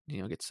everyone,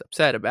 gets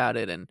upset about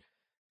it and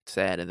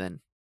sad, and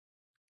then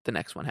the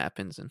next one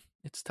happens and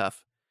it's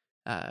tough.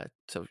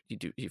 So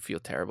you feel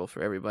terrible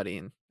for everybody,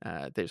 and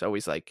there's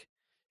always it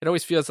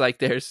always feels like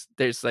there's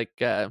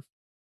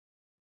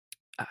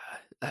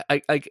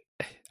I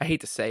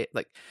hate to say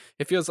it,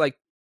 it feels like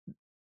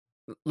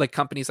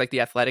companies like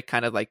The Athletic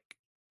kind of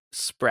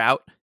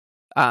sprout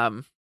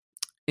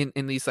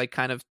in these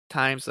kind of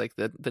times,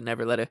 the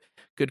never let a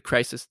good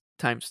crisis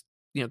times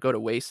go to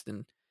waste,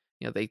 and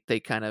they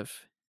kind of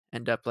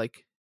end up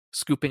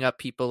scooping up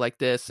people like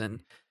this,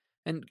 and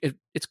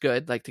it's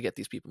good to get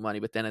these people money,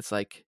 but then it's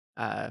in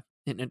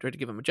order to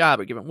give them a job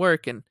or give them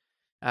work, and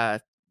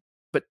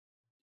but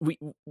we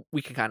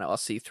can kind of all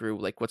see through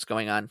what's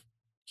going on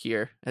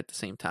here at the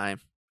same time,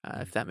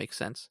 if that makes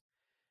sense.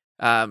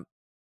 I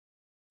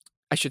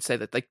should say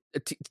that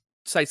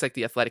sites like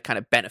The Athletic kind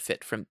of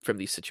benefit from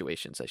these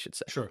situations, I should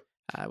say. Sure.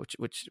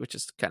 Which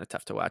is kind of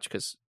tough to watch,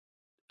 because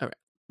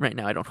right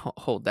now I don't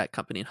hold that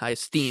company in high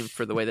esteem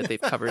for the way that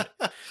they've covered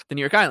the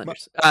New York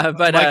Islanders. But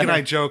Mike and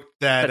I joked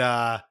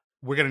that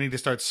we're going to need to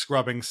start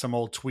scrubbing some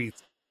old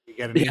tweets. We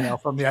get an email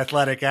from The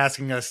Athletic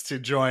asking us to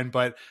join,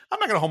 but I'm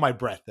not going to hold my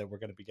breath that we're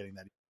going to be getting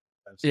that.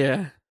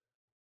 Yeah.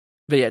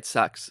 But yeah, it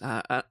sucks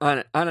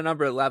on a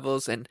number of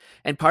levels, and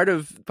part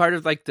of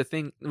the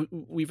thing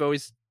we've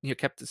always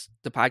kept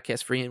the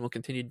podcast free, and we'll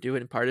continue to do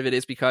it. And part of it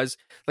is because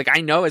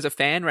I know as a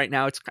fan right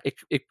now it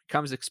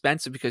becomes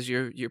expensive, because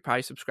you're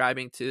probably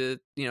subscribing to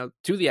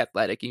The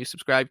Athletic, and you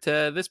subscribe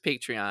to this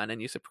Patreon,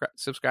 and you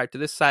subscribe to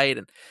this site,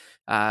 and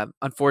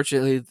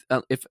unfortunately,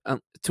 if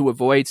to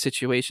avoid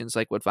situations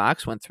like what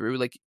Vox went through,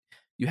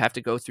 you have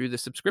to go through the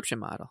subscription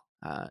model.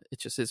 It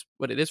just is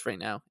what it is right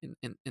now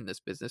in this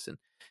business. And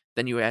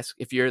then you ask,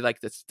 if you're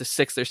the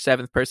sixth or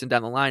seventh person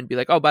down the line, be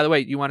like, oh, by the way,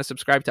 you want to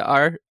subscribe to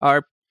our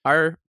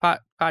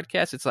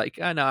podcast? It's oh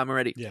no, I'm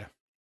already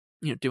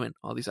doing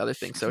all these other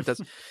things, so it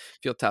does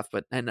feel tough.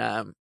 But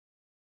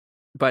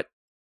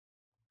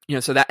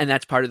so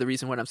that's part of the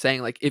reason what I'm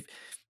saying, if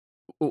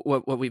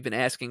what we've been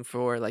asking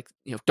for,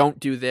 don't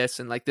do this,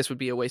 and this would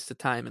be a waste of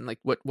time, and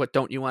what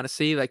don't you want to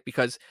see,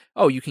 because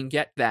you can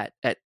get that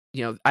at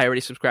I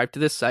already subscribe to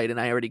this site,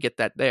 and I already get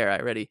that there. I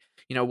already,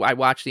 I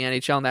watch the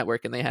NHL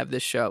Network, and they have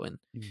this show. And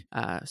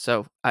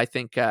so I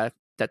think that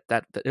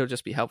it'll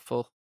just be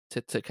helpful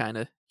to kind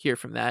of hear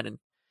from that, and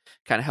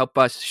kind of help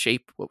us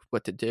shape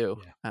what to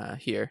do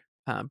here.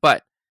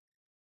 But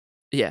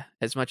yeah,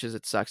 as much as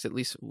it sucks, at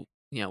least,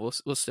 we'll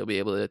still be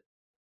able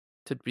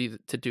to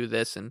do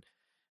this. And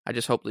I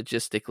just hope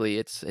logistically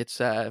it's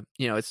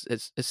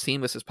as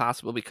seamless as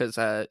possible, because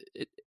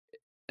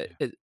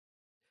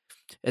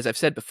as I've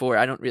said before,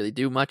 I don't really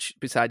do much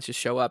besides just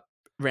show up,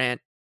 rant,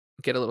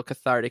 get a little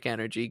cathartic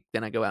energy,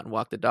 then I go out and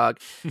walk the dog.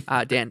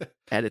 Dan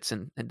edits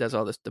and does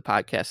all the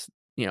podcast,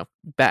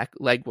 back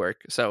legwork.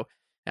 So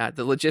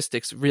the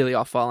logistics really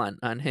all fall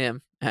on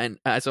him, and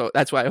so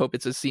that's why I hope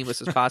it's as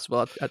seamless as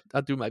possible.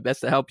 I'll do my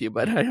best to help you,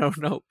 but I don't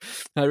know.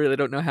 I really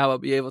don't know how I'll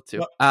be able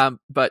to.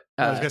 But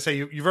I was gonna say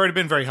you've already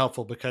been very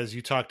helpful, because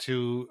you talked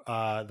to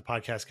the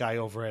podcast guy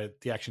over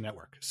at the Action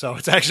Network, so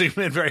it's actually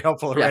been very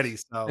helpful already.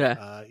 Yes.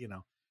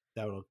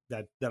 So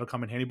that'll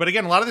come in handy. But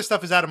again, a lot of this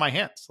stuff is out of my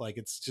hands.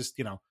 It's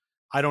just,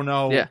 I don't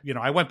know. Yeah.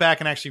 I went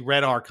back and actually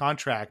read our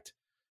contract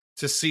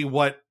to see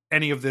what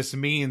any of this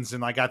means.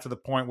 And I got to the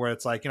point where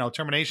it's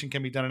termination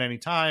can be done at any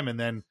time. And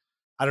then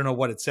I don't know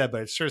what it said,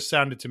 but it sure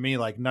sounded to me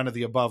like none of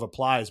the above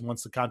applies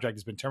once the contract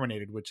has been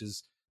terminated, which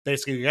is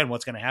basically, again,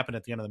 what's going to happen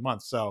at the end of the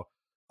month. So,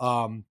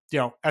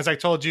 as I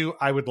told you,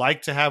 I would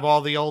like to have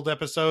all the old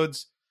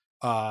episodes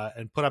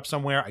and put up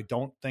somewhere. I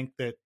don't think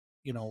that,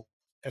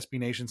 SB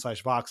Nation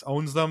 /Vox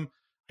owns them.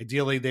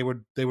 Ideally, they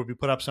would be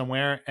put up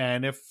somewhere.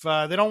 And if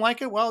they don't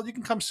like it, well, you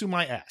can come sue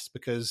my ass,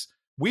 because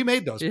we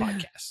made those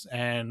podcasts,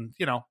 and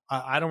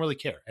I don't really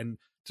care. And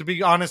to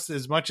be honest,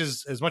 as much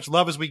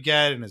love as we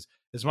get, and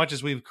as much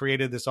as we've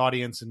created this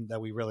audience and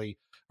that we really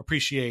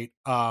appreciate,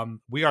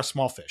 we are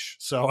small fish.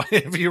 So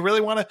if you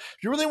really want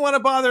to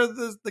bother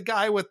the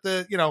guy with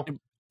the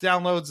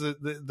downloads,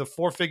 the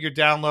 4-figure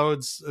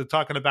downloads,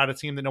 talking about a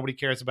team that nobody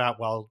cares about,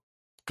 well,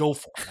 go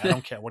for it. I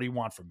don't care. What do you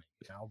want from me?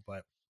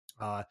 But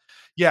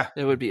yeah,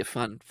 it would be a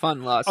fun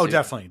lawsuit. Oh,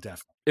 definitely.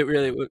 It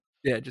really would.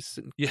 Yeah, just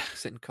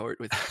sit in court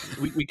with.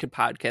 we could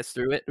podcast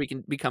through it. We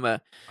can become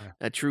a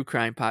true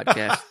crime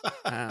podcast.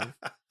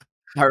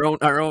 Our own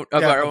crime.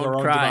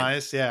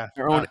 Demise,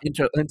 our own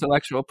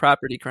intellectual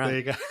property crime. There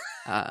you go.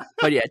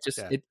 But yeah, it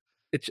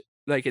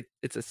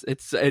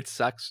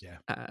sucks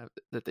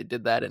that they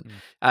did that, and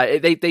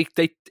they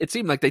it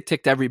seemed like they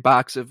ticked every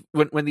box of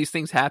when these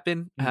things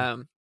happen.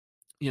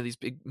 These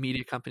big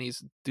media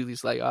companies do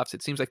these layoffs.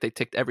 It seems like they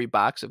ticked every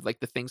box of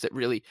the things that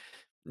really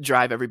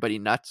drive everybody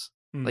nuts.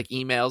 Like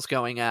emails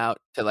going out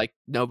to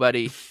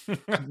nobody.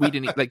 We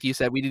didn't, like you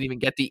said, we didn't even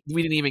get the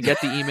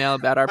email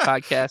about our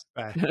podcast.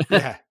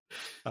 Yeah.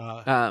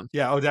 Oh,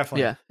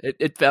 definitely. Yeah.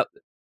 It felt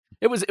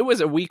it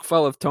was a week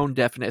full of tone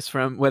deafness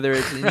from whether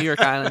it's the New York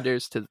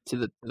Islanders to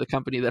the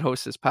company that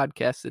hosts this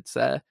podcast. It's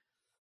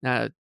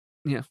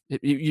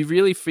you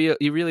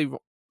really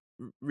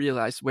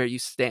realize where you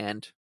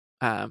stand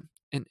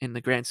in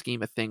the grand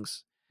scheme of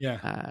things.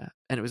 Yeah.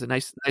 And it was a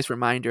nice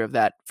reminder of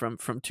that from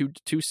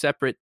two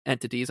separate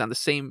entities on the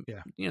same,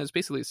 it's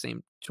basically the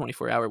same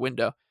 24-hour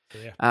window.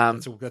 Yeah.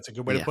 That's a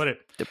good way to put it.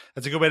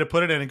 That's a good way to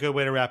put it and a good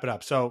way to wrap it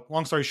up. So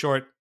long story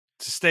short,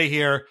 to stay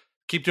here,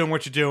 keep doing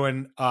what you're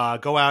doing,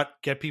 go out,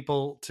 get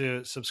people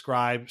to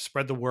subscribe,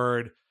 spread the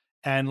word,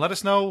 and let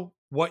us know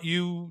what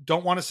you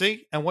don't want to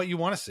see and what you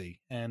want to see.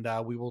 And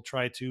we will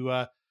try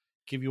to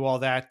give you all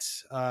that,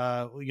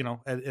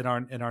 in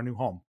our new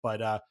home.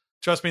 But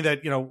trust me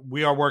that,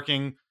 we are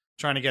working,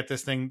 trying to get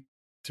this thing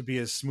to be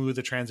as smooth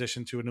a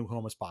transition to a new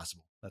home as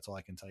possible. That's all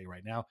I can tell you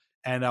right now.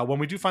 And when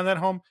we do find that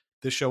home,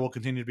 this show will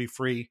continue to be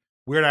free.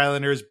 Weird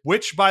Islanders,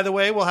 which, by the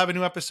way, will have a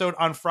new episode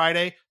on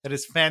Friday that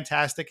is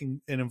fantastic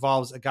and it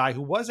involves a guy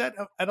who was at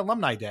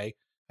Alumni Day.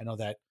 I know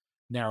that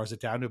narrows it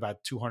down to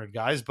about 200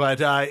 guys,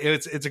 but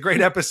it's a great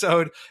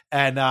episode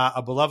and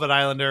a beloved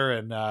Islander,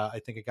 and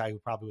I think a guy who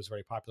probably was a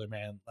very popular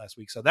man last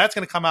week. So that's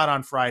going to come out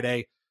on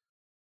Friday.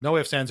 No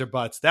ifs, ands, or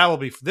buts.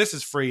 This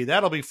is free.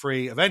 That'll be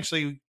free.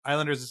 Eventually,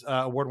 Islanders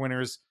Award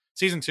Winners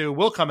Season 2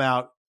 will come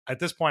out. At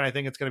this point, I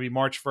think it's going to be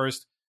March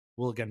 1st.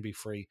 Will again be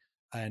free.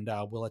 And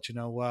we'll let you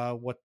know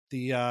what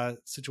the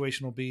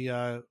situation will be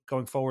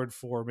going forward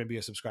for maybe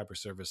a subscriber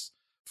service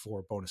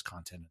for bonus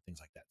content and things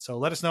like that. So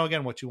let us know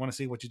again what you want to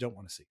see, what you don't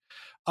want to see.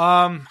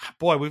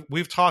 Boy,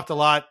 we've talked a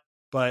lot,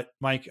 but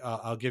Mike,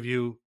 I'll give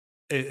you,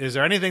 is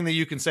there anything that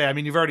you can say? I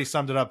mean, you've already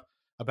summed it up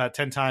about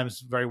 10 times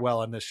very well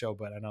on this show,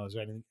 but I know, is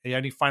there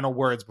any final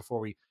words before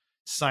we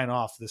sign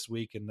off this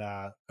week and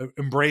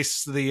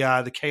embrace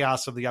the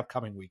chaos of the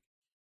upcoming week?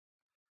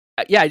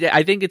 Yeah,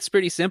 I think it's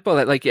pretty simple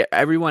that like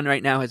everyone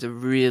right now has a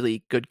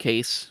really good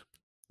case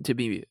to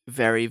be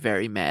very,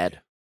 very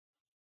mad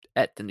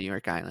at the New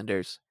York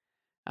Islanders.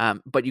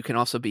 But you can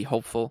also be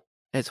hopeful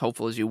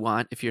as you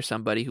want. If you're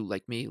somebody who,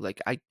 like me,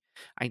 like I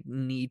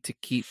need to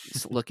keep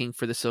looking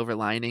for the silver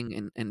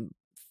lining and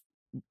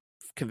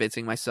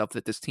convincing myself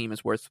that this team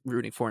is worth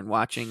rooting for and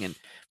watching. And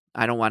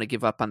I don't want to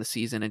give up on the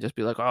season and just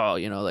be like, oh,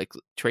 like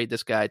trade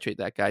this guy, trade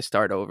that guy,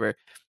 start over.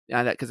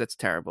 Because that's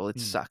terrible.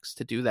 It sucks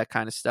to do that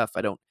kind of stuff.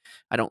 I don't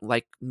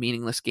like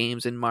meaningless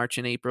games in March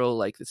and April.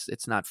 Like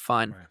it's not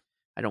fun. Right.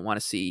 I don't want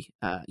to see,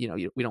 we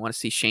don't want to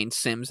see Shane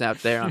Sims out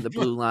there on the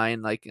blue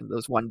line, like in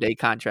those 1-day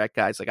contract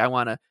guys. Like I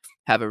want to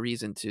have a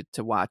reason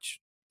to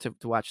watch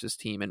this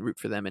team and root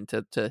for them and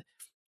to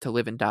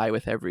live and die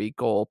with every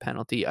goal,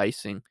 penalty,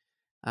 icing.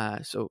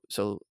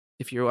 So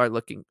if you are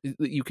looking,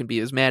 you can be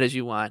as mad as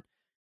you want,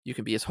 you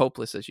can be as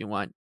hopeless as you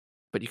want,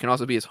 but you can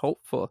also be as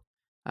hopeful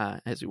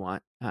as you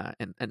want.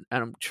 And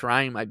I'm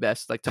trying my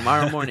best. Like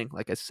tomorrow morning,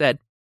 like I said,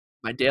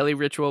 my daily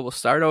ritual will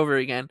start over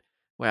again,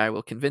 where I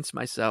will convince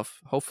myself,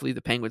 hopefully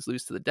the Penguins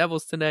lose to the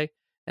Devils today,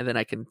 and then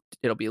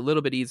it'll be a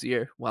little bit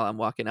easier while I'm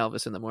walking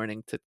Elvis in the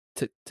morning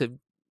to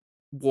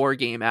war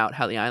game out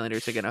how the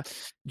Islanders are going to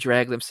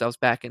drag themselves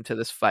back into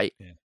this fight.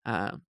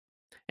 Yeah.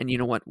 And you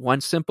know what?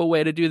 One simple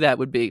way to do that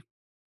would be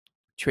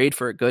trade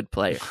for a good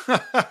player.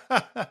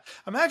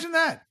 Imagine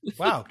that.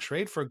 Wow.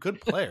 Trade for a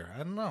good player.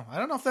 I don't know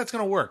if that's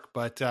going to work,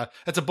 but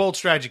that's a bold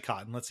strategy,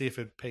 Cotton. Let's see if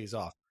it pays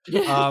off.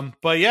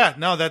 But yeah,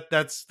 no,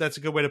 that's a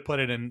good way to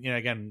put it. And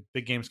again,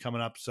 big games coming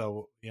up.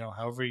 So,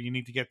 however you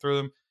need to get through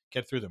them,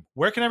 get through them.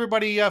 Where can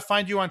everybody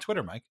find you on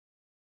Twitter, Mike?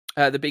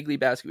 The Big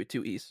Lebowski with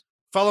 2 E's.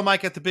 Follow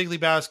Mike at the Big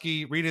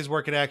Lebowski. Read his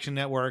work at Action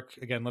Network.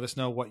 Again, let us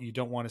know what you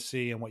don't want to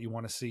see and what you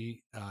want to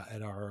see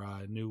at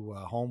our new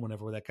home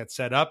whenever that gets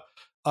set up.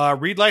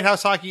 Read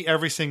Lighthouse Hockey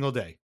every single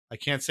day. I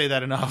can't say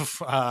that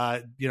enough.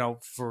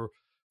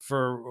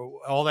 For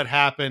all that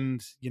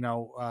happened,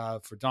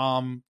 for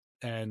Dom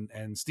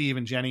and Steve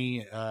and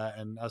Jenny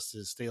and us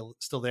is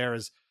still there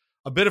is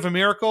a bit of a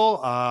miracle.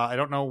 I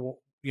don't know,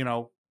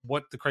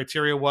 what the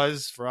criteria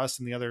was for us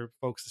and the other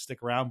folks to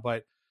stick around,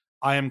 but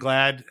I am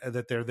glad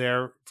that they're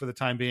there for the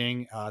time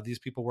being. These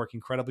people work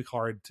incredibly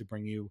hard to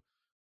bring you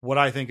what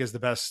I think is the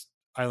best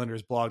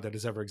Islanders blog that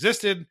has ever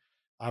existed.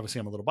 Obviously,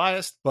 I'm a little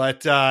biased,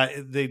 but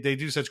they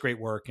do such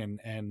great work.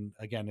 And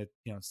again,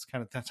 it's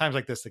kind of times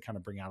like this that kind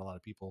of bring out a lot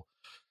of people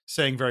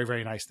saying very,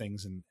 very nice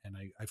things. And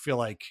I feel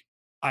like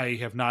I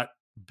have not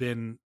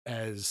been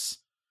as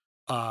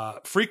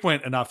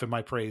frequent enough in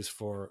my praise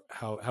for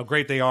how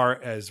great they are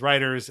as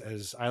writers,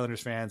 as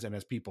Islanders fans, and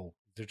as people.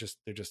 They're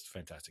just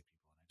fantastic people.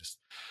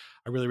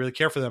 I really, really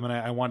care for them, and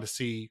I want to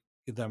see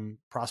them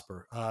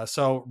prosper.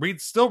 So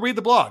still read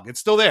the blog. It's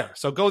still there.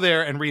 So go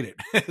there and read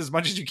it as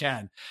much as you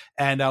can.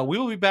 And we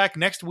will be back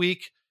next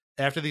week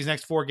after these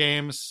next 4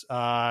 games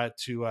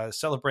to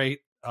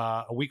celebrate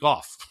a week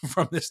off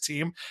from this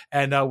team.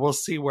 And we'll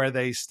see where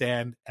they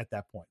stand at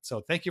that point.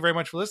 So thank you very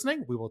much for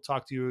listening. We will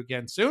talk to you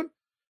again soon.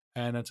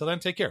 And until then,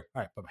 take care.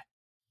 All right. Bye-bye.